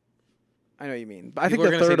I know what you mean. But I think people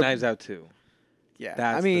are the gonna third. say Knives Out too. Yeah.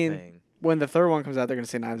 That's I mean, the thing. when the third one comes out, they're going to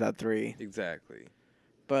say Knives Out 3. Exactly.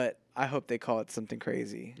 But I hope they call it something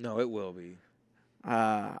crazy. No, it will be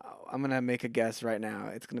I'm going to make a guess right now.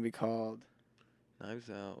 It's going to be called...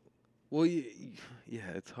 Knives Out. Well, yeah,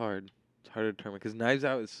 it's hard. It's hard to determine because Knives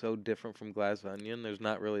Out is so different from Glass Onion. There's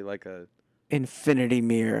not really like a Infinity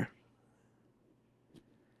Mirror.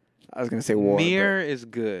 I was going to say War. Mirror is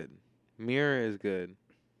good. Mirror is good.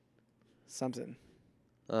 Something.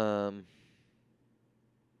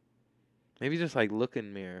 Maybe just like Look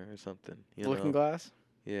in Mirror or something. You Looking know? Glass?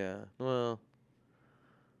 Yeah. Well,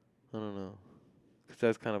 I don't know.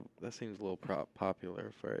 Because that seems a little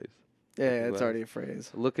popular phrase. Yeah, Looking it's Glass. already a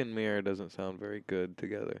phrase. Look in Mirror doesn't sound very good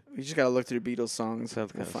together. You just got to look through the Beatles songs.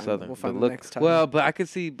 Sounds kind We'll of find- southern. We'll find The the look, next time. well, but I could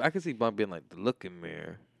see Bump being like the Look in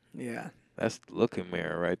Mirror. Yeah. That's the Look in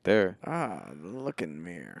Mirror right there. Ah, the Looking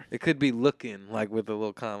Mirror. It could be looking like with a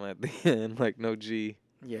little comma at the end, like no G.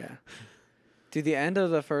 Yeah. Dude, the end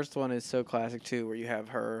of the first one is so classic, too, where you have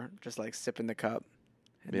her just, like, sipping the cup.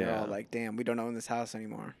 And they're all Yeah. like, damn, we don't own this house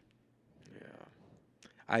anymore.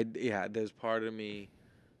 Yeah. There's part of me,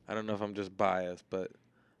 I don't know if I'm just biased, but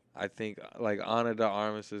I think like Ana de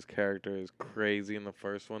Armas's character is crazy in the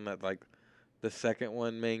first one. That like the second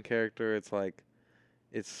one main character, it's like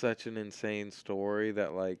it's such an insane story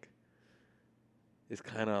that like it's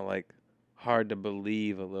kind of like hard to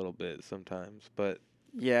believe a little bit sometimes. But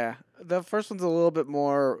Yeah. The first one's a little bit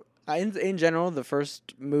more... In general, the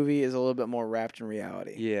first movie is a little bit more wrapped in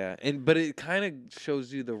reality. yeah, but it kind of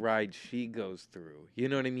shows you the ride she goes through. You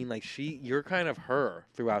know what I mean? Like you're kind of her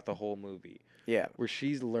throughout the whole movie. Yeah. Where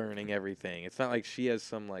she's learning everything. It's not like she has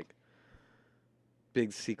some like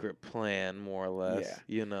big secret plan, more or less.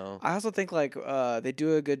 Yeah. You know. I also think like they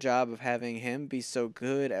do a good job of having him be so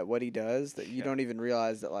good at what he does that you don't even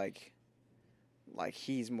realize that like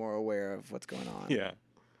he's more aware of what's going on. Yeah.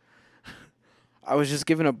 I was just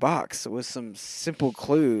given a box with some simple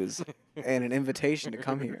clues and an invitation to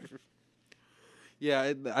come here.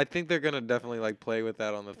 Yeah, I think they're gonna definitely like play with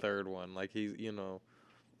that on the third one. Like he's,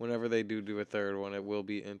 whenever they do a third one, it will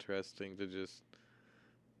be interesting to just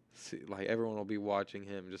see. Like everyone will be watching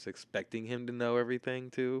him, just expecting him to know everything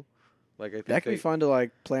too. Like I think That could be fun to like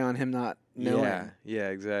play on him not knowing. Yeah,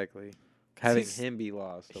 exactly. Having he's- him be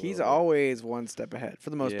lost. He's always one step ahead for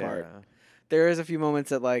the most part. Yeah. There is a few moments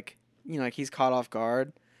that like like he's caught off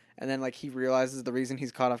guard, and then like he realizes the reason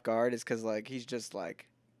he's caught off guard is because like he's just like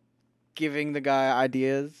giving the guy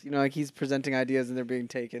ideas. Like he's presenting ideas and they're being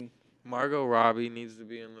taken. Margot Robbie needs to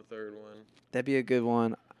be in the third one. That'd be a good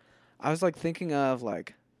one. I was like thinking of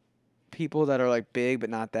like people that are like big but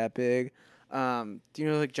not that big. Do you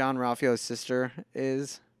know like John Ralphio's sister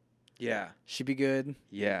is? Yeah. She'd be good.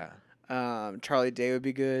 Yeah. Charlie Day would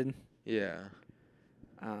be good. Yeah.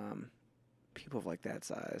 People of like that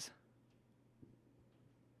size.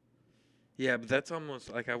 Yeah, but that's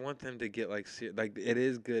almost like I want them to get like like it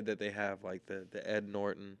is good that they have like the Ed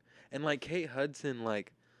Norton and like Kate Hudson,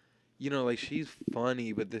 like like she's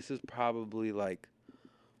funny, but this is probably like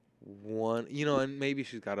one, and maybe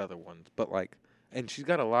she's got other ones, but like, and she's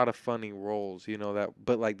got a lot of funny roles,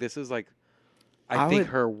 but like this is like I think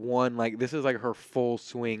her one, like this is like her full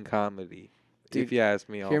swing comedy. Dude, if you ask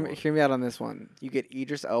me, hear me out on this one. You get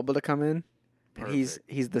Idris Elba to come in. And he's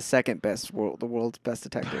the second best the world's best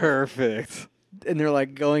detective. Perfect. And they're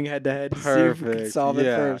like going head to head to see if we can solve it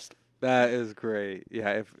first. That is great.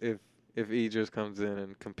 Yeah, if Idris comes in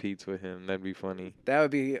and competes with him, that'd be funny. That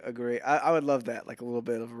would be a great. I would love that. Like a little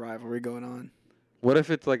bit of a rivalry going on. What if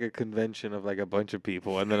it's like a convention of like a bunch of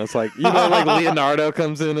people, and then it's like like Leonardo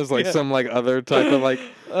comes in as like some like other type of like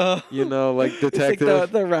like detective. It's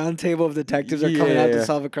like the round table of detectives are coming out to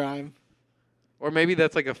solve a crime. Or maybe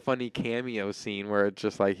that's like a funny cameo scene where it's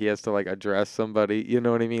just like he has to like address somebody, you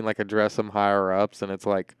know what I mean? Like address some higher ups, and it's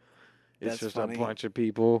like it's That's just funny. a bunch of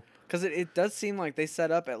people. Because it does seem like they set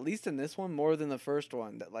up, at least in this one, more than the first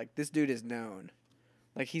one, that like this dude is known.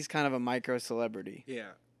 Like he's kind of a micro celebrity. Yeah.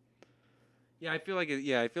 Yeah, I feel like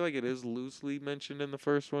it is loosely mentioned in the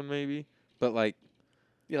first one, maybe. But like,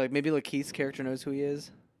 Yeah, like maybe Lakeith's character knows who he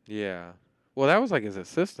is. yeah. Well, that was like his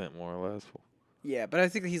assistant, more or less. Yeah, but I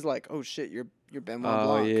think he's like, oh shit, you're Benoit Oh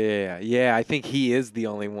Blanc. yeah. I think he is the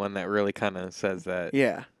only one that really kind of says that.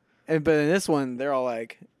 Yeah, but in this one, they're all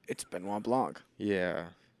like, it's Benoit Blanc. Yeah.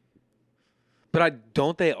 But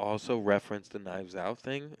don't they also reference the Knives Out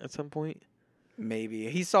thing at some point? Maybe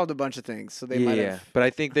he solved a bunch of things, so they might have. But I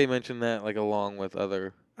think they mentioned that like along with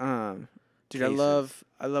other. Dude, cases.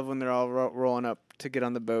 I love when they're all rolling up to get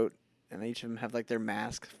on the boat, and each of them have like their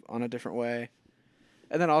mask on a different way,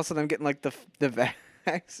 and then also them getting like the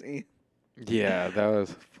vaccine. Yeah, that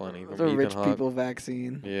was funny. From The Ethan rich Hawke. people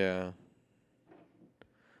vaccine. Yeah.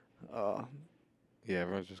 Oh, Yeah,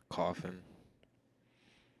 everyone's just coughing.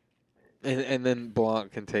 And then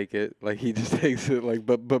Blanc can take it. Like he just takes it like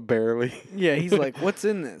but barely. yeah. He's like, what's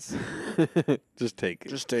in this? Just take it.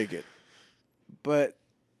 Just take it. But,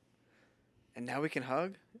 and now we can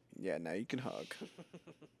hug? Yeah, now you can hug.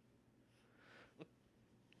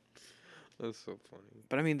 That's so funny.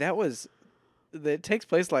 But I mean, it takes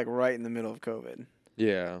place like right in the middle of COVID.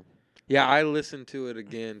 Yeah. Yeah, I listened to it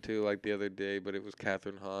again too, like the other day, but it was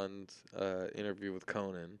Catherine Hahn's interview with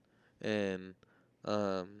Conan, and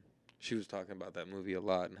she was talking about that movie a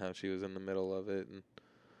lot and how she was in the middle of it, and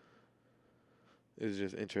it was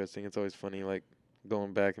just interesting. It's always funny, like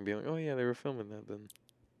going back and being like, "Oh yeah, they were filming that." Then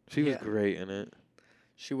she was great in it.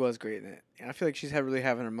 She was great in it, and I feel like she's really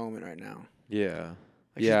having her moment right now. Yeah.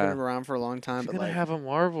 Like she's been around for a long time, She's but gonna like have a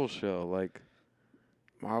Marvel show, like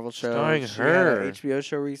Marvel show, starring she her. had a HBO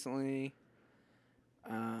show recently.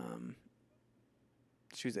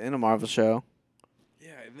 She was in a Marvel show.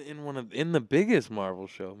 Yeah, in the biggest Marvel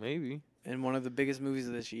show, maybe. In one of the biggest movies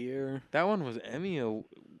of this year. That one was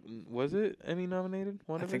was it Emmy nominated?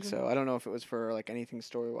 I think so. I don't know if it was for like anything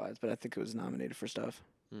story wise, but I think it was nominated for stuff.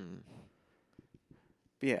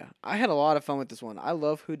 But yeah, I had a lot of fun with this one. I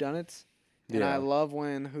love whodunits, and I love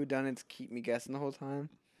when whodunits keep me guessing the whole time.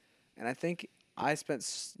 And I think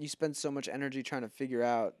you spend so much energy trying to figure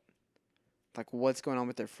out like what's going on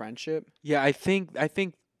with their friendship. Yeah, I think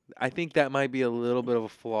that might be a little bit of a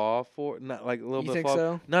flaw not like a little You bit think of a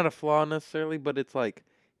flaw. so? Not a flaw necessarily, but it's like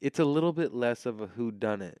it's a little bit less of a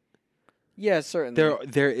whodunit. Yeah, certainly.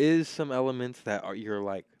 There is some elements that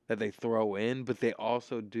that they throw in, but they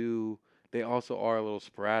also are a little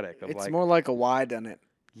sporadic. It's more like a why done it.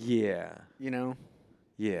 Yeah. You know?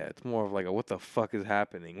 Yeah, it's more of like a what the fuck is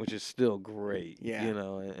happening, which is still great. Yeah. You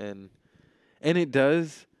know, and it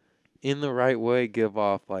does in the right way give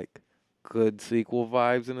off like good sequel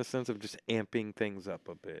vibes in the sense of just amping things up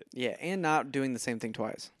a bit. Yeah, and not doing the same thing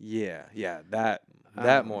twice. Yeah, that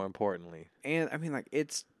more importantly. And I mean, like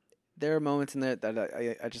there are moments in there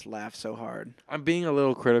that I just laugh so hard. I'm being a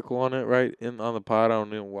little critical on it, right? On the pod, I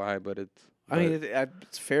don't know why, but it's. I mean,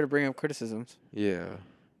 it's fair to bring up criticisms. Yeah,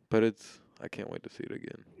 but I can't wait to see it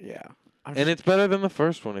again. Yeah, and it's better than the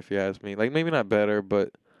first one, if you ask me. Like maybe not better,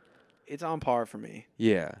 but it's on par for me.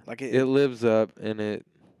 Yeah, like it lives up, and it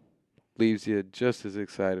leaves you just as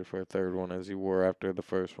excited for a third one as you were after the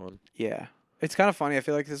first one. Yeah, it's kind of funny. I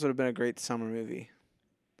feel like this would have been a great summer movie.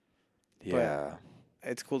 Yeah. But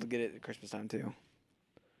it's cool to get it at Christmas time too.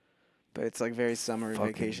 But it's like very summer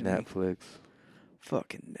vacation. Netflix.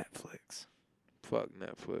 Fucking Netflix. Fuck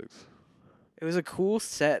Netflix. It was a cool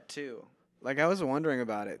set too. Like I was wondering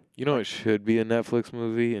about it. You know, it should be a Netflix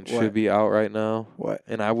movie and What? should be out right now. What?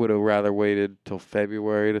 And I would have rather waited till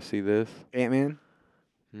February to see this. Ant-Man?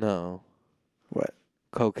 No. What?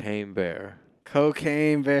 Cocaine Bear.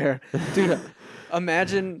 Cocaine Bear. Dude,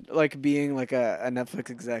 imagine like being like a Netflix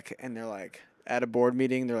exec and they're like at a board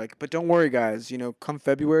meeting, they're like, but don't worry guys, you know, come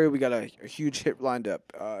February we got a huge hit lined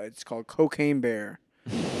up. It's called Cocaine Bear.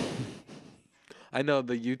 I know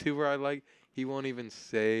the YouTuber I like, he won't even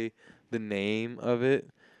say the name of it.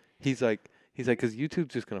 He's like, because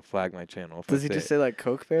YouTube's just going to flag my channel. If Does he just say like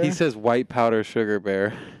Coke Bear? He says white powder sugar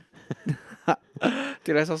bear.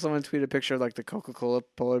 Dude, I saw someone tweet a picture of like the Coca-Cola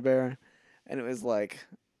polar bear, and it was like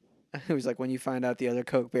when you find out the other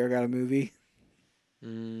Coke bear got a movie.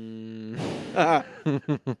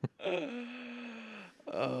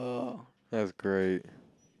 Oh, that's great.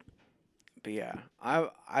 But yeah,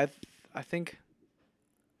 I think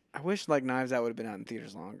I wish like Knives Out would have been out in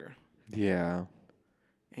theaters longer. Yeah.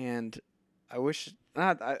 And I wish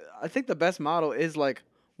not. I think the best model is like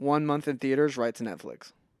 1 month in theaters, right to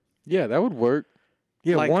Netflix. Yeah, that would work.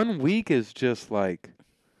 Yeah, Like- 1 week is just like,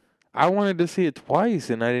 I wanted to see it twice,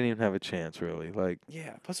 and I didn't even have a chance, really. Like,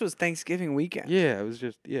 Yeah. Plus, it was Thanksgiving weekend. yeah, it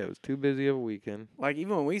was too busy of a weekend. Like,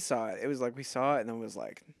 even when we saw it, it was like we saw it and then it was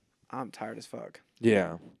like, I'm tired as fuck.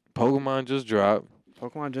 Yeah. Pokemon just dropped.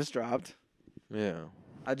 Pokemon just dropped. Yeah,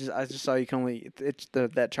 I just saw you can only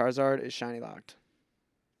that Charizard is shiny locked,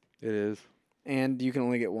 it is. and you can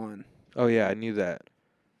only get one. Oh, yeah, I knew that.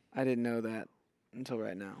 I didn't know that until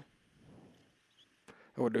right now.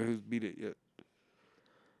 I wonder who's beat it yet.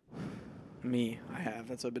 Me, I have.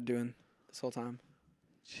 That's what I've been doing this whole time.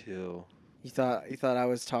 Chill. You thought I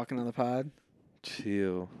was talking on the pod?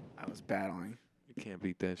 Chill. I was battling. You can't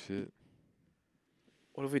beat that shit.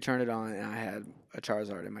 What if we turned it on and I had a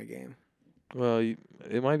Charizard in my game? Well,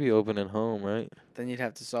 it might be open at home, right? Then you'd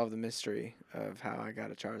have to solve the mystery of how I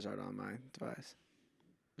got a Charizard on my device.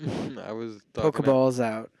 I was talking Pokeball's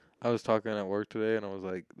out. I was talking at work today, and I was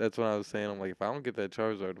like, that's when I was saying, I'm like, if I don't get that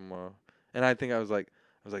Charizard tomorrow, and I think I was like,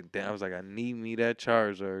 damn, I was like, I need me that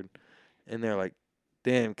Charizard, and they're like,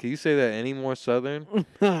 damn, can you say that any more Southern?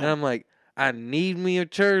 And I'm like, I need me a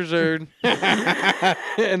Charizard,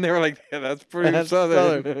 and they were like, yeah, that's pretty That's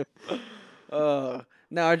Southern.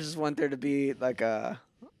 No, I just want there to be like a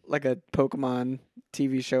Pokemon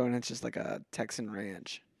TV show, and it's just like a Texan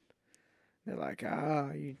ranch. They're like,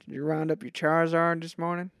 you round up your Charizard this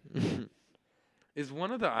morning? Is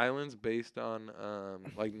one of the islands based on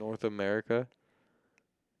like North America?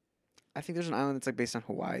 I think there's an island that's like based on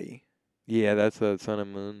Hawaii, Yeah, that's the Sun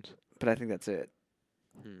and Moons. but I think that's it.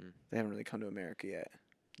 Hmm. They haven't really come to America yet.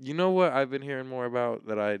 You know what I've been hearing more about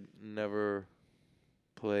that I never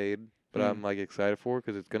played, but I'm like excited for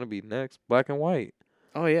because it's gonna be next. Black and White.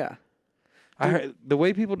 Oh yeah, I heard, the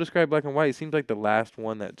way people describe Black and White, it seems like the last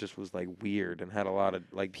one that just was like weird and had a lot of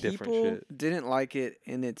like different people shit. didn't like it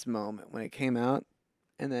in its moment when it came out,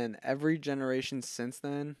 and then every generation since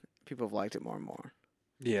then, people have liked it more and more.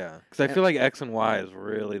 Yeah, because I feel like X and Y is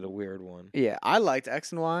really the weird one. Yeah, I liked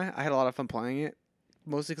X and Y. I had a lot of fun playing it,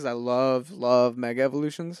 mostly because I love Mega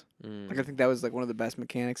Evolutions. Like I think that was like one of the best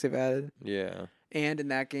mechanics they've added. Yeah. And in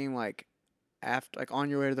that game, like after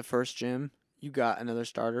on your way to the first gym, you got another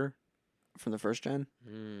starter from the first gen.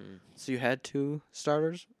 So you had 2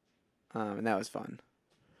 starters, and that was fun.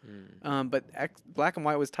 But Black and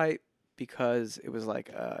White was tight because it was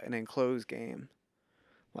like an enclosed game.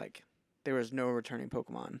 Like there was no returning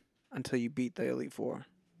Pokemon until you beat the Elite Four.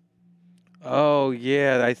 Oh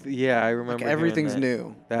yeah, I remember. Like hearing everything's that.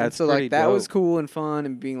 new. That's and so pretty like that was dope. cool and fun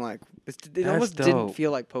and being like it That's almost didn't dope.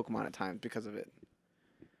 feel like Pokemon at times because of it.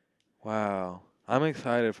 Wow, I'm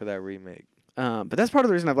excited for that remake. But that's part of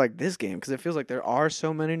the reason I've liked this game because it feels like there are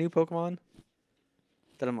so many new Pokemon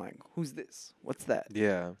that I'm like, who's this? What's that?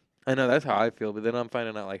 Yeah, I know that's how I feel. But then I'm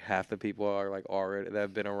finding out like half the people are like already that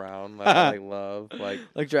have been around, like I love, like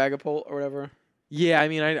Dragapult or whatever. yeah. I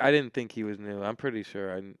mean, I didn't think he was new. I'm pretty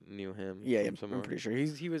sure I knew him. Yeah, from somewhere. I'm pretty sure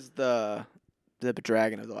he was the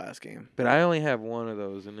dragon of the last game. But I only have one of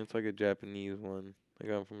those, and it's like a Japanese one. I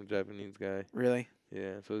got him from a Japanese guy. Really?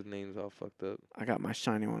 Yeah, so his name's all fucked up. I got my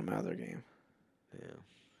shiny one in my other game. Yeah.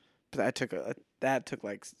 But that took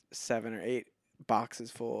like 7 or 8 boxes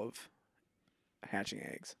full of hatching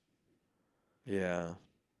eggs. Yeah.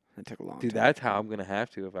 It took a long Dude, time. that's how I'm gonna have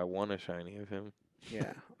to if I want a shiny of him.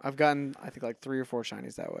 Yeah. I've gotten I think like 3 or 4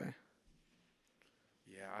 shinies that way.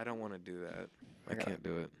 Yeah, I don't want to do that. I got can't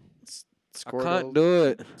do it. I Squirtle, can't do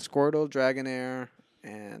it. Squirtle, Dragonair,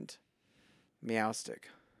 and Meowstic.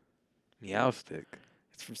 Meowstic.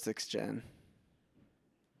 It's from 6th gen.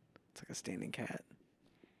 It's like a standing cat.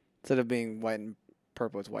 Instead of being white and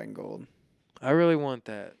purple, it's white and gold. I really want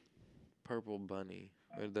that purple bunny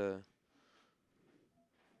or the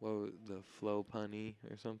flow punny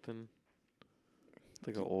or something. It's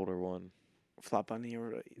like an older one. Flop bunny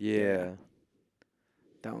or Yeah.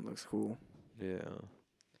 That one looks cool. Yeah.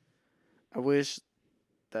 I wish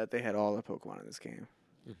that they had all the Pokemon in this game,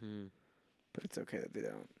 Mhm. but it's okay that they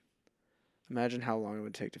don't. Imagine how long it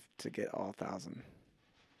would take to get all 1,000.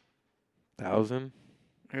 1,000?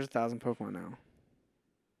 There's 1,000 Pokemon now.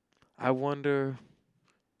 I wonder.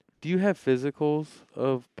 Do you have physicals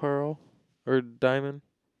of Pearl or Diamond?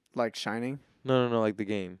 Like Shining? No, like the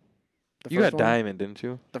game. The You first got one? Diamond, didn't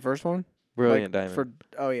you? The first one? Brilliant Like, Diamond.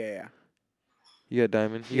 yeah. You got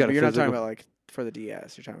Diamond. You Yeah, got but a you're not physical? talking about like for the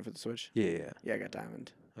DS. You're talking about for the Switch. Yeah. Yeah, I got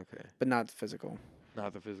Diamond, Okay. but not physical.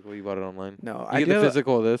 Not the physical. You bought it online. No, You I get the did.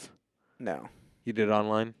 physical of this. No. You did it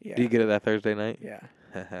online. Yeah. Do you get it that Thursday night?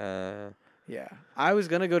 Yeah. Yeah. I was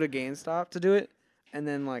gonna go to GameStop to do it, and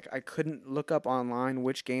then like I couldn't look up online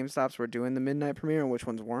which GameStops were doing the midnight premiere and which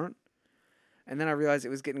ones weren't. And then I realized it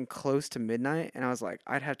was getting close to midnight, and I was like,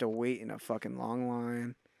 I'd have to wait in a fucking long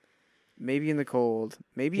line. maybe in the cold.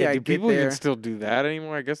 Maybe Yeah, I do get people there. even still do that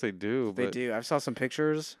anymore? I guess they do. They But do. I saw some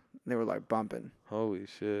pictures. They were like bumping. holy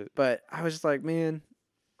shit. But I was just like, man,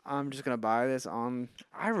 I'm just gonna buy this on.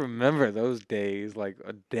 I remember those days like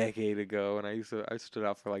a decade ago, and I stood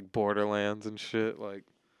out for like Borderlands and shit. Like,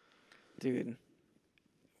 Dude,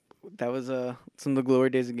 that was some of the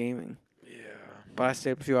glory days of gaming. yeah. But I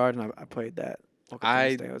stayed up a few hours and I played that. Woke up the I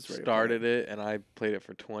next day, was ready to play started it and I played it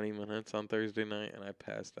for 20 minutes on Thursday night and I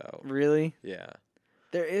passed out. Really? Yeah.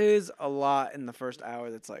 There is a lot in the first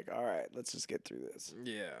hour that's like, all right, let's just get through this.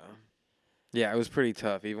 Yeah. Yeah, it was pretty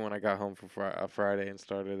tough even when I got home from Friday and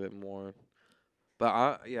started it more. But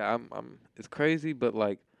I'm it's crazy, but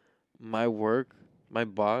like my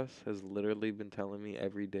boss has literally been telling me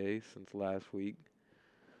every day since last week,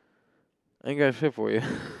 I ain't got shit for you.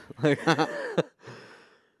 Like,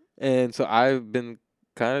 and so I've been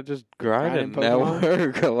kind of just grinding at Pokemon?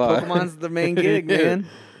 work a lot. Pokemon's the main gig, man.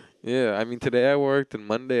 Yeah, I mean today I worked and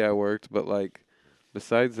Monday I worked, but like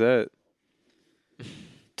besides that,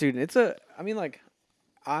 Dude, I mean, like,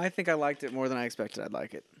 I think I liked it more than I expected I'd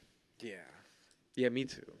like it. yeah, yeah, me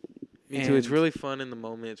too. Me too. It's And- really fun in the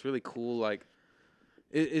moment. It's really cool. Like,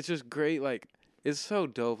 it's just great. Like, it's so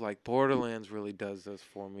dope. Like, Borderlands really does this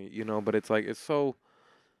for me, you know. But it's like it's so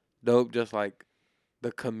dope. Just like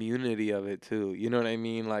the community of it too. You know what I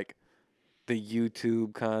mean? Like the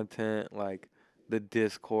YouTube content, like the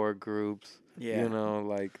Discord groups. Yeah. You know,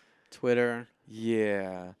 like Twitter.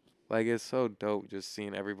 yeah. Like it's so dope just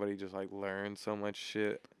seeing everybody just like learn so much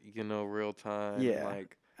shit, you know, real time. Yeah.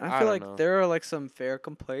 Like And I I feel don't like know. there are like some fair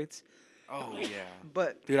complaints. oh yeah.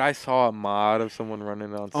 But Dude, I saw a mod of someone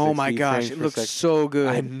running on 60 oh my gosh, frames it per looks second. so good.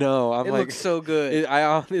 I know. I'm it like looks so good.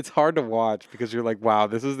 it's hard to watch because you're like, wow,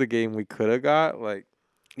 this is the game we could have got. Like,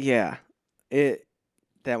 Yeah.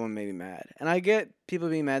 That one made me mad. And I get people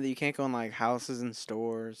being mad that you can't go in like houses and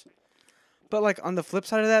stores. But like on the flip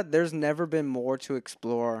side of that, there's never been more to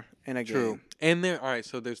explore in a game. And all right,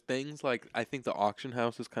 so there's things like I think the auction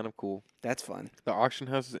house is kind of cool. That's fun. The auction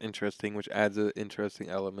house is interesting, which adds an interesting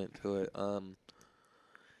element to it.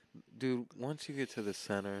 Dude, once you get to the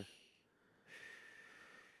center,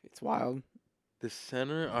 It's wild. the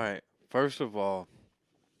center, all right, first of all,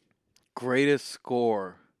 greatest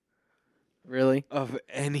score Really? of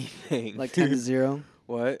anything. Like 10 to dude. 0?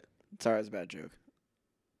 What? Sorry, it was a bad joke.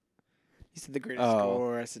 You said the greatest Oh.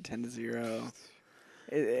 score. I said 10 to 0.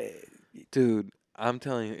 Dude, I'm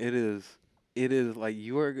telling you, it is like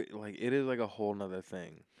it is like a whole nother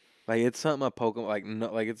thing. Like it's something a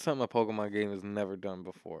Pokemon it's something a Pokemon game has never done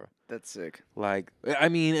before. That's sick. Like I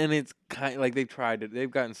mean, and it's kind like they've tried it.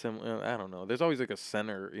 They've gotten similar. I don't know. There's always like a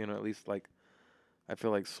center, you know. At least like I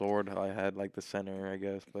feel like Sword I had like the center, I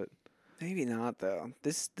guess, but Maybe not though.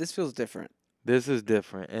 This feels different. this is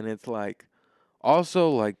different, and it's like also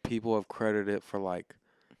like people have credited it for like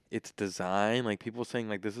its design. Like people saying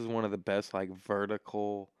like this is one of the best like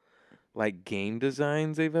vertical like game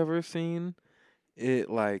designs they've ever seen. It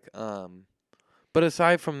like but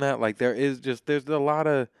aside from that, like there's a lot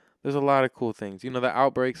of cool things. You know, the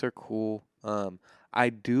outbreaks are cool. I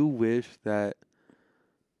do wish that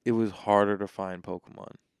it was harder to find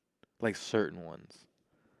Pokemon. Like certain ones.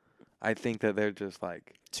 I think that they're just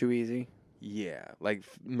like Too easy. yeah, like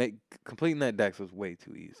completing that dex was way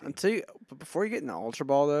too easy. But before you get into Ultra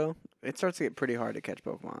Ball though, it starts to get pretty hard to catch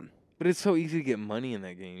Pokemon. But it's so easy to get money in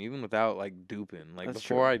that game, even without like duping. Like That's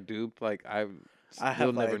before true. I dupe, like I I still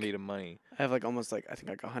have, never like- needed money. I have like almost like I think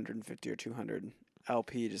like 150 or 200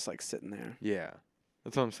 LP just like sitting there. Yeah,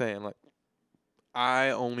 that's what I'm saying. Like I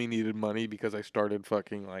only needed money because I started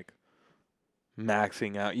fucking like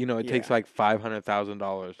maxing out. You know, it takes Yeah. like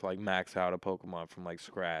 $500,000 to like max out a Pokemon from like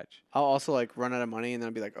scratch. I'll also like run out of money and then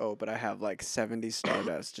I'll be like, oh, but I have like 70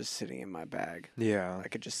 Stardust just sitting in my bag. Yeah, I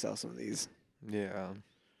could just sell some of these. yeah,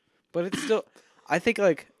 But it's still, I think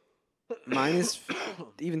like mine is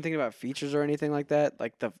even thinking about features or anything like that.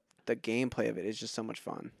 Like the gameplay of it is just so much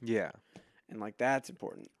fun, yeah. and like that's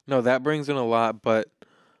important. No, that brings in a lot, but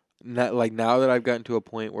not, like now that I've gotten to a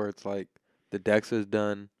point where it's like the dex is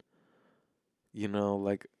done, you know,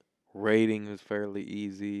 like rating is fairly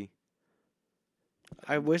easy.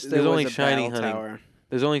 I wish There's there was only a shiny battle hunting. tower.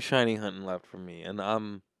 There's only shiny hunting left for me, and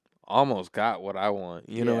I'm almost got what I want.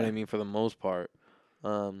 You know what I Yeah. mean, for the most part.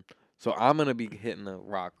 So I'm gonna be hitting the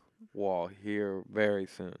rock wall here very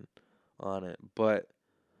soon on it, but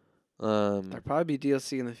There'll probably be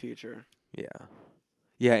DLC in the future.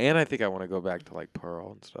 yeah, and I think I want to go back to like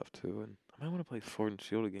Pearl and stuff too, and I might want to play Sword and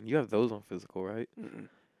Shield again. You have those on physical, right? Mm-mm.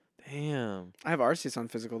 Damn, I have Arceus on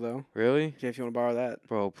physical though. really, Yeah, if you want to borrow that.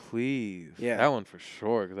 bro? Please, Yeah. that one for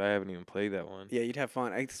sure, because I haven't even played that one. Yeah, you'd have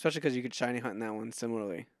fun, especially because you could shiny hunt in that one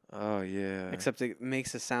similarly. Oh yeah. Except it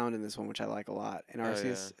makes a sound in this one, which I like a lot. In Oh, Arceus,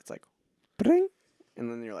 yeah. it's like, bring,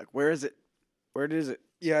 and then you're like, where is it? Where is it?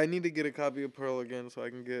 Yeah, I need to get a copy of Pearl again so I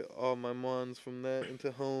can get all my mons from that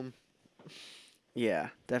into home. Yeah,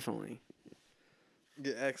 definitely.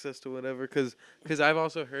 Get access to whatever, cause I've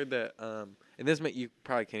also heard that and this you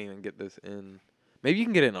probably can't even get this in. Maybe you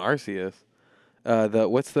can get it in Arceus.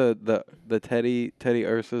 What's the Teddy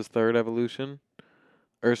Ursa's third evolution?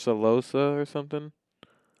 Ursa or something.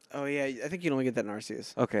 Oh yeah, I think you can only get that in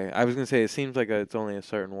Arceus. Okay, I was gonna say it seems like it's only a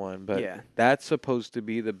certain one, but Yeah. that's supposed to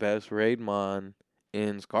be the best Raidmon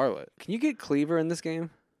in Scarlet. Can you get Cleaver in this game?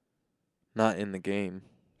 Not in the game.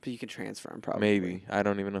 But you can transfer him probably. Maybe. I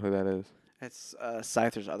don't even know who that is. It's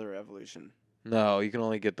Scyther's other evolution. No, you can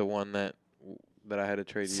only get the one that I had to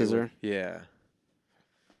trade you Scissor? with. Yeah.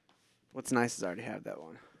 What's nice is I already have that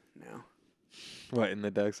one now. What, in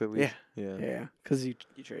the decks at least? Yeah. Yeah. Yeah, because you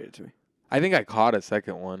traded it to me. I think I caught a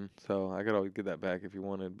second one, so I could always get that back if you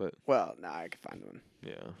wanted, but Well, nah, I could find one.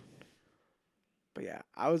 yeah. But yeah,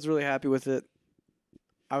 I was really happy with it.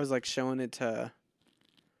 I was like showing it to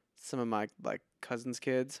some of my like cousins'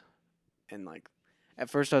 kids, and like at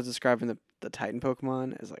first I was describing the Titan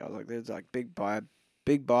Pokemon as like I was like there's like big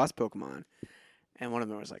boss Pokemon, and one of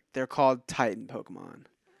them was like they're called Titan Pokemon,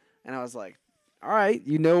 and I was like, all right,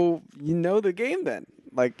 you know the game then.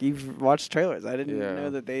 Like you've watched trailers. I didn't Yeah. know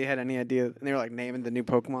that they had any idea, and they were like naming the new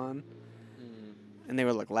Pokemon, and they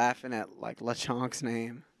were like laughing at like Lechonk's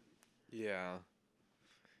name. Yeah.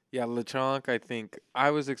 Yeah, Lechonk, I think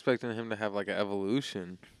I was expecting him to have like an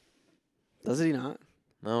evolution. Does he not?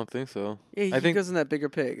 I don't think so. Yeah, he I think goes in that bigger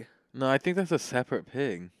pig. No, I think that's a separate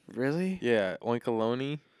pig. Really? Yeah,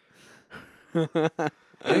 Oinkaloni. I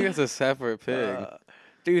think that's a separate pig.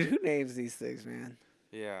 Dude, who names these things, man?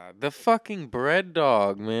 Yeah, the fucking bread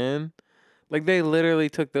dog, man. Like they literally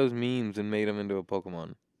took those memes and made them into a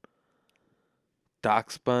Pokemon.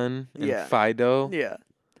 Doxbun and Yeah. Fido. Yeah.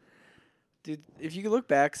 Dude, if you look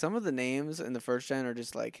back, some of the names in the first gen are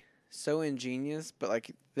just like so ingenious, but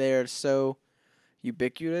like they're so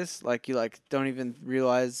ubiquitous, like you like don't even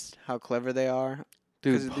realize how clever they are.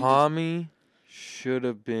 Dude, 'Cause they just- Palmy should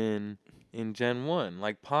have been in Gen 1.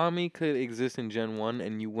 Like Palmy could exist in Gen 1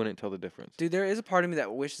 and you wouldn't tell the difference. Dude, there is a part of me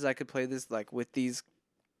that wishes I could play this like with these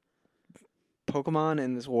Pokemon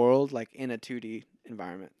in this world, like in a 2D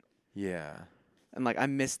environment. Yeah. And like I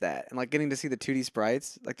miss that. And like getting to see the 2D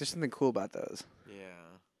sprites, like there's something cool about those.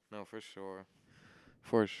 Yeah. No, for sure.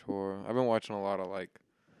 For sure. I've been watching a lot of like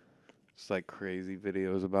just like crazy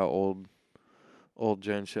videos about old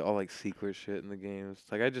gen shit, all like secret shit in the games.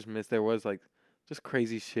 Like I just miss there was like just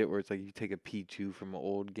crazy shit where it's like you take a Pichu from an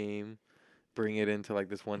old game, bring it into like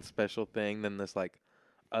this one special thing, then this like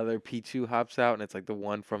other Pichu hops out and it's like the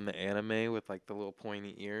one from the anime with like the little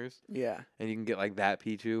pointy ears. Yeah. And you can get like that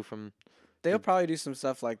Pichu from They'll probably do some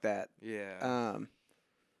stuff like that. Yeah.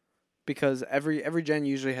 Because every gen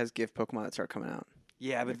usually has gift Pokemon that start coming out.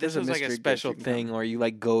 Yeah, but Like, this there's a was like a mystery gift special you can thing come. where you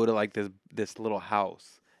like go to like this little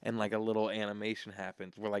house and like a little animation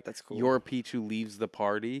happens where like That's cool. your Pichu leaves the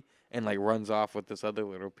party and like runs off with this other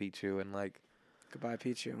little Pichu and like Goodbye,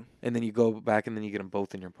 Pichu. and then you go back and then you get them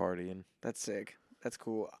both in your party and That's sick. That's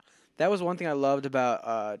cool. That was one thing I loved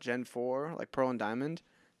about Gen 4, like Pearl and Diamond.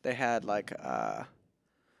 They had like a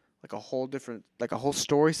whole different, like a whole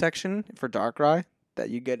story section for Darkrai that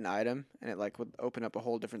you get an item and it like would open up a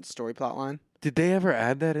whole different story plot line. did they ever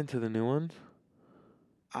add that into the new ones?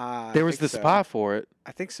 I There was think the so. spot for it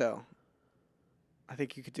I think so. I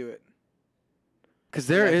think you could do it. because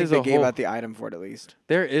Yeah, there I think is they a gave whole out the item for it at least.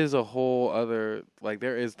 there is a whole other like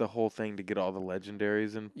there is the whole thing to get all the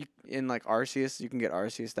legendaries and You, in like Arceus, you can get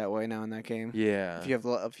Arceus that way now in that game. yeah. If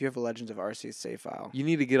you have a Legends of Arceus save file. You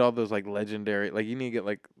need to get all those like legendary like you need to get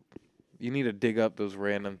like you need to dig up those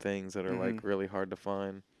random things that are like really hard to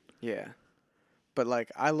find. Yeah. But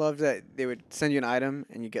like I love that they would send you an item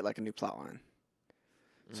and you get like a new plot line.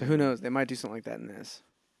 So who knows? They might do something like that in this.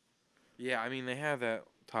 Yeah, I mean they have that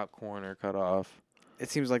top corner cut off.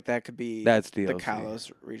 It seems like that could be That's the DLC.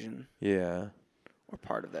 Kalos region Yeah. or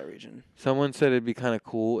part of that region. Someone said it'd be kind of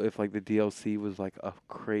cool if like the DLC was like a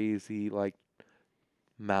crazy like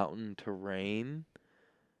mountain terrain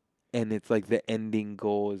and it's like the ending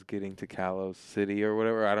goal is getting to Kalos City or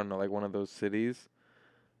whatever. I don't know, like one of those cities.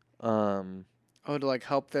 Oh, to like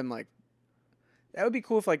help them like that would be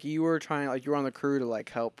cool if like you were trying like you were on the crew to like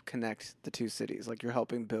help connect the two cities. Like you're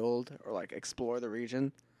helping build or like explore the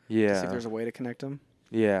region to see Yeah. if there's a way to connect them.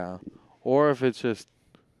 Yeah. Or if it's just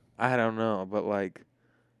I don't know, but like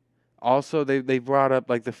also they brought up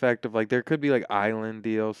like the fact of like there could be like island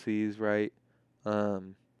DLCs, right?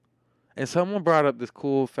 And someone brought up this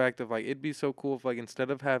cool fact of like it'd be so cool if like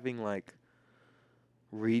instead of having like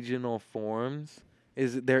regional forms,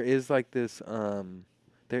 there is like this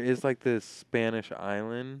Spanish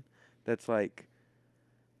island that's like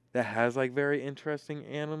that has like very interesting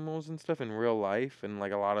animals and stuff in real life, and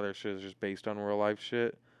like a lot of their shit is just based on real life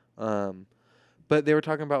shit. But they were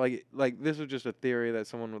talking about like this was just a theory that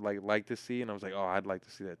someone would like to see, and I was like, oh, I'd like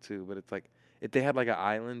to see that too. But it's like if they had like an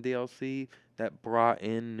island DLC that brought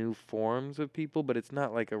in new forms of people, but it's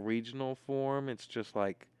not like a regional form. It's just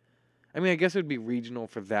like, I mean, I guess it would be regional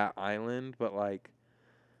for that island, but like,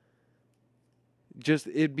 just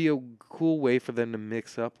it'd be a cool way for them to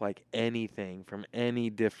mix up like anything from any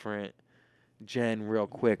different gen real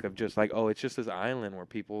quick of just like, oh, it's just this island where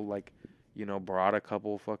people like, brought a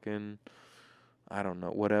couple fucking, I don't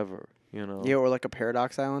know, whatever, Yeah, or like a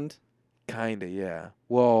Paradox Island. Kinda, yeah.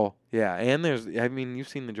 Well, yeah, and I mean, you've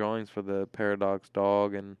seen the drawings for the Paradox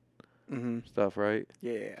dog and stuff, right?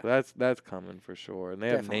 Yeah. So that's coming for sure, and they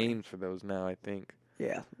have Definitely. names for those now, I think.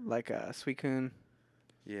 Yeah, like Suicune.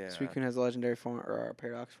 Yeah. Suicune has a legendary form or a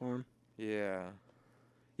Paradox form. Yeah.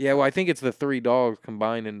 Yeah, well, I think it's the 3 dogs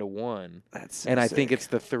combined into one. That's so and I sick. think it's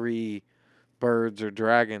the 3 birds or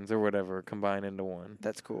dragons or whatever combined into one.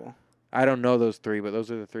 That's cool. I don't know those 3, but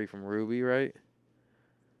those are the 3 from Ruby, right?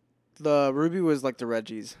 The Ruby was like the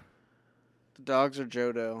Reggies. The dogs are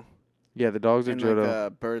Johto. Yeah, the dogs are And Johto.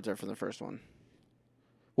 like, birds are from the first one.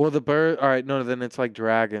 Well, the bird. All right, no, then it's like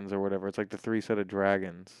dragons or whatever. It's like the 3 set of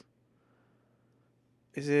dragons.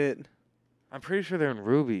 Is it? I'm pretty sure they're in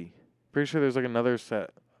Ruby. Pretty sure there's like another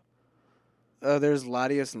set. There's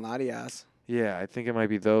Latios and Latias. Yeah, I think it might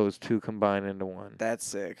be those 2 combined into one. That's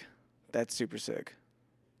sick. That's super sick.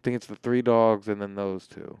 I think it's the 3 dogs and then those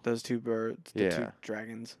 2. Those 2 birds. The 2 Yeah.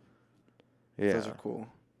 dragons. Yeah. Those are cool.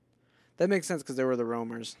 That makes sense because they were the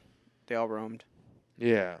roamers. They all roamed.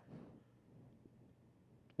 Yeah.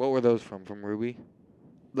 What were those from? From Ruby?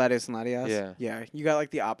 Latios and Latias? Yeah. Yeah. You got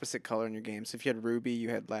like the opposite color in your game. So if you had Ruby, you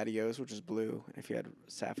had Latios, which is blue. And if you had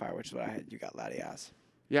Sapphire, which is what I had, you got Latias.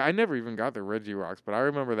 Yeah, I never even got the Regirocks, but I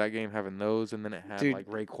remember that game having those, and then it had Dude, like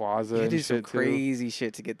Rayquaza You had and to do some shit too. crazy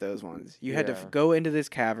shit to get those ones. You had to Yeah. go into this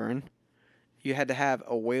cavern. You had to have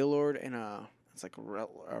a Wailord and it's like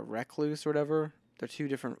a Recluse or whatever. They're 2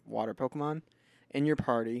 different water Pokemon in your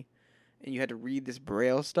party, and you had to read this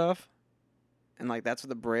Braille stuff, and like that's what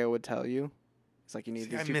the Braille would tell you. It's like you need See,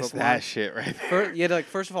 these I 2 missed Pokemon. that shit right there. You had to like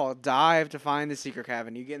first of all dive to find the secret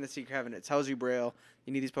cavern. You get in the secret cavern, it tells you Braille.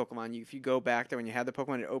 You need these Pokemon. If you go back there when you have the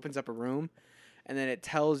Pokemon, it opens up a room, and then it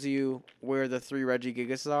tells you where the 3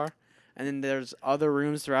 Regigigas are. And then there's other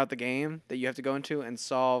rooms throughout the game that you have to go into and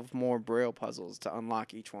solve more Braille puzzles to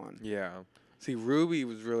unlock each one. Yeah. See, Ruby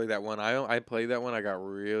was really that one. I played that one. I got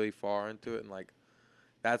really far into it, and like,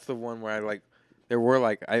 that's the one where I like. There were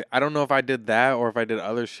like I don't know if I did that or if I did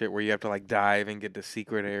other shit where you have to like dive and get to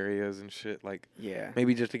secret areas and shit. Like Yeah.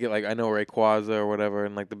 maybe just to get like I know Rayquaza or whatever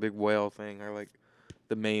and like the big whale thing or like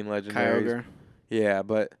the main legendaries. Kyogre. Yeah,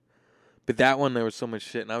 but that one there was so much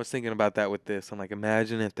shit, and I was thinking about that with this. I'm like,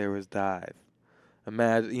 imagine if there was dive.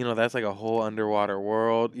 Imagine, that's like a whole underwater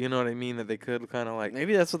world. You know what I mean? That they could kind of like.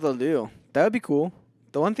 Maybe that's what they'll do. That would be cool.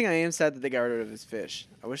 The one thing I am sad that they got rid of is fish.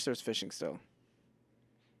 I wish there was fishing still.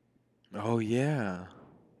 Oh yeah.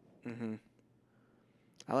 Mm-hmm.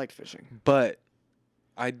 I liked fishing. But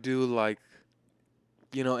I do like,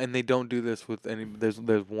 and they don't do this with any. There's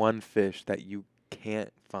one fish that you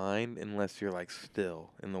can't find unless you're like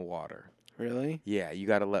still in the water. Really? Yeah, you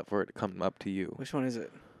got to let for it to come up to you. Which one is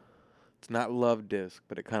it? It's not Love Disc,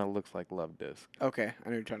 but it kind of looks like Love Disc. Okay, I know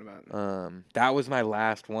what you're talking about. That was my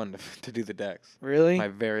last one to do the decks. Really? My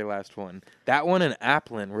very last one. That one and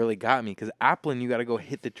Applin really got me because Applin you got to go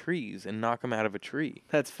hit the trees and knock them out of a tree.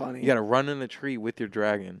 That's funny. You got to run in the tree with your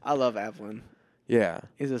dragon. I love Evelyn. Yeah.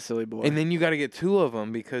 He's a silly boy. And then you got to get 2 of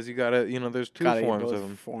them because you got to, there's 2 Gotta get forms both of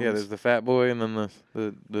them. forms. Yeah, there's the fat boy and then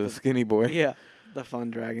the skinny boy. Yeah, the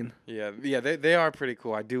fun dragon. Yeah, they are pretty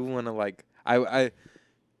cool. I do want to like I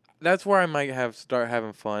that's where I might start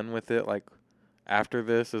having fun with it. Like after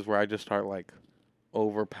this is where I just start like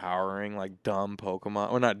overpowering like dumb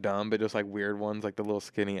Pokemon, or not dumb, but just like weird ones, like the little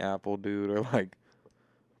skinny apple dude, or like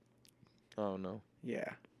I don't know, Yeah.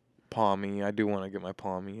 Palmy. I do want to get my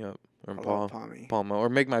Palmy up, or I love Palmy. Palma, or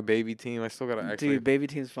make my baby team. I still gotta actually. Dude, baby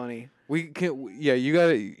team's funny. We can. Yeah,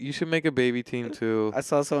 you should make a baby team too. I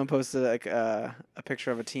saw someone posted like a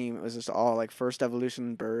picture of a team. It was just all like first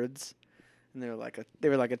evolution birds, and they were like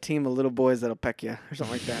a team of little boys that'll peck you or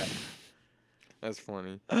something like that. That's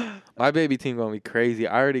funny. My baby team gonna be crazy.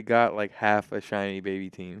 I already got like half a shiny baby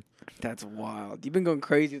team. That's wild. You've been going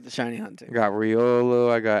crazy with the shiny hunting. I got Riolo.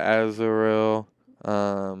 I got Azurill.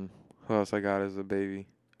 Who else I got as a baby?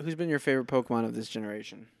 Who's been your favorite Pokemon of this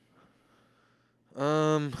generation?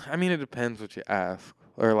 I mean, it depends what you ask.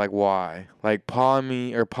 Or, like, why. Like,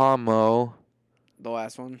 Pawmo. The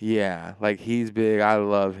last one? Yeah, like, he's big. I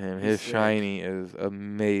love him. He's His sick. shiny is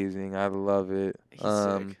amazing. I love it. He's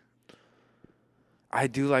sick. I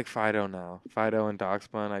do like Fido now. Fido and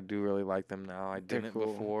Darkspawn, I do really like them now. I They're didn't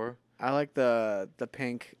cool. before. I like the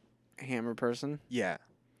pink hammer person. Yeah.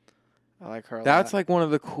 I like her a That's lot. like one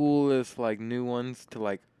of the coolest like new ones to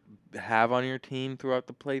like have on your team throughout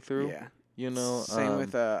the playthrough. Yeah. You know. Same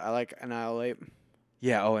with I like Annihilate.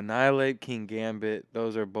 Yeah. Oh, Annihilate, King Gambit.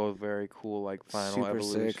 Those are both very cool like final Super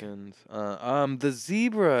sick. evolutions. The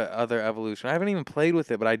Zebra other evolution. I haven't even played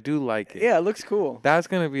with it, but I do like it. Yeah, it looks cool. That's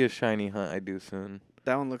gonna be a shiny hunt I do soon.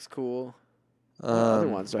 That one looks cool. What other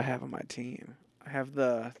ones do I have on my team? I have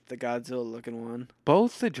the Godzilla looking one.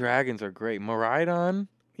 Both the dragons are great. Miraidon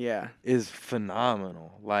Yeah. is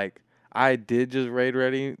phenomenal. Like I did just raid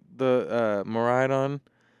ready the Miraidon,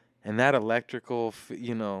 and that electrical,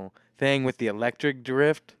 thing with the electric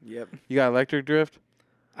drift. Yep. You got electric drift?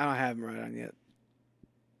 I don't have him right on yet.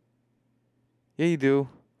 Yeah, you do.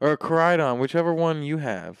 Or Koraidon, whichever one you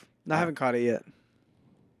have. No, I haven't caught it yet.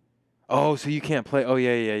 Oh, so you can't play. Oh,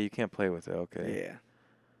 yeah, you can't play with it. Okay.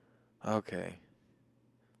 Yeah. Okay.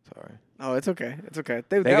 Sorry. Oh, it's okay. It's okay.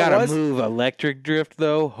 They gotta move electric drift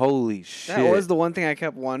though. Holy shit. That was the one thing I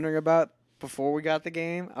kept wondering about before we got the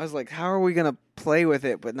game. I was like, how are we gonna play with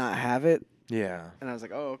it but not have it? Yeah. And I was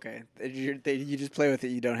like, oh, okay. You just play with it.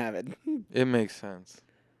 You don't have it. It makes sense,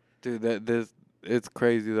 dude. It's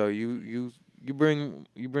crazy though. You bring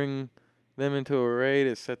them into a raid.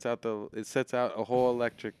 It sets out a whole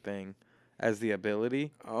electric thing as the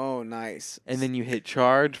ability, Oh, nice. and then you hit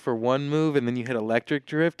charge for one move, and then you hit electric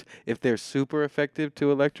drift. If they're super effective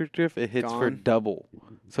to electric drift, it hits for Gone. double.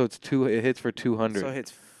 So it hits for 200. So it hits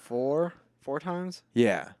four times.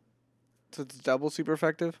 Yeah, So it's double super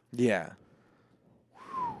effective. yeah.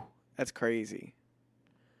 That's crazy.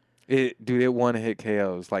 It one hit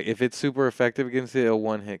KOs. Like if it's super effective against it, it'll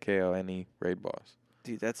one hit KO any raid boss.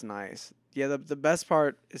 Dude, that's nice. Yeah, the best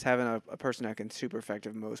part is having a person that can super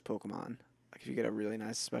effective most Pokemon. Like if you get a really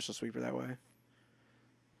nice special sweeper that way.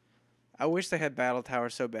 I wish they had Battle Tower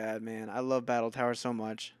so bad, man. I love Battle Tower so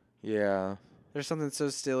much. Yeah. There's something so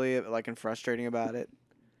silly like and frustrating about it.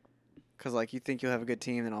 Cause like you think you'll have a good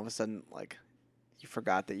team, and all of a sudden like you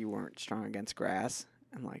forgot that you weren't strong against grass,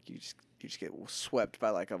 and like you just get swept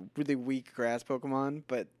by like a really weak grass Pokemon,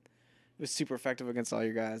 but it was super effective against all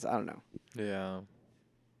your guys. I don't know. Yeah.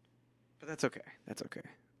 But that's okay. That's okay.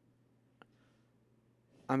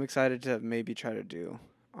 I'm excited to maybe try to do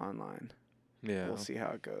online. Yeah. We'll see how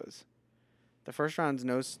it goes. The first round's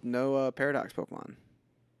no Paradox Pokemon.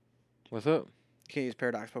 What's up? You can't use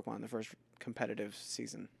Paradox Pokemon in the first competitive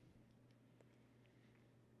season.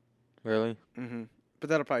 Really? Mm-hmm. But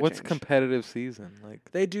that'll probably What's change. competitive season like?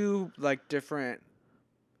 They do like different,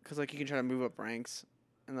 because like you can try to move up ranks,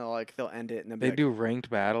 and they'll end it and then be They like, do ranked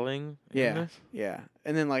battling. in Yeah. this? Yeah,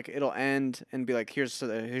 and then like it'll end and be like here's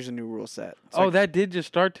a new rule set. It's Oh, like, that did just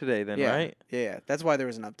start today, then, yeah, right? Yeah, that's why there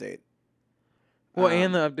was an update. Well,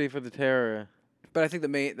 and Um, the update for the Terra. But I think the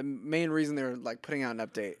main reason they're like putting out an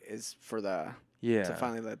update is for Yeah. to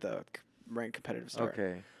finally let the ranked competitive start.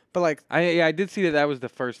 Okay. But like I did see that was the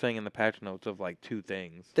first thing in the patch notes of like two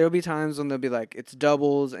things. there'll be times when they'll be like it's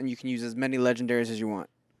doubles and you can use as many legendaries as you want,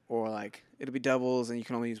 or like it'll be doubles and you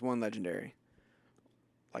can only use one legendary.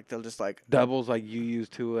 Like they'll just like Doubles like you use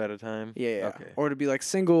two at a time. yeah. Okay. Or it'll be like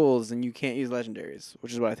singles and you can't use legendaries,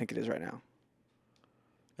 which is what I think it is right now.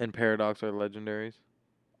 And Paradox are legendaries.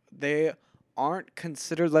 They aren't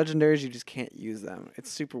considered legendaries. You just can't use them. It's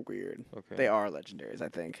super weird. Okay. They are legendaries, I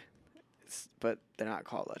think. But they're not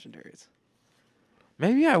called legendaries.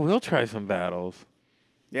 Maybe I will try some battles.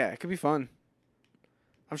 Yeah, it could be fun.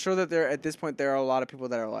 I'm sure that at this point there are a lot of people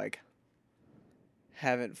that are like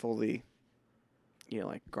haven't fully,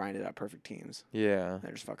 like grinded out perfect teams. Yeah.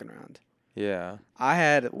 They're just fucking around. Yeah. I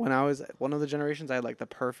had when I was one of the generations, I had like the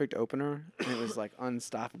perfect opener, and it was like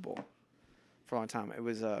unstoppable for a long time. It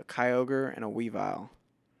was a Kyogre and a Weavile,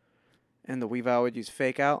 and the Weavile would use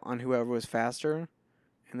Fake Out on whoever was faster,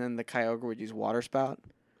 and then the Kyogre would use Water Spout,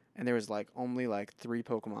 and there was like only like 3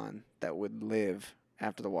 Pokemon that would live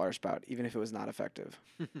after the Water Spout, even if it was not effective.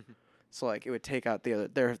 So like it would take out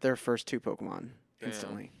their first 2 Pokemon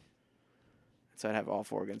instantly. So I'd have all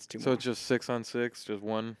 4 against 2 So more. it's just 6-on-6, just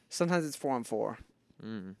one. Sometimes it's 4-on-4,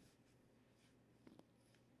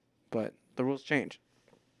 But the rules change.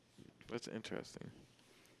 that's interesting.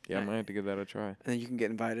 Yeah, I might have to give that a try. And then you can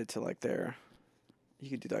get invited to like you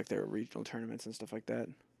could do like their regional tournaments and stuff like that.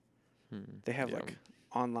 They have Yeah. like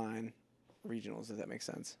online regionals, if that makes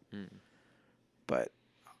sense. Mm. But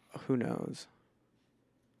who knows?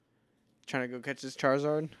 Trying to go catch this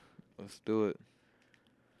Charizard? Let's do it.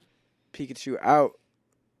 Pikachu out.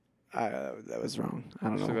 That was wrong. I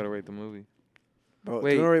don't Still know. gotta rate the movie. Wait. Wait.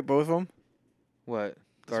 Do you want to rate both of them? What?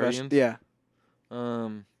 Guardians? Yeah.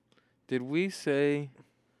 Did we just say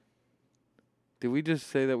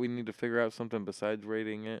that we need to figure out something besides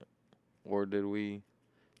rating it? Or did we?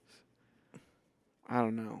 I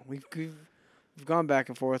don't know. We've gone back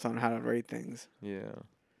and forth on how to rate things. Yeah.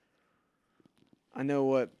 I know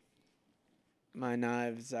what my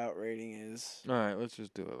Knives Out rating is. All right, let's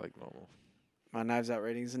just do it like normal. My Knives Out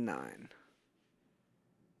rating is a 9.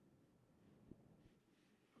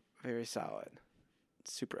 Very solid.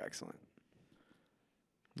 Super excellent.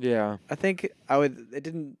 Yeah. I think it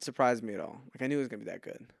didn't surprise me at all. Like I knew it was gonna be that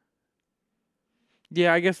good.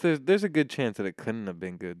 Yeah, I guess there's a good chance that it couldn't have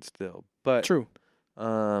been good still. But True.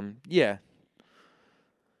 yeah.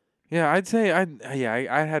 Yeah, I'd say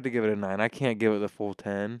I had to give it a 9. I can't give it the full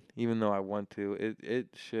 10, even though I want to. It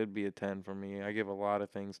should be a 10 for me. I give a lot of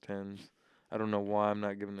things 10s. I don't know why I'm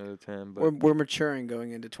not giving it a 10, but We're maturing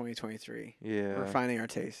going into 2023. yeah. We're finding our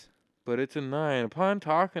taste. But it's a 9. Upon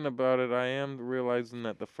talking about it, I am realizing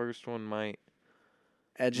that the first one might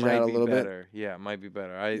Edge it out a be little better. Yeah, it might be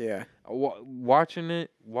better. Yeah. Watching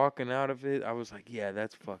it, walking out of it, I was like, yeah,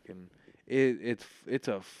 that's fucking. It's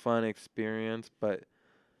a fun experience, but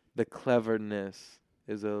the cleverness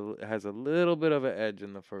has a little bit of an edge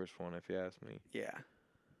in the first one, if you ask me. Yeah.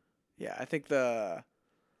 Yeah, I think the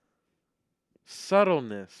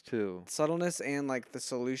Subtleness too. subtleness and like the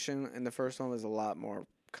solution in the first one was a lot more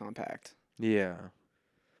compact. Yeah.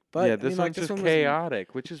 But yeah, I this mean, one's like, this just one was-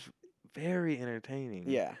 chaotic, which is very entertaining.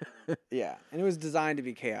 Yeah. Yeah. And it was designed to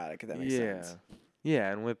be chaotic, if that makes sense.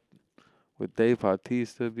 Yeah, and with Dave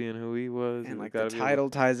Bautista being who he was, And it like gotta the be able- title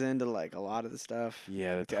ties into like a lot of the stuff.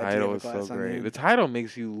 Yeah, the Like the idea of title a is so glass great. onion. The title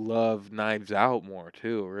makes you love Knives Out more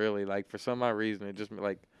too. Really, like for some odd reason, it just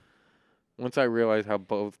like once I realized how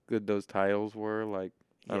both good those titles were, like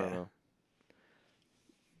I don't know.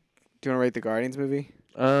 Do you want to rate the Guardians movie?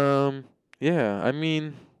 Yeah, I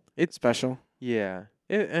mean, it's Special. yeah,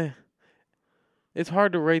 it's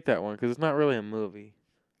hard to rate that one because it's not really a movie.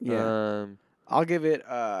 Yeah. I'll give it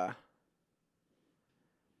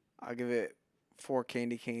 4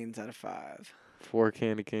 candy canes out of 5. 4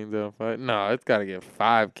 candy canes out of 5. No, it's got to get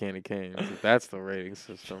 5 candy canes. If that's the rating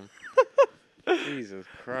system. Jesus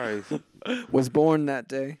Christ. Was born that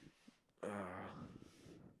day.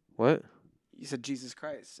 What? You said Jesus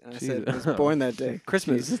Christ, and I Jesus. said was born that day.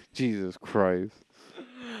 Christmas. Jesus Christ.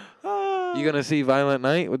 You gonna see Violent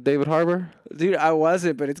Night with David Harbour? Dude, I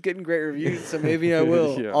wasn't, but it's getting great reviews, so maybe I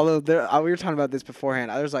will. Yeah. Although we were talking about this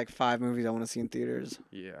beforehand. There's like 5 movies I want to see in theaters: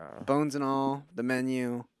 Yeah. Bones and All, The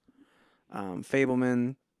Menu,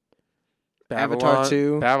 Fableman, Babylon, Avatar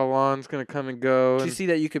 2. Babylon's gonna come and go. Did you And see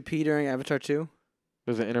that you could pee during Avatar 2?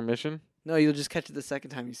 there's an intermission. No, you'll just catch it the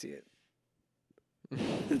second time you see it.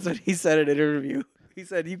 That's what he said in an interview. He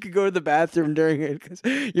said you could go to the bathroom during it because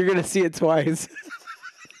you're gonna see it twice.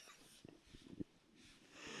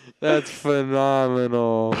 That's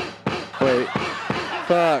phenomenal. Wait.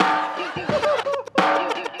 Fuck.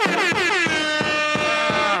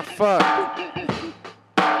 Fuck.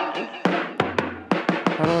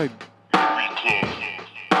 How do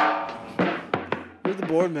You're the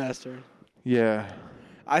board master. Yeah.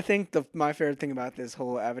 I think my favorite thing about this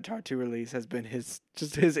whole Avatar 2 release has been his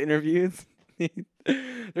interviews. He's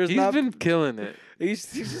been killing it.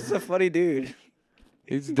 He's just a funny dude.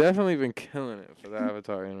 He's definitely been killing it for the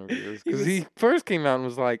Avatar interviews. Because he first came out and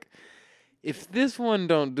was like, if this one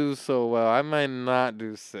don't do so well, I might not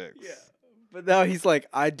do 6. Yeah. But now he's like,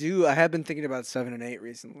 I have been thinking about 7 and 8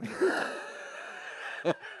 recently.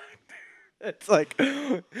 It's like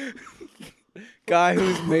guy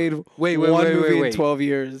who's made one movie in 12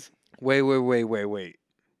 years. Wait.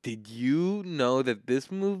 Did you know that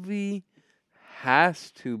this movie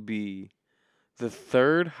has to be the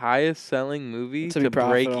 3rd highest selling movie To be to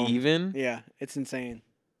break profitable. even? Yeah, it's insane.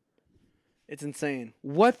 It's insane.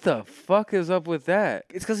 What the fuck is up with that?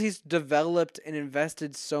 It's because he's developed and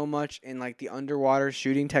invested so much in like the underwater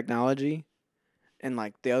shooting technology and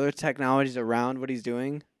like the other technologies around what he's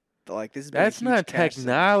doing. But, like this is That's not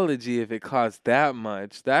technology if it costs that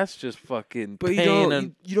much. That's just fucking But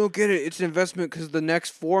pain. you don't get it. It's an investment because the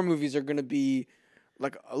next 4 movies are gonna be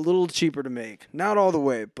like a little cheaper to make. Not all the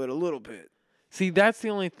way, but a little bit. See, that's the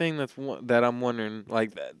only thing that I'm wondering.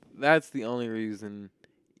 Like that's the only reason.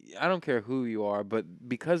 I don't care who you are, but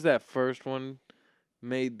because that first one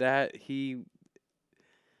made that, he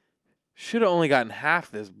should have only gotten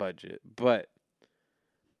half this budget. But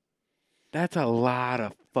That's a lot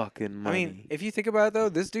of fucking money. I mean, if you think about it, though,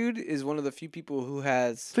 this dude is one of the few people who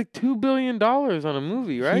has... It's like $2 billion on a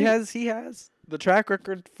movie, right? He has the track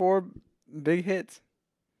record for big hits.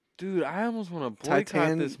 Dude, I almost want to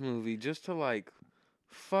boycott this movie just to, like,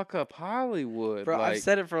 fuck up Hollywood. Bro, like, I've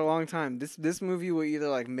said it for a long time. This movie will either,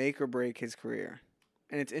 like, make or break his career.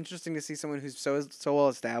 And it's interesting to see someone who's so well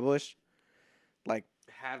established, like...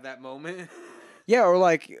 have that moment. Yeah, or,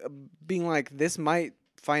 like, being like, this might...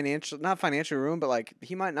 not financial ruin, but like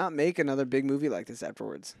he might not make another big movie like this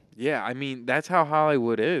afterwards. Yeah, I mean that's how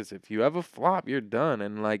Hollywood is. If you have a flop, you're done.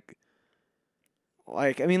 And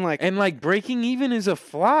and Breaking Even is a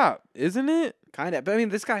flop, isn't it? Kind of. But I mean,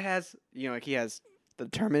 this guy has he has the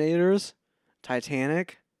Terminators,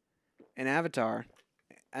 Titanic, and Avatar,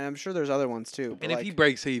 and I'm sure there's other ones too. And if he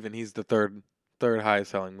breaks even, he's the third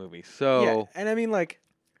highest selling movie. So yeah, and I mean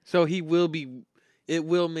so he will be. It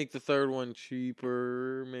will make the third one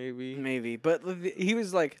cheaper, maybe. Maybe, but he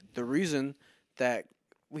was like the reason that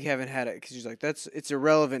we haven't had it because he's like it's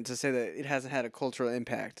irrelevant to say that it hasn't had a cultural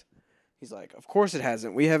impact. He's like, of course it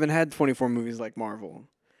hasn't. We haven't had 24 movies like Marvel,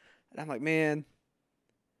 and I'm like, man,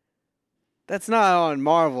 that's not on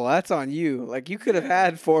Marvel. That's on you. Like you could have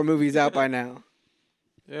had 4 movies out by now.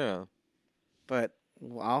 Yeah, but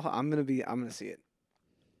I'm gonna see it.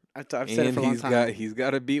 I've said it for a long time. He's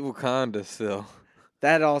got to beat Wakanda still.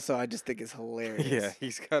 That also, I just think is hilarious. Yeah,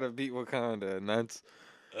 he's got to beat Wakanda, and that's...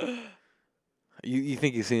 You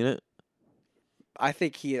think he's seen it? I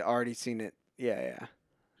think he had already seen it. Yeah.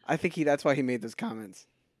 I think that's why he made those comments.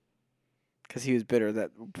 Because he was bitter that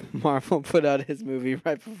Marvel put out his movie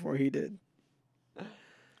right before he did.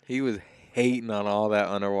 He was hating on all that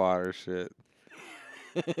underwater shit.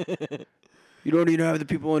 You don't even have the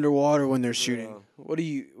people underwater when they're shooting. Yeah. What are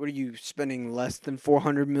you spending less than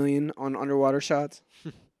 $400 million on underwater shots?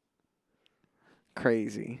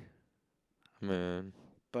 Crazy. Man.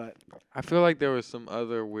 But I feel like there was some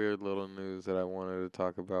other weird little news that I wanted to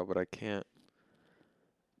talk about, but I can't.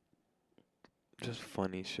 Just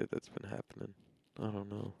funny shit that's been happening. I don't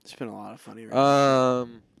know. There's been a lot of funny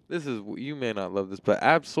This is, you may not love this, but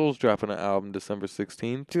Ab-Soul's dropping an album December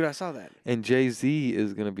 16th. Dude, I saw that. And Jay-Z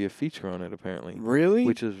is going to be a feature on it, apparently. Really?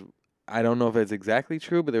 Which is, I don't know if it's exactly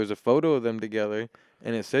true, but there was a photo of them together,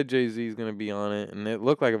 and it said Jay-Z is going to be on it, and it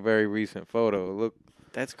looked like a very recent photo.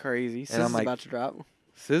 That's crazy. And I'm like, about to drop?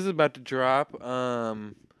 SZA is about to drop.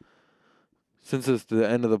 Since it's the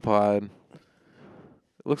end of the pod,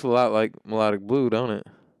 it looks a lot like Melodic Blue, don't it?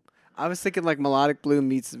 I was thinking like Melodic Blue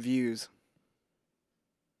meets Views.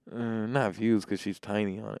 Not Views because she's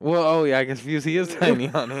tiny on it. Well, oh yeah, I guess Views, he is tiny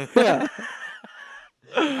on it. Yeah.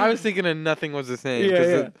 I was thinking of Nothing Was the Same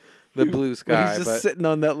because the blue sky. He's just sitting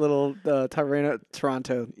on that little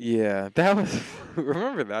Toronto. Yeah, that was.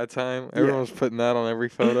 Remember that time? Everyone was putting that on every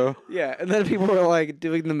photo. Yeah, and then people were like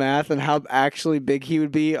doing the math and how actually big he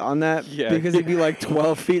would be on that. Yeah, because he'd be like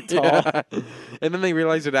 12 feet tall. Yeah. And then they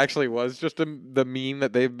realized it actually was just the meme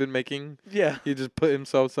that they've been making. Yeah, he just put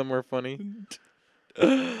himself somewhere funny.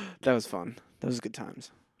 That was fun. That was good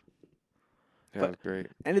times. Yeah, that was great.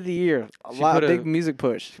 End of the year, a big music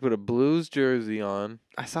push. She put a Blues jersey on.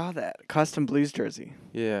 I saw that custom Blues jersey.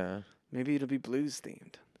 Yeah, maybe it'll be Blues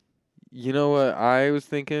themed. You know what I was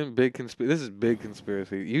thinking? This is big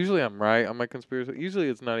conspiracy. Usually I'm right on my conspiracy. Usually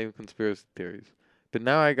it's not even conspiracy theories. But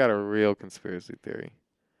now I got a real conspiracy theory.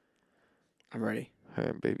 I'm ready. Her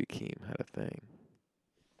and Baby Keem had a thing.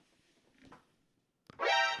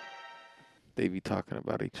 They be talking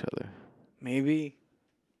about each other. Maybe.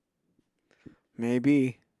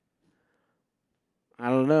 I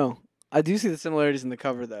don't know. I do see the similarities in the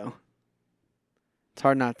cover, though. It's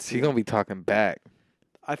hard not to see. She's going to be talking back.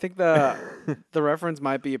 I think the reference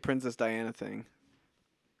might be a Princess Diana thing.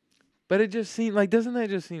 But it just seemed like, doesn't that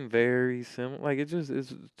just seem very similar? Like it's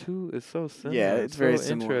so similar. Yeah, it's very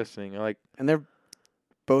similar. Interesting. Like, and they're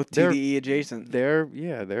both TDE adjacent. They're.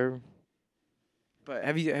 But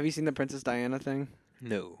have you seen the Princess Diana thing?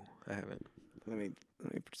 No, I haven't. Let me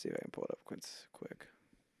see if I can pull it up quick.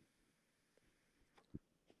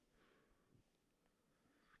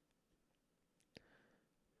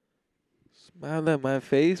 Smile at my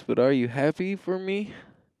face, but are you happy for me?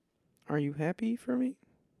 Are you happy for me?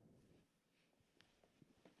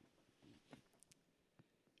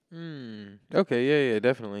 Okay, yeah,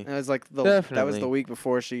 definitely. And it was like that was the week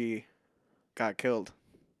before she got killed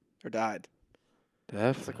or died.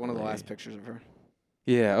 Definitely. It's like one of the last pictures of her.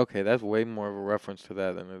 Yeah, okay, that's way more of a reference to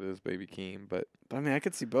that than it is Baby Keem, but I mean, I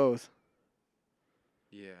could see both.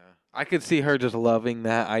 Yeah. I could see her just loving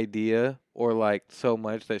that idea or like so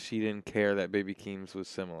much that she didn't care that Baby Keem's was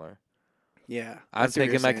similar. Yeah. I'm I see what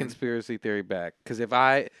taking you're my saying. conspiracy theory back. Because if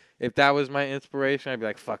that was my inspiration, I'd be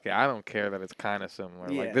like, fuck it. I don't care that it's kind of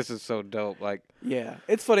similar. Yeah. Like, this is so dope. Like, Yeah.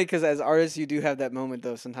 It's funny because as artists, you do have that moment,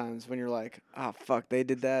 though, sometimes when you're like, oh, fuck, they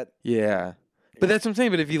did that. yeah. But that's what I'm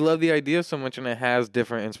saying. But if you love the idea so much and it has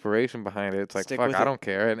different inspiration behind it, it's like, Stick fuck, with I it. don't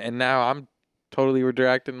care. And now I'm totally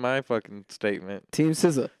retracting my fucking statement. Team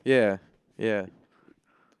SZA. Yeah. Yeah.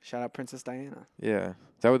 Shout out Princess Diana. Yeah. Is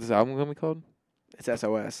that what this album gonna be called? It's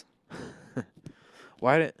SOS.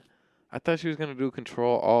 I thought she was gonna do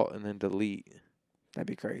Control Alt and then delete. That'd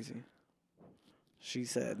be crazy. She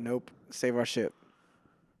said, nope, save our ship.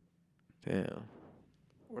 Damn.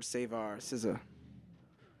 Or save our SZA.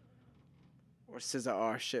 Or SZA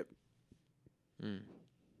our ship. Mm.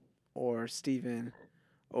 Or Steven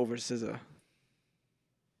over SZA.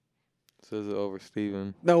 Says it over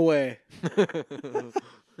Steven. No way.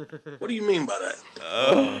 What do you mean by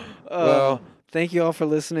that? Well, thank you all for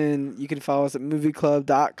listening. You can follow us at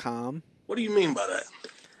movieclub.com. What do you mean by that?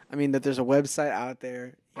 I mean that there's a website out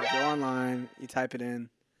there. You go online, you type it in,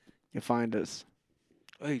 you'll find us.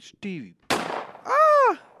 hey Stevie.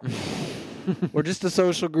 We're just a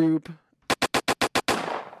social group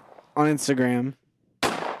on Instagram.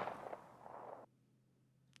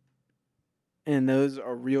 And those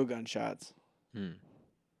are real gunshots, Hmm.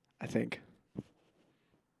 I think.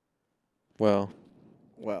 Well.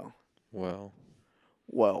 Well.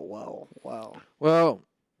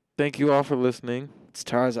 Thank you all for listening. It's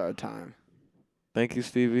Tarzard time. Thank you,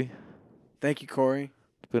 Stevie. Thank you, Corey.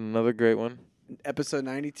 It's been another great one. Episode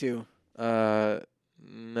 92.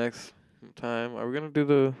 Next time, are we gonna do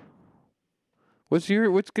the? What's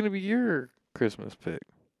gonna be your Christmas pick?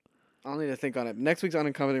 I'll need to think on it. Next week's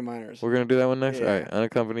Unaccompanied Minors. We're gonna do that one next. Yeah. All right,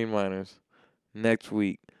 unaccompanied minors. Next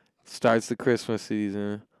week starts the Christmas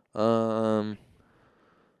season. Yeah.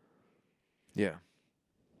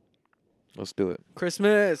 Let's do it.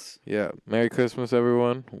 Christmas. Yeah. Merry Christmas,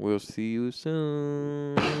 everyone. We'll see you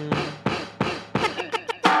soon. What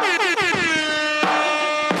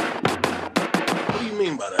do you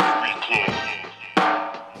mean by that?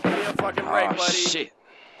 Give me a fucking break, Oh, buddy. shit.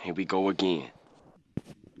 Here we go again.